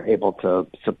who are able to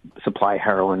supply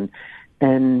heroin.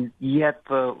 And yet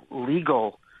the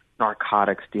legal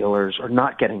narcotics dealers are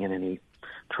not getting in any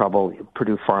trouble.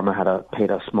 Purdue Pharma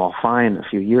paid a small fine a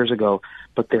few years ago,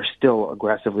 but they're still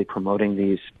aggressively promoting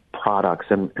these products.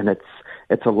 And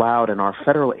it's allowed. And our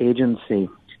federal agency,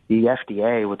 the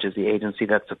FDA, which is the agency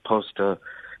that's supposed to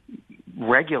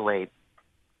regulate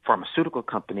pharmaceutical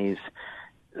companies,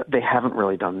 they haven't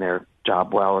really done their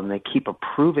job well, and they keep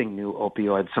approving new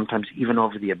opioids, sometimes even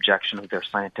over the objection of their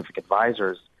scientific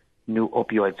advisors. new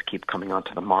opioids keep coming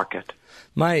onto the market.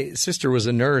 My sister was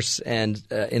a nurse and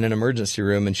in an emergency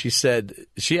room, and she said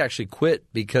she actually quit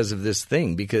because of this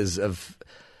thing, because of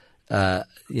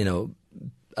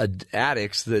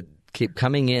addicts that keep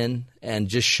coming in and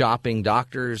just shopping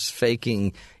doctors,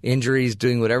 faking injuries,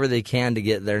 doing whatever they can to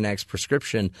get their next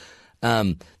prescription.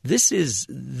 This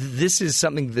is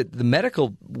something that the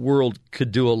medical world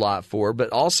could do a lot for, but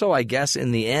also, I guess,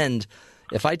 in the end,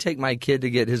 if I take my kid to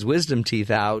get his wisdom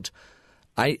teeth out,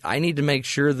 I need to make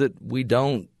sure that we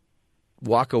don't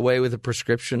walk away with a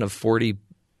prescription of 40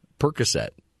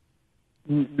 Percocet.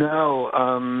 No,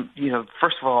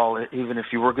 first of all, even if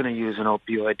you were going to use an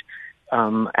opioid,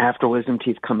 after wisdom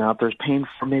teeth come out, there's pain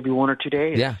for maybe 1 or 2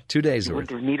 days. Yeah, 2 days worth.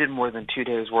 They're needed more than 2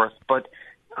 days worth. But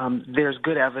there's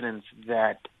good evidence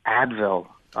that Advil,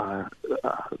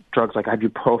 drugs like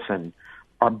ibuprofen,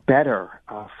 are better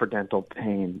for dental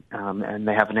pain, and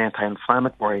they have an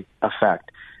anti-inflammatory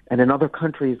effect. And in other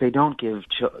countries, they don't give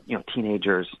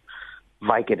teenagers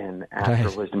Vicodin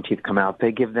after wisdom teeth come out.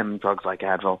 They give them drugs like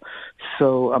Advil.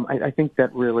 So I think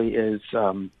that really is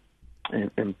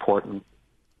important.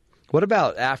 What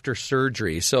about after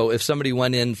surgery? So if somebody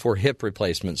went in for hip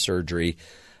replacement surgery,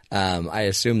 I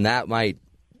assume that might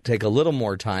take a little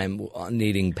more time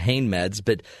needing pain meds.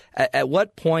 But at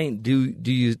what point do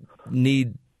you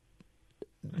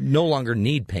no longer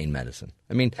need pain medicine?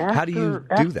 I mean, how do you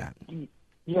do that?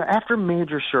 Yeah, after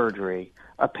major surgery,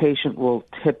 a patient will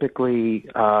typically,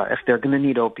 if they're going to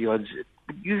need opioids,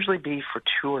 usually be for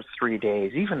 2 or 3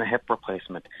 days, even a hip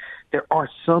replacement. There are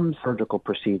some surgical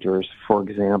procedures, for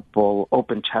example,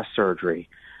 open chest surgery,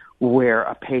 where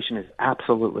a patient is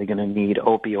absolutely going to need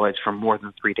opioids for more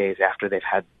than 3 days after they've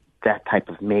had that type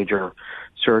of major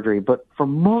surgery. But for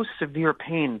most severe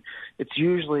pain, it's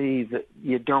usually that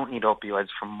you don't need opioids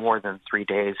for more than 3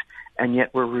 days, and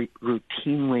yet we're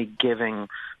routinely giving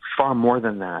far more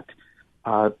than that.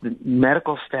 The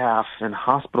medical staff and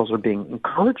hospitals are being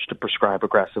encouraged to prescribe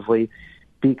aggressively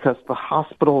because the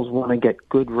hospitals want to get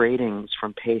good ratings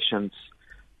from patients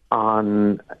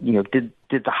on, did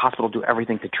the hospital do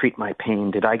everything to treat my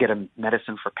pain? Did I get a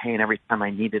medicine for pain every time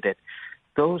I needed it?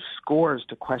 Those scores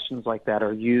to questions like that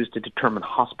are used to determine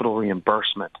hospital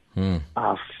reimbursement from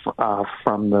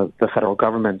the federal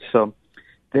government. So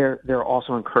they're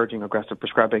also encouraging aggressive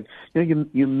prescribing.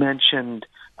 You mentioned,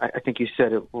 I think you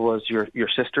said it was your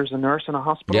sister's a nurse in a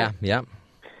hospital? Yeah.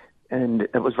 And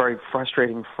it was very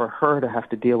frustrating for her to have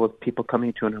to deal with people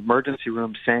coming to an emergency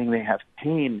room saying they have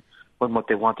pain when what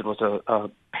they wanted was a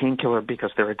painkiller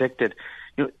because they're addicted.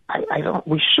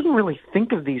 We shouldn't really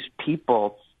think of these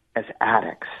people as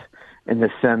addicts in the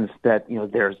sense that,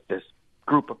 there's this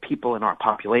group of people in our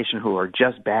population who are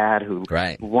just bad, who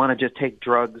want to just take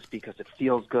drugs because it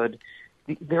feels good.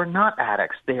 They're not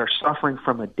addicts. They are suffering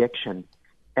from addiction.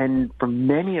 And for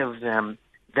many of them,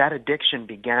 that addiction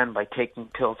began by taking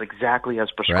pills exactly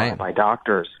as prescribed by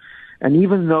doctors. And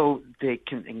even though they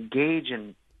can engage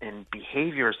in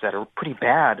behaviors that are pretty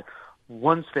bad,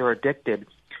 once they're addicted,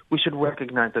 we should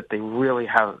recognize that they really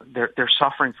they're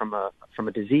suffering from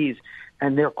a disease,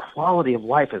 and their quality of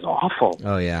life is awful.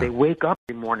 Oh, yeah. They wake up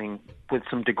every morning with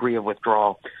some degree of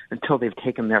withdrawal until they've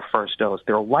taken their first dose.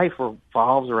 Their life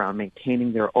revolves around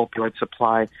maintaining their opioid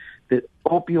supply. The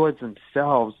opioids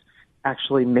themselves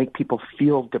actually make people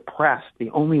feel depressed.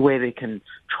 The only way they can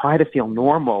try to feel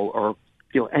normal or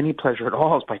feel any pleasure at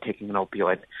all is by taking an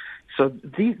opioid. So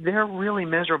they're really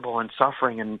miserable and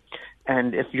suffering.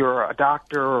 And if you're a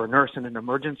doctor or a nurse in an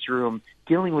emergency room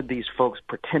dealing with these folks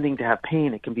pretending to have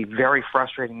pain, it can be very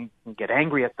frustrating and get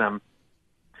angry at them.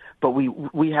 But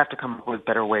we have to come up with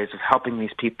better ways of helping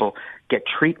these people get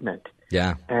treatment.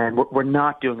 Yeah. And we're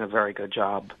not doing a very good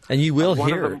job. And you will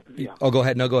hear. Oh, go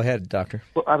ahead. No, go ahead, doctor.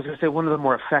 Well, I was going to say one of the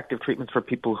more effective treatments for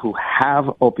people who have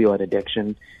opioid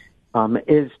addiction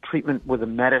is treatment with a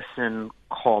medicine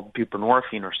called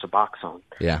buprenorphine or Suboxone.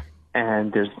 Yeah.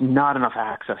 And there's not enough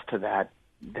access to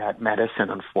that medicine,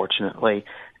 unfortunately.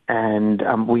 And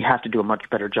we have to do a much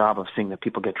better job of seeing that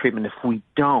people get treatment. If we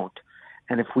don't,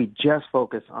 and if we just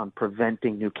focus on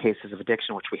preventing new cases of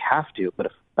addiction, which we have to, but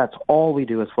if that's all we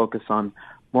do is focus on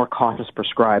more cautious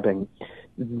prescribing,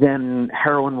 then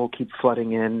heroin will keep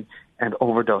flooding in and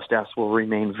overdose deaths will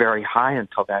remain very high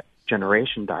until that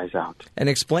generation dies out. And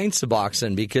explain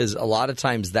Suboxone, because a lot of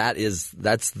times that's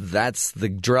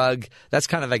the drug, that's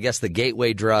kind of, I guess, the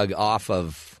gateway drug off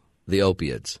of the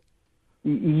opiates.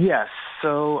 Yes.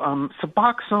 So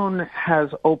Suboxone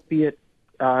has opiate.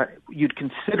 You'd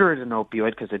consider it an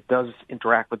opioid because it does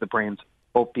interact with the brain's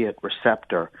opiate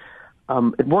receptor.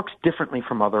 It works differently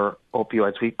from other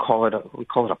opioids. We call it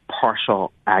a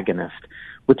partial agonist,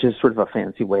 which is sort of a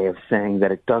fancy way of saying that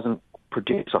it doesn't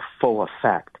produce a full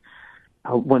effect.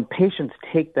 When patients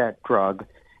take that drug,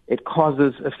 it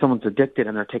causes, if someone's addicted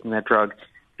and they're taking that drug,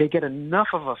 they get enough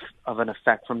of an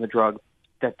effect from the drug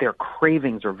that their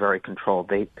cravings are very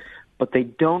controlled. But they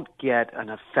don't get an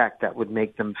effect that would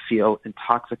make them feel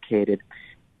intoxicated.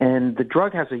 And the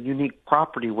drug has a unique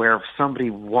property where if somebody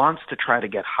wants to try to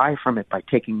get high from it by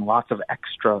taking lots of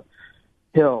extra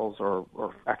pills or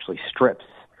actually strips,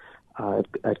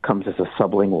 it comes as a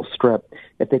sublingual strip.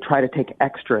 If they try to take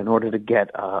extra in order to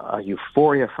get a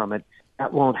euphoria from it,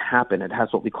 that won't happen. It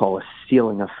has what we call a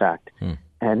ceiling effect.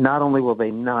 And not only will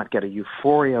they not get a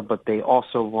euphoria, but they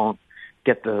also won't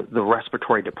get the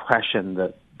respiratory depression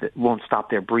that won't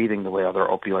stop their breathing the way other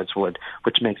opioids would,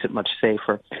 which makes it much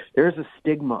safer. There is a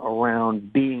stigma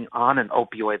around being on an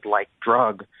opioid-like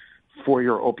drug for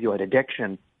your opioid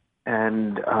addiction.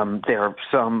 And there are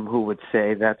some who would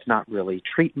say that's not really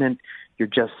treatment. You're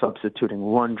just substituting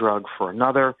one drug for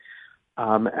another.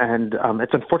 And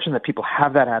it's unfortunate that people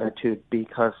have that attitude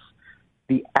because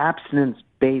the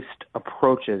abstinence-based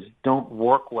approaches don't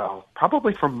work well,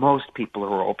 probably for most people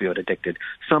who are opioid addicted.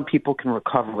 Some people can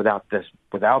recover without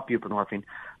buprenorphine,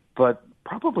 but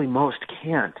probably most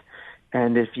can't.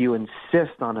 And if you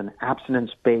insist on an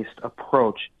abstinence-based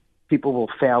approach, people will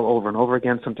fail over and over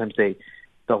again. Sometimes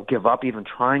they'll give up even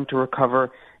trying to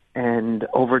recover, and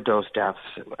overdose deaths,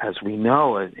 as we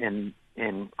know, in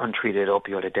untreated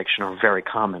opioid addiction are very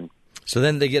common. So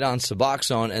then they get on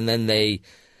Suboxone, and then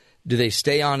do they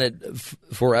stay on it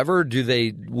forever? Do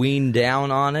they wean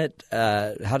down on it?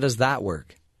 How does that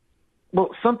work? Well,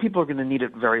 some people are going to need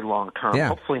it very long term. Yeah.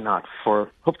 Hopefully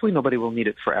nobody will need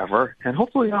it forever. And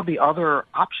hopefully there'll be other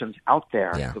options out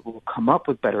there that will come up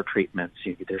with better treatments.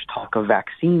 There's talk of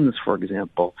vaccines, for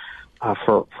example,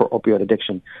 for opioid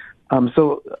addiction.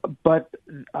 But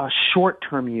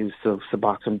short-term use of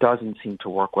Suboxone doesn't seem to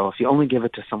work well. If you only give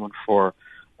it to someone for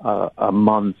a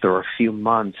month or a few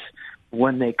months,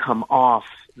 when they come off,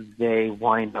 they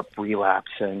wind up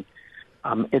relapsing.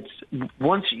 It's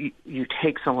once you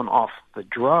take someone off the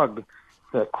drug,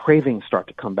 the cravings start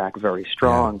to come back very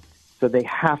strong. Yeah. So they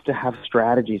have to have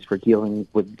strategies for dealing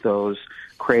with those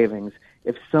cravings.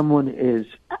 If someone is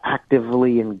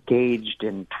actively engaged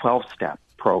in 12-step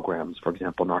programs, for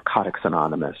example, Narcotics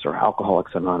Anonymous or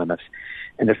Alcoholics Anonymous,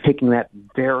 and they're taking that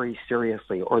very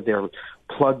seriously, or they're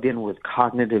plugged in with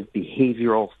cognitive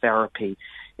behavioral therapy,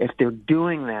 if they're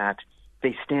doing that,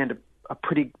 they stand a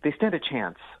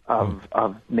chance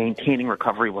of maintaining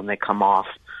recovery when they come off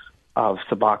of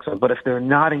Suboxone. But if they're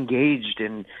not engaged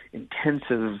in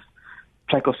intensive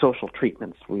psychosocial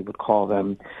treatments, we would call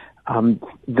them,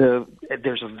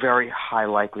 there's a very high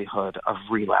likelihood of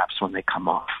relapse when they come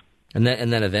off. And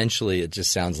then eventually it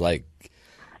just sounds like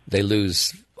they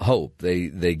lose hope.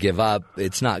 They give up.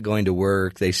 It's not going to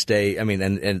work. They stay. I mean,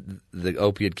 and the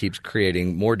opiate keeps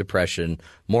creating more depression,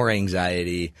 more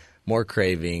anxiety, more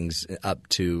cravings, up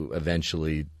to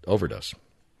eventually overdose.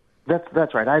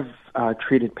 That's right. I've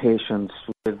treated patients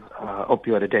with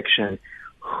opioid addiction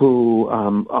who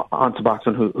on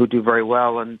Suboxone who do very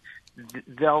well, and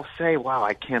they'll say, "Wow,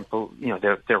 I can't believe,"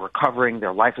 they're recovering.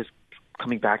 Their life is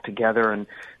coming back together, and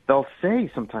they'll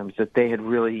say sometimes that they had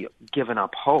really given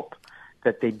up hope,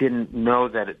 that they didn't know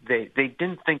that they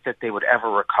didn't think that they would ever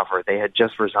recover. They had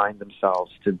just resigned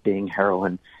themselves to being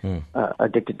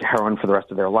addicted to heroin for the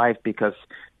rest of their life, because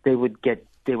they would get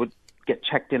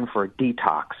checked in for a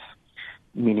detox,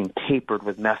 meaning tapered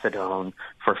with methadone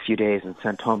for a few days and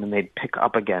sent home, and they'd pick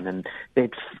up again, and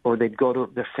they'd go to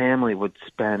their family would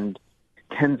spend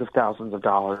tens of thousands of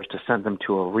dollars to send them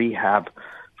to a rehab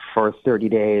for 30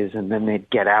 days, and then they'd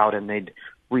get out and they'd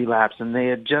relapse, and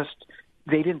they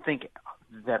didn't think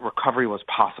that recovery was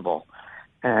possible.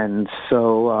 And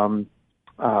so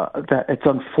that it's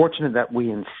unfortunate that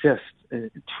we insist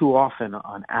too often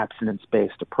on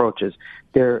abstinence-based approaches.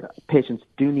 Patients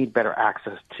do need better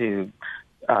access to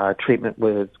treatment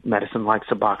with medicine like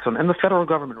Suboxone, and the federal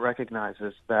government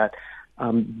recognizes that.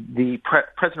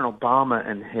 President Obama,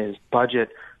 in his budget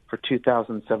for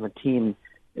 2017,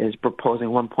 is proposing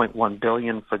 $1.1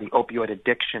 billion for the opioid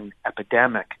addiction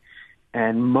epidemic,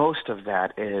 and most of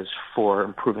that is for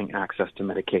improving access to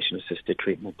medication-assisted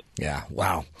treatment. Yeah,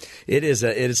 wow, it is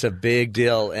a big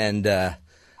deal, and I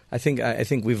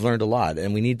think we've learned a lot,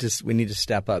 and we need to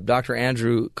step up. Dr.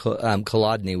 Andrew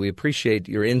Kolodny, we appreciate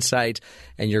your insight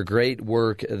and your great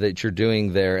work that you're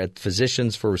doing there at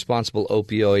Physicians for Responsible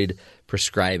Opioid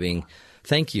Prescribing.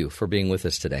 Thank you for being with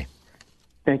us today.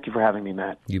 Thank you for having me,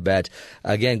 Matt. You bet.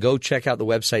 Again, go check out the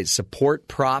website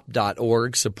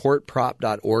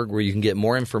supportprop.org, where you can get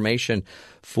more information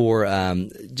for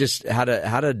just how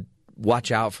to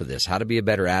watch out for this, how to be a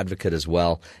better advocate as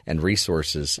well, and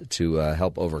resources to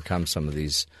help overcome some of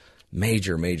these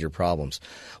major, major problems.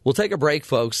 We'll take a break,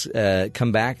 folks.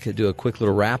 Come back, do a quick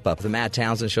little wrap-up of the Matt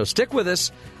Townsend Show. Stick with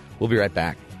us. We'll be right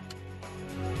back.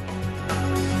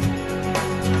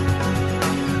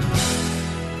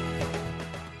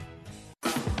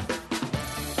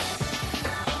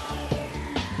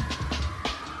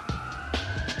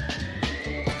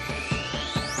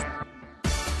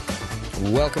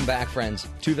 Welcome back, friends,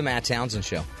 to the Matt Townsend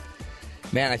Show.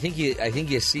 Man, I think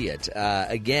you see it.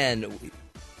 Again,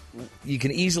 you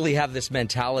can easily have this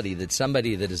mentality that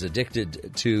somebody that is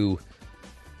addicted to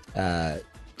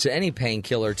any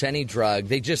painkiller, to any drug,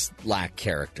 they just lack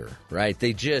character, right?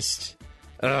 They just,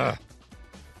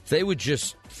 they would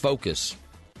just focus,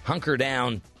 hunker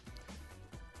down.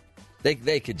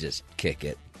 They could just kick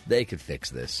it. They could fix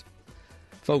this.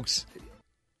 Folks,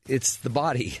 it's the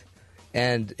body.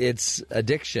 And it's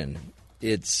addiction,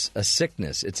 it's a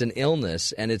sickness, it's an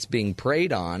illness, and it's being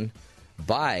preyed on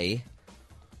by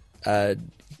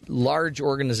large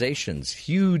organizations,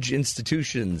 huge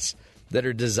institutions that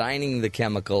are designing the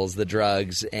chemicals, the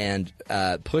drugs, and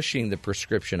pushing the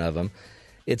prescription of them.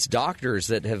 It's doctors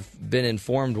that have been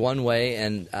informed one way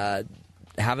and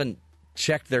haven't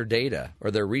checked their data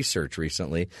or their research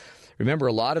recently. Remember,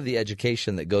 a lot of the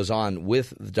education that goes on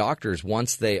with the doctors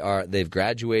once they've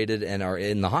graduated and are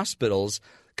in the hospitals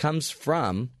comes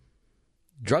from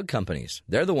drug companies.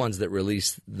 They're the ones that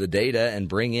release the data and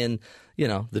bring in,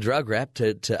 the drug rep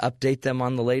to update them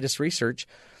on the latest research.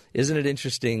 Isn't it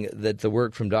interesting that the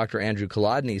work from Dr. Andrew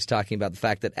Kolodney is talking about the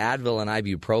fact that Advil and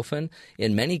ibuprofen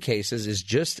in many cases is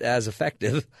just as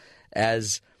effective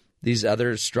as these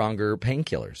other stronger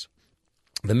painkillers?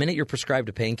 The minute you're prescribed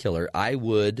a painkiller,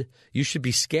 you should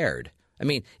be scared. I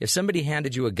mean, if somebody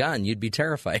handed you a gun, you'd be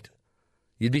terrified.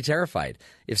 You'd be terrified.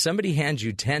 If somebody hands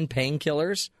you 10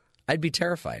 painkillers, I'd be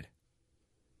terrified.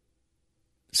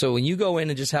 So when you go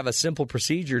in and just have a simple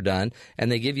procedure done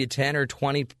and they give you 10 or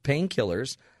 20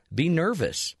 painkillers, be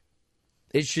nervous.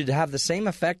 It should have the same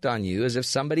effect on you as if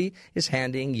somebody is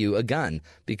handing you a gun.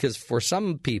 Because for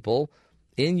some people,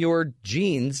 in your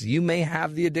genes, you may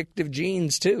have the addictive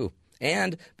genes too,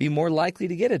 and be more likely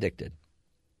to get addicted.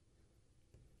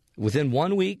 Within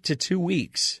 1 week to 2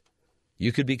 weeks,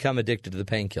 you could become addicted to the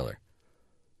painkiller.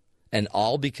 And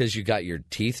all because you got your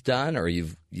teeth done or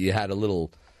you had a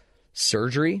little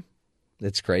surgery?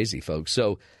 It's crazy, folks.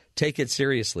 So take it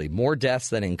seriously. More deaths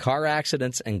than in car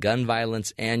accidents and gun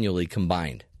violence annually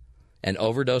combined. And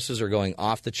overdoses are going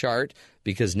off the chart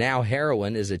because now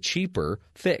heroin is a cheaper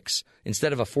fix.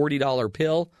 Instead of a $40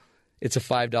 pill, it's a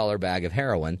 $5 bag of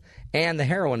heroin, and the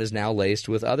heroin is now laced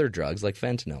with other drugs like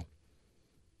fentanyl.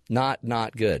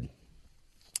 Not good.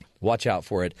 Watch out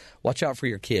for it. Watch out for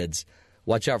your kids.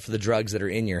 Watch out for the drugs that are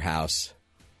in your house.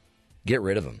 Get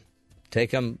rid of them.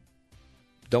 Take them.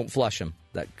 Don't flush them.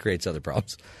 That creates other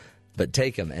problems. But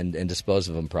take them and dispose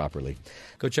of them properly.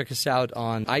 Go check us out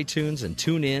on iTunes and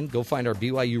tune in. Go find our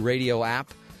BYU Radio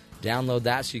app. Download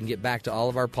that so you can get back to all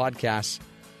of our podcasts.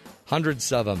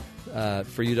 Hundreds of them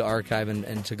for you to archive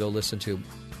and to go listen to.